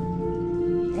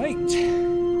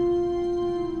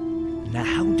 Now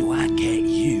how do I get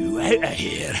you out of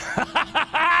here?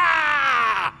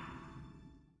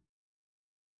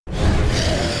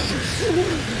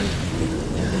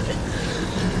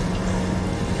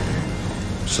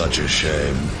 Such a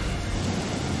shame.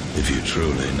 If you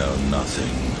truly know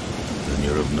nothing, then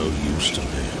you're of no use to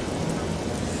me.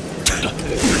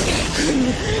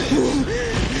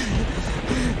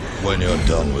 When you're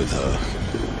done with her,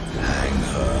 hang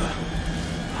her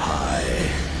high.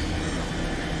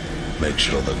 Make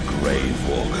sure the Grave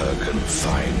Walker can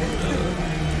find her.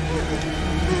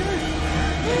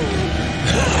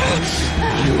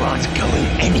 You aren't going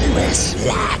anywhere,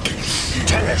 Slack.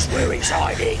 Tell us where he's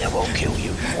hiding and we'll kill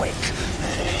you quick.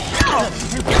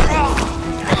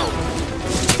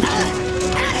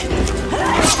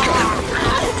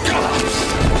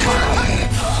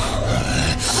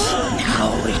 Now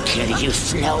we kill you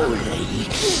slowly,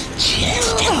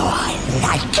 just how I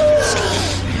like it.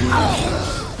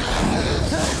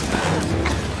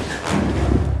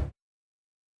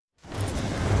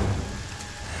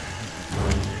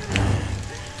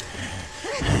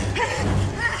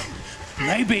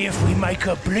 Maybe if we make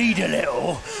her bleed a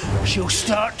little, she'll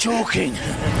start talking.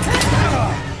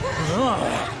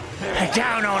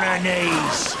 Down on her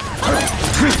knees.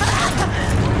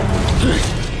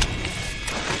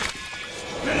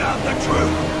 Get out the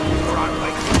truth, or I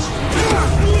make this.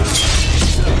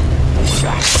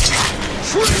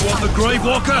 You want the Grave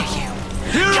Walker?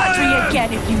 Here Judge me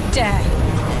again if you dare.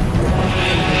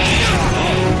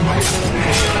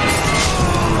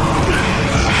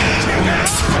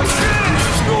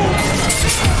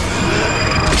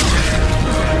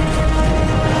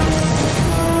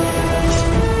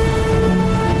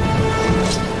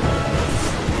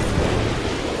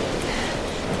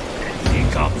 He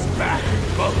comes back.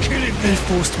 I'll kill him. They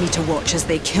forced me to watch as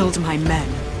they killed my men,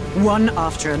 one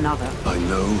after another. I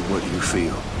know what you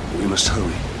feel. We must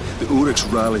hurry. The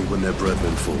Uruks rally when their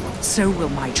brethren fall. So will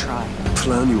my tribe.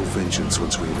 Plan your vengeance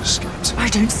once we have escaped. I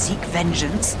don't seek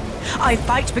vengeance. I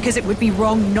fight because it would be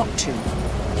wrong not to.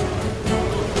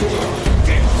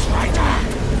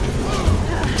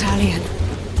 Talion,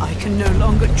 I can no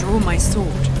longer draw my sword.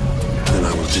 Then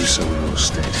I will do so in your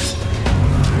stead.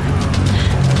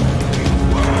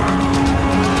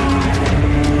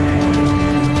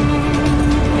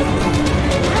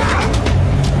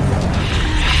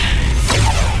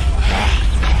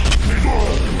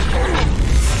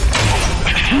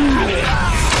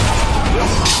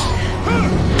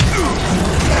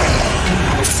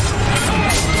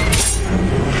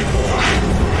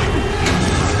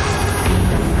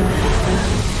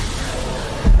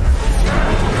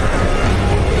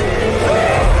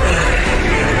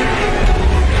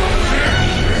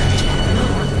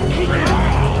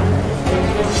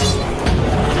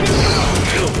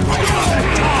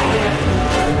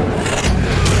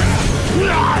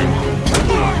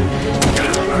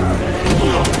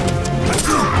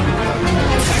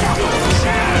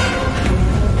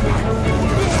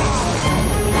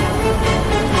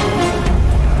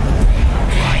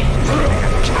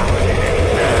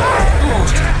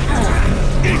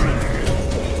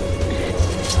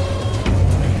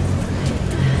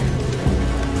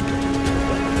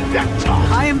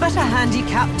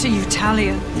 To you,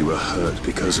 Talion. You were hurt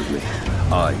because of me.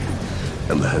 I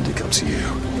am the handicap to you.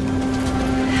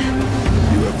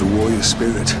 You have the warrior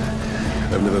spirit.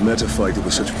 I've never met a fighter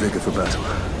with such vigor for battle.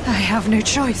 I have no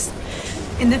choice.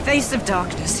 In the face of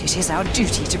darkness, it is our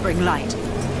duty to bring light.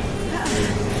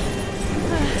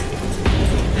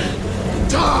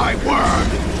 Die,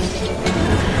 worm!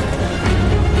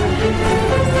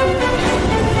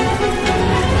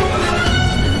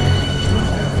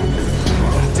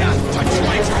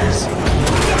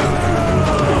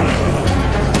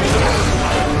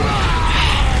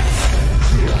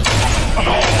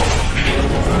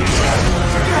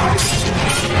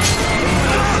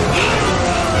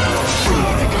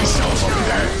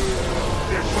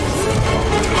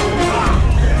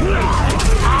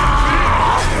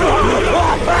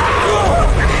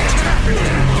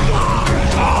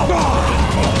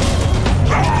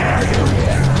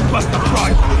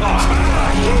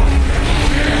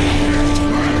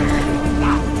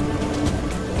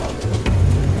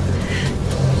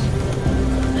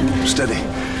 Steady.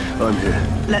 I'm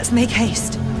here. Let's make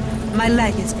haste. My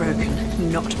leg is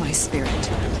broken, not my spirit.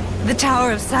 The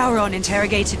Tower of Sauron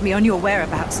interrogated me on your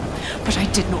whereabouts, but I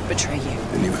did not betray you.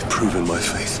 And you have proven my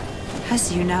faith.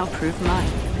 As you now prove mine.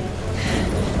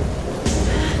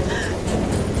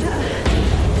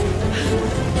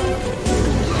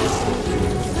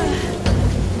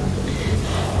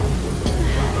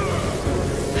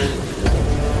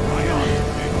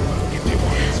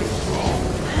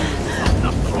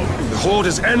 The horde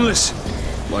is endless.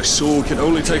 My sword can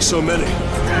only take so many.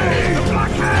 The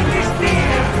Black Hand is near!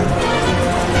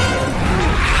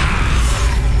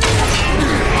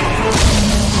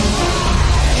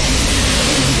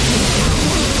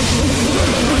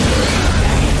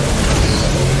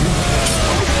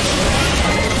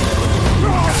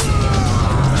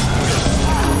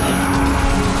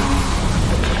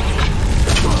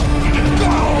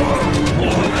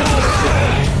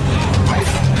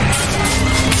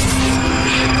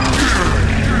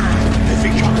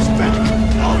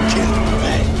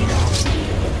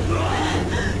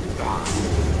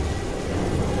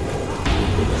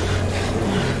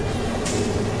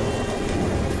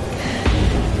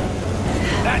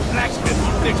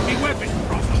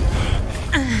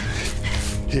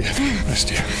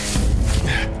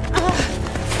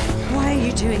 Why are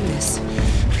you doing this?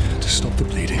 To stop the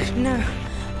bleeding. No.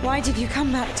 Why did you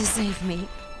come back to save me?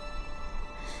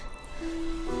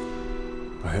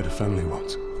 I had a family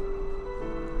once.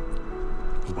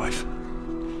 A wife.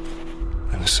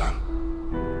 And a son.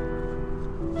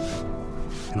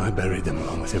 And I buried them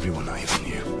along with everyone I ever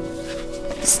knew.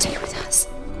 Stay with us.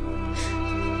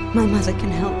 My mother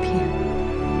can help you.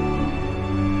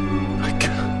 I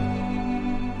can't.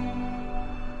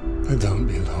 I don't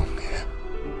belong here.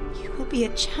 You will be a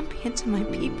champion to my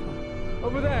people.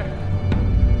 Over there.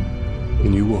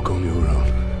 And you walk on your own.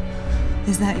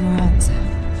 Is that your answer?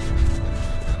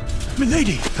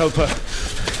 Milady! Help her.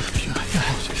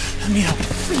 Let me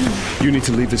help. You need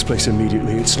to leave this place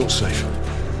immediately. It's not safe.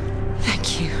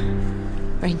 Thank you,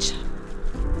 Ranger.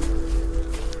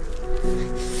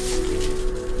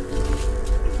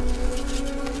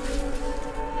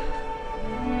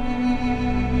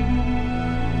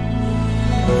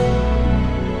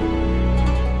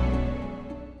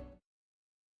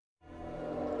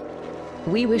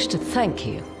 We wish to thank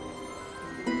you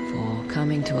for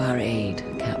coming to our aid,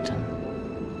 Captain.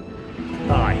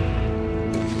 Aye.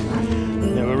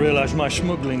 Never realized my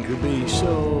smuggling could be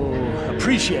so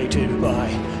appreciated by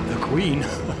the Queen.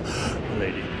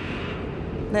 Lady.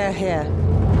 They're here.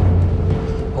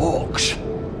 Orcs.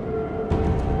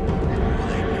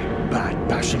 They make bad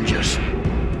passengers.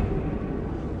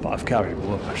 But I've carried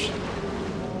worse.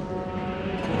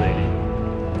 Lady.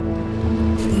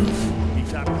 Keep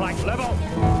that plank level.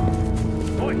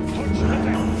 Oi, touch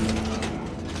nothing.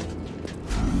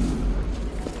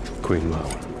 Queen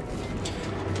Marwen.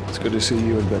 It's good to see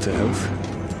you in better health.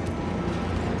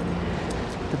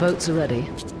 The boats are ready.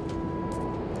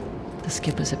 The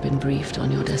skippers have been briefed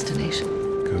on your destination.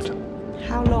 Good.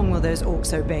 How long will those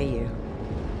orcs obey you?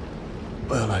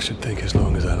 Well, I should think as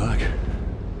long as I like.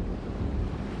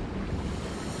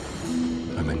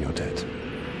 I'm in your debt.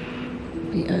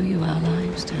 We owe you our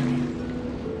lives, Tony.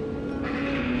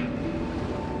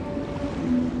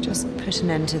 Just put an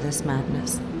end to this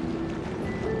madness.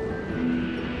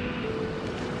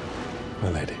 My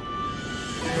lady.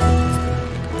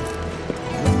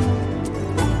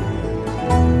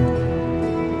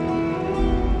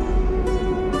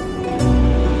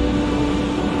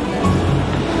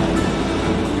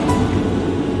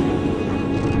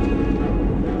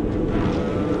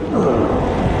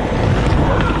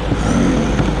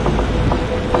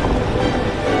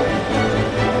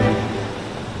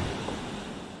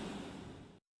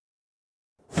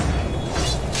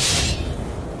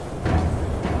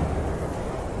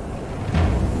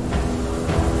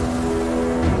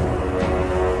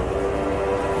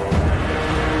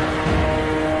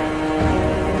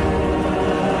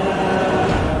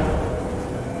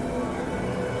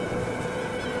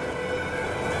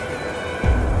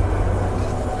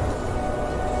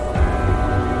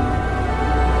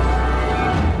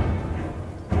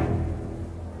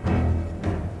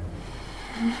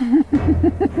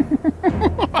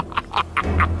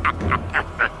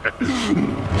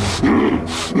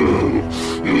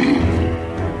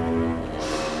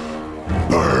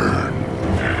 Burn.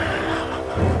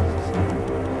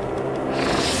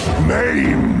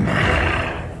 Maim.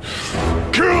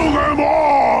 Kill them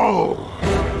all!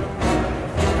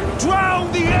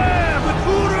 Drown the air with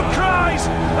Uruk cries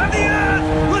and the earth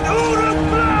with Uruk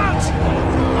blood!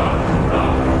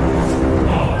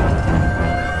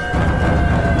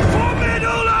 For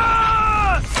Middle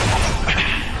Earth!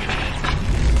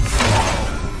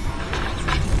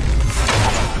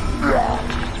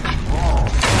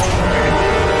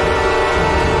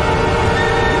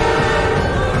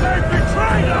 They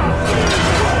betrayed us!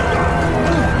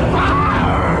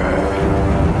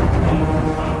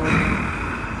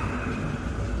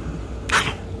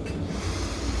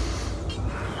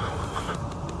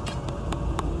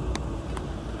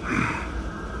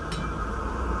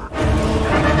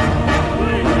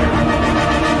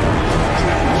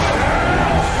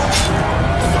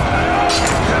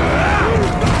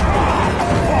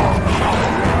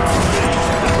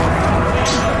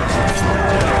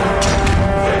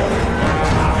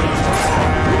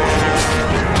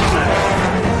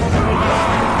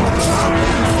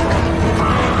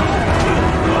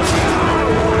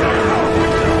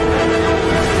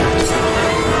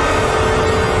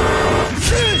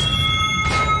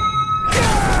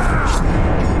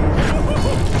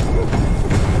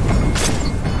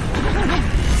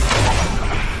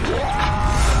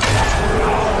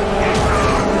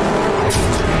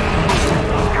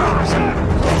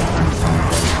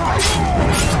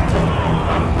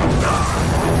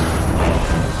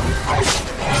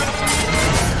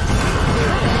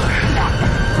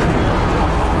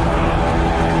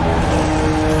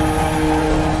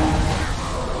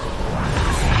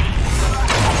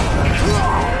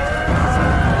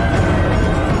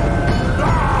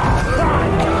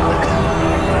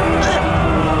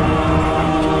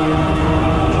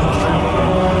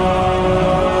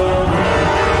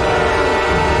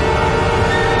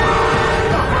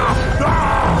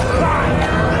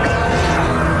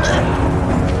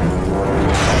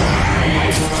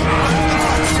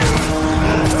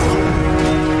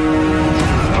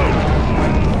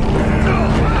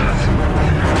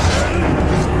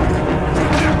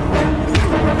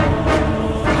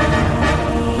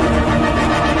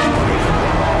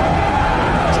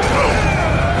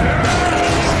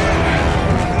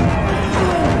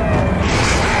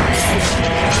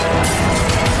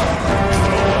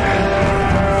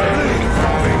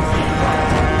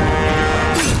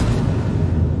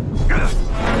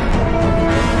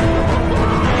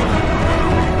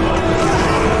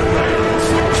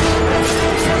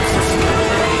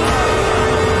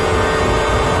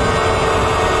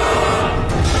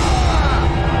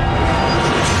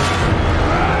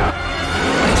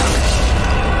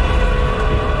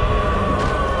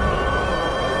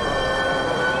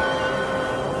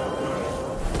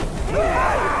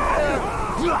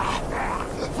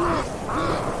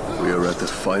 at the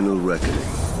final reckoning,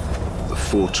 the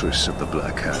fortress of the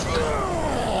Black Hand.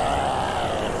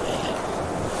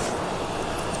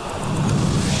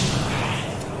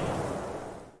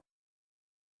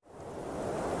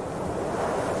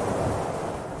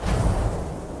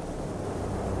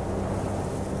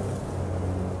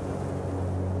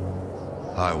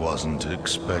 I wasn't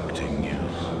expecting you.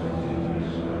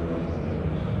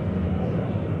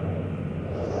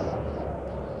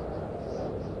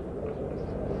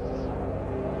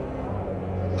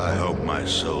 I hope my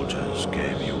soldiers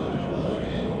gave you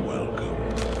a welcome.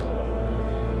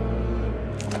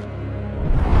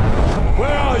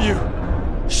 Where are you?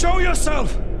 Show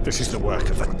yourself! This is the work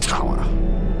of the Tower.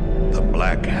 The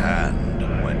Black Hand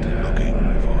went looking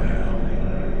for you.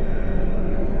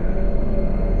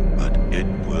 But it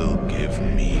will give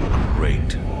me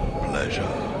great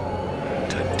pleasure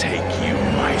to take you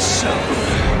myself.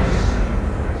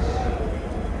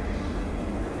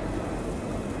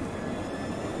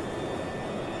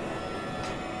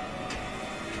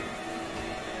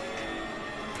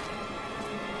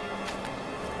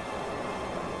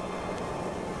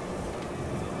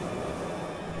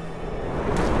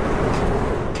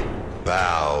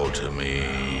 Bow to me.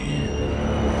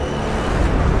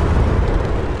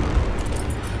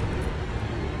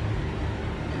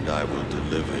 And I will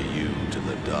deliver you to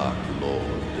the Dark Lord,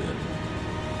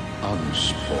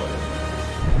 unspoiled.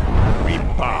 We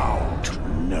bow to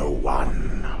no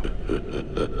one.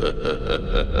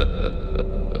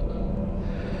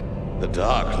 The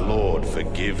Dark Lord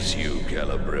forgives you,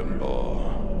 Celebrimbor.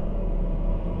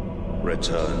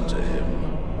 Return to him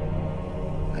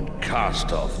and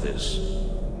cast off this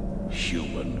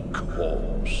human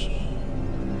corpse.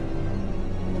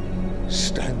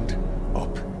 Stand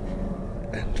up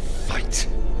and fight.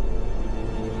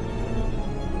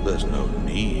 There's no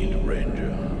need,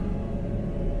 Ranger.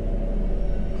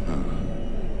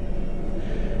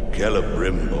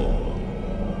 Celebrimbor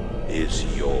is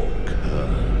your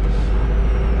curse.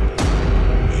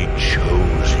 He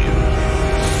chose you.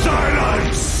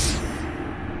 Silence!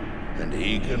 And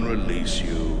he can release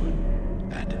you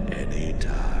at any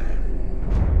time.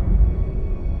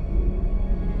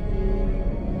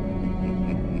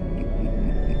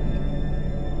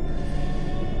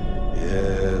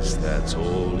 Yes, that's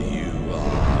all you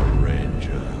are,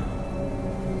 Ranger.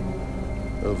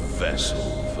 A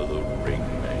vessel for the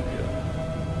Ringmaker.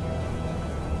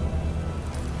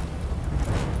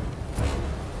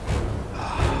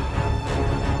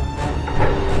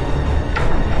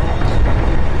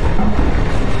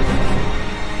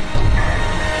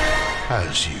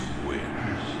 As you wish.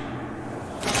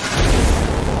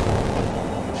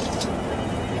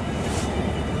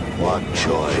 What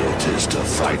joy it is to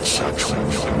fight such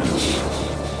weakness,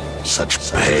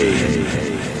 such pain,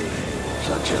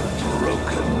 such a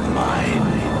broken mind.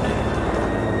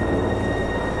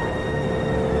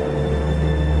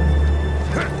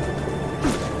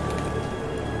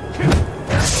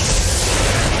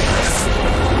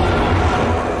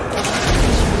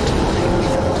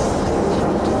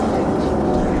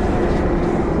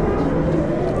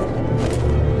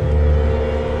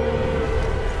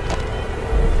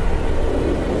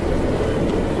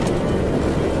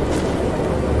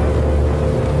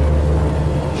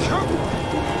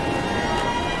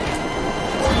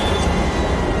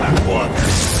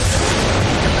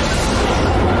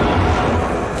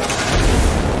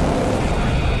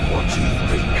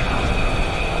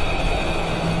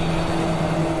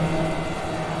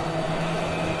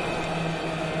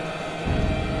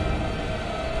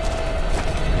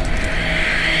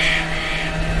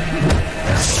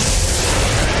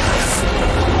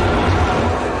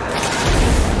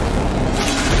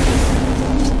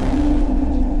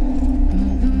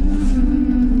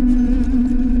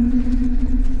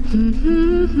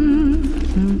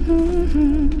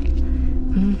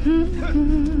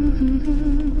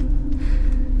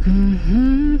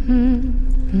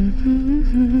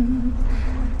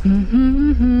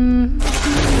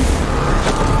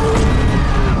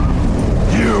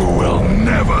 You will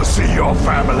never see your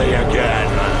family again.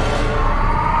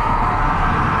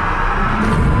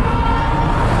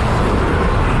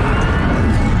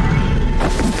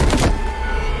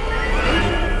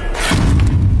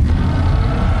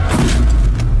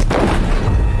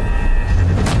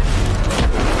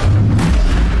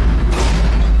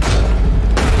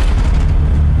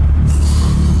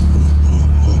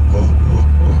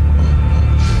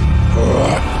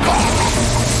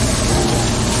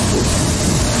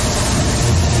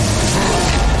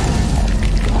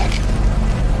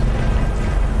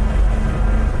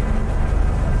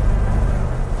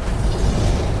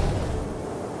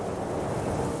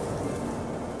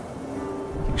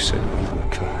 said we were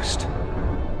cursed.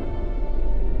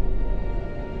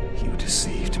 You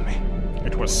deceived me.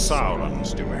 It was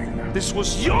Sauron's doing. This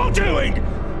was your doing!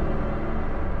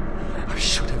 I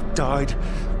should have died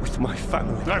with my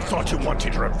family. I thought you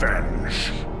wanted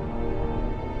revenge.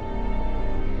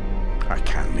 I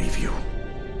can't leave you.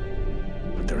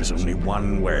 But there is only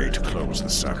one way to close the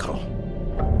circle.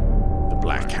 The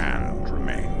Black Hand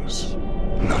remains.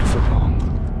 Not for long.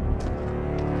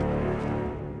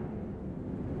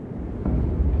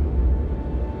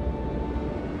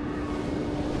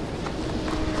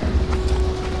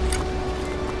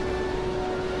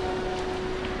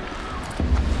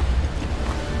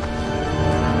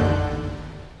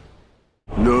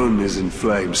 None is in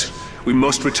flames. We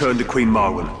must return to Queen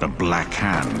Marwen. The Black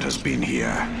Hand has been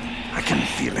here. I can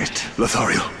feel it.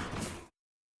 Lothariel.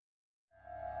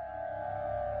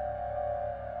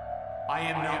 I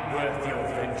am not worth your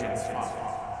vengeance, Father.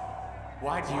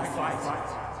 Why do you fight it?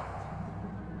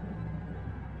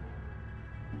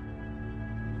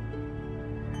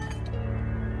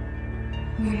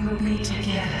 We will be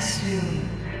together soon.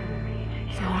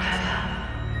 Forever.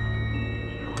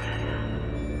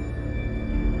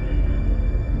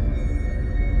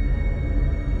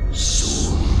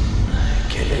 Soon,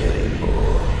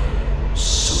 Celebrimbor.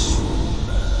 Soon.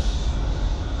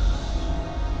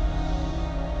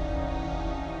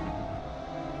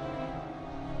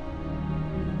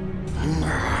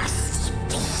 Nasty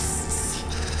beasts.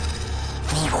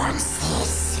 We want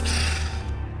this.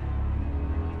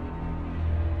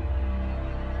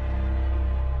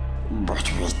 But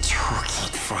we took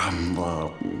it from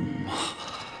them.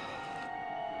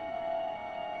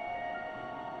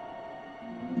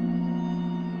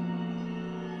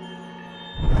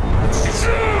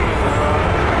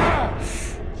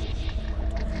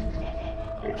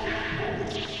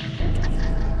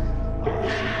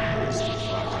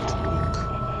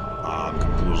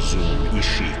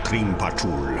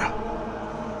 Patrol.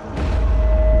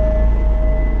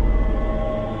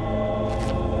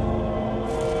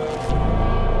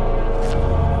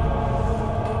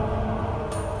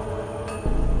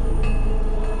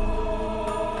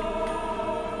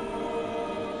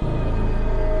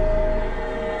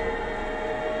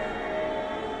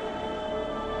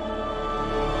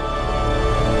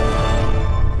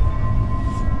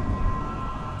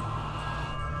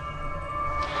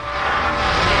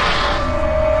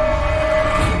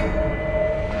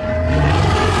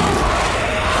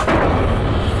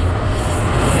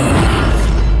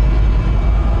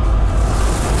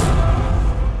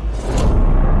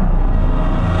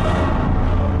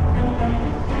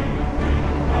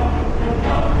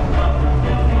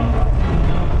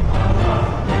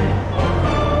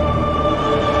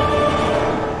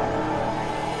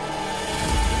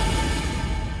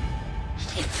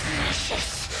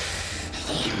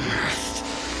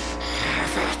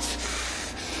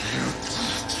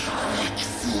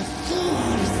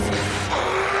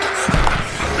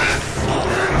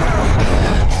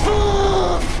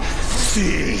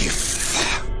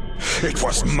 It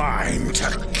was mine to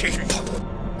keep.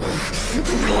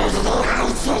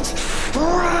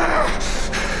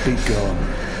 Be gone.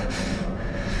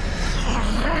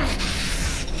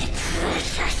 The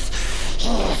precious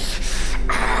is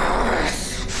ours.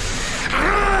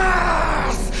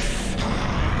 Ours!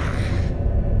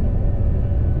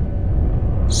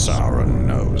 Sauron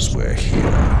knows we're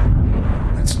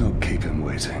here. Let's not keep him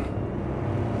waiting.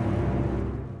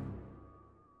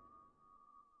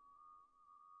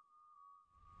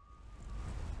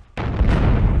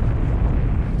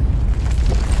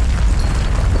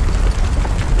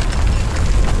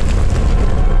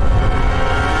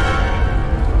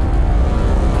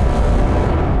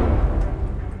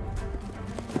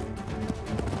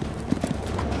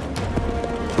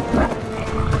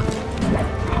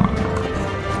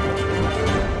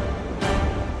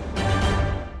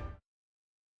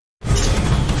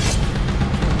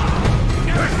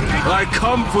 I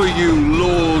come for you,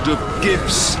 Lord of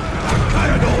Gifts.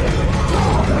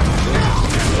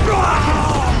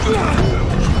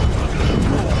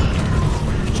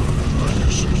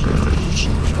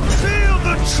 Feel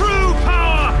the true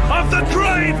power of the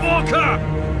Grave Walker!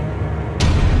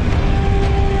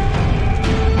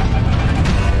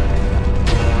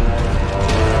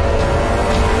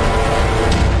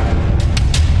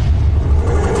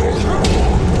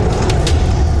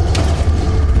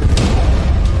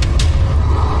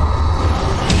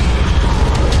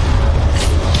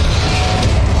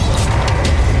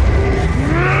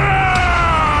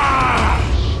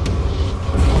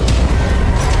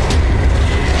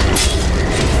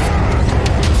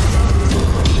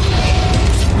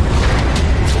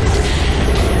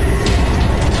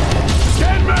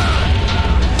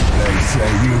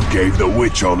 gave the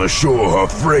witch on the shore her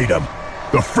freedom.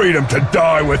 The freedom to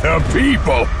die with her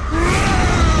people.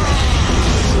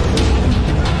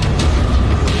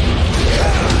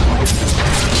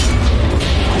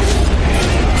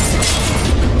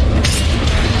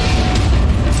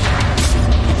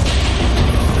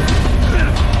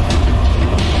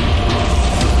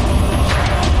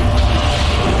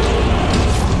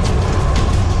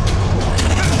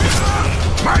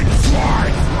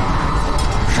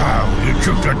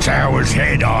 Took the tower's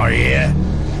head, are you?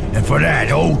 And for that,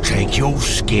 I'll take your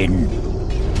skin.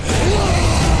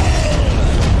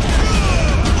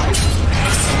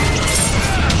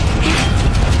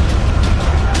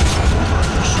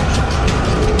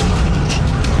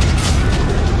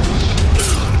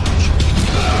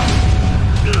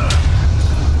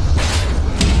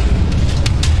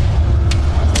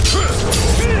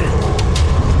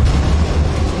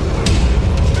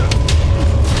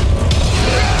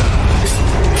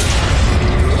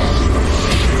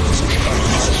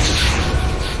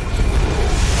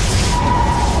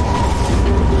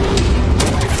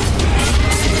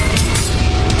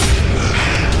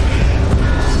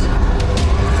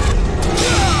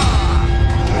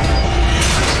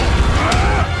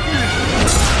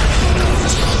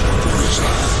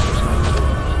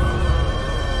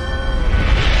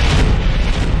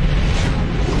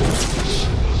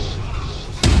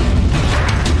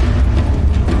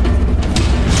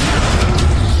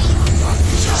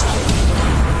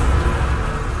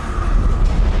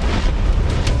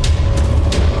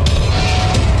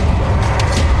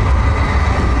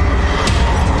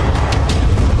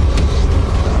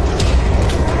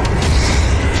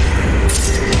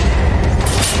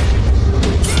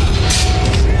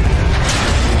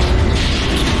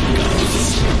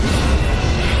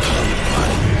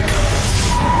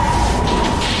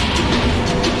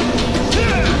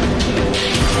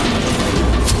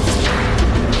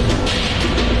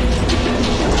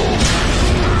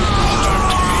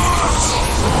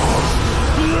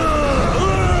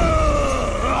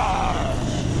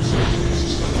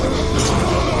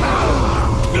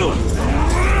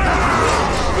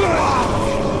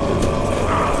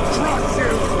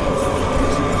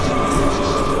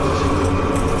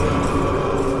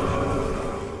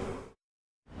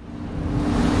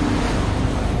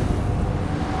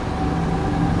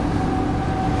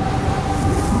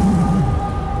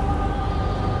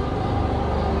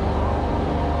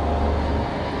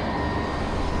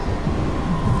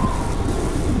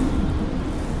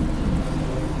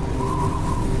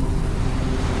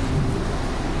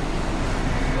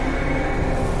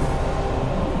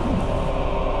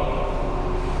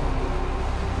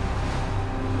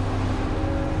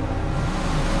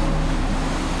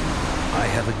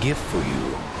 Gift for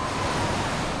you,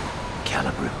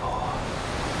 Calibre.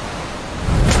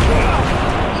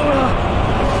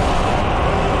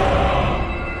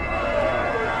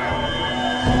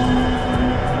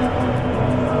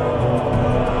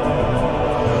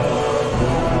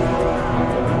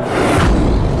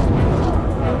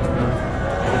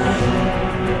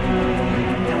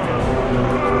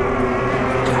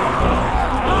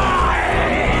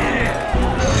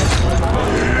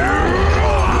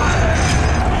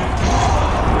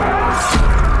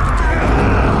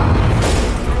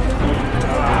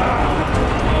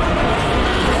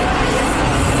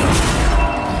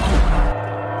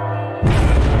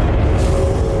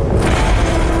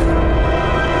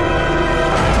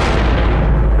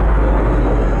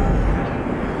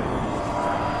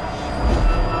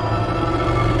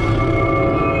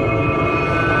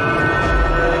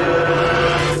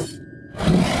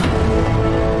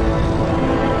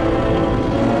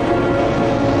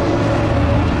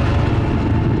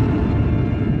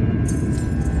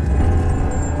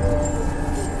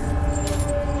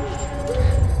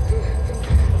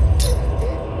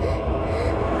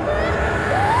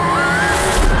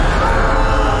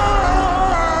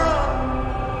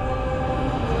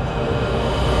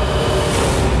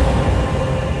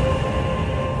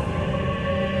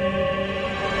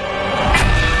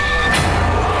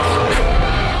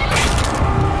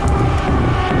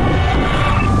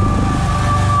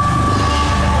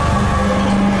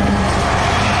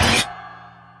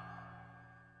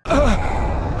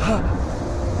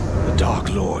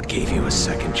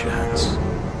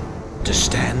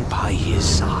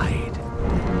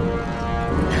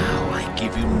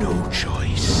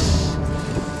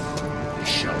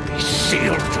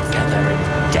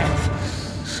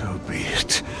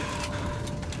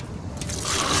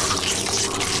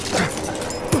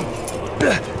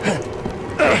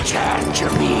 Return to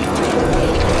me.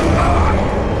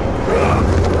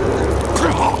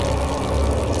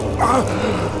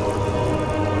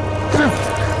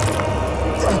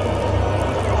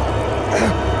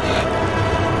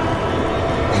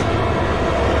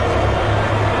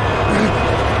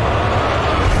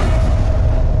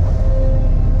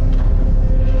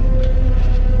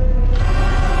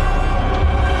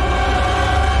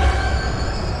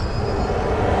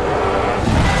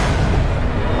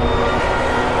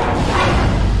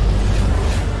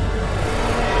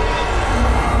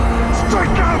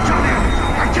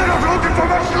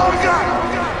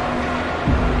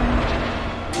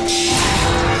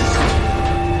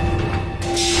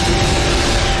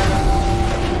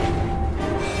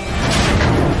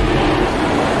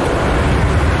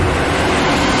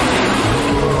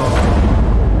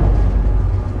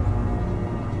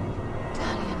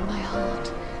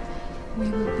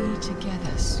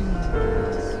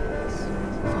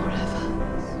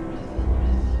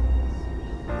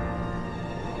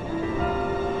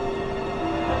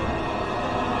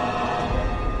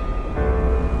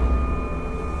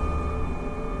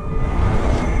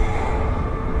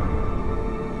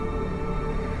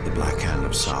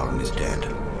 is dead.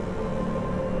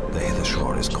 The hither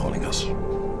shore is calling us.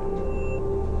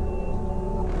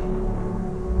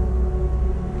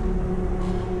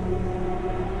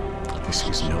 This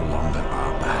is no longer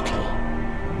our battle.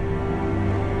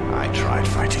 I tried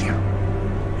fighting you.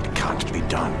 It can't be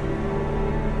done.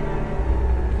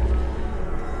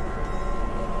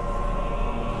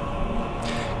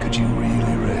 Could you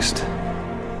really rest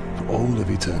for all of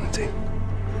eternity,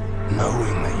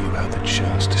 knowing that you had the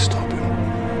chance to stop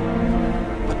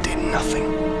him, but did nothing?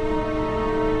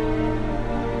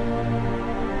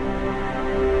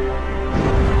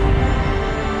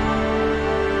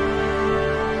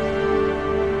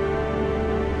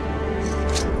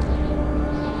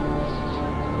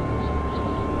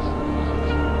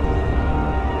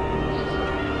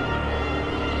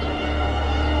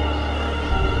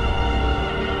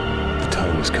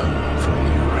 Has come for a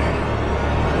new ring.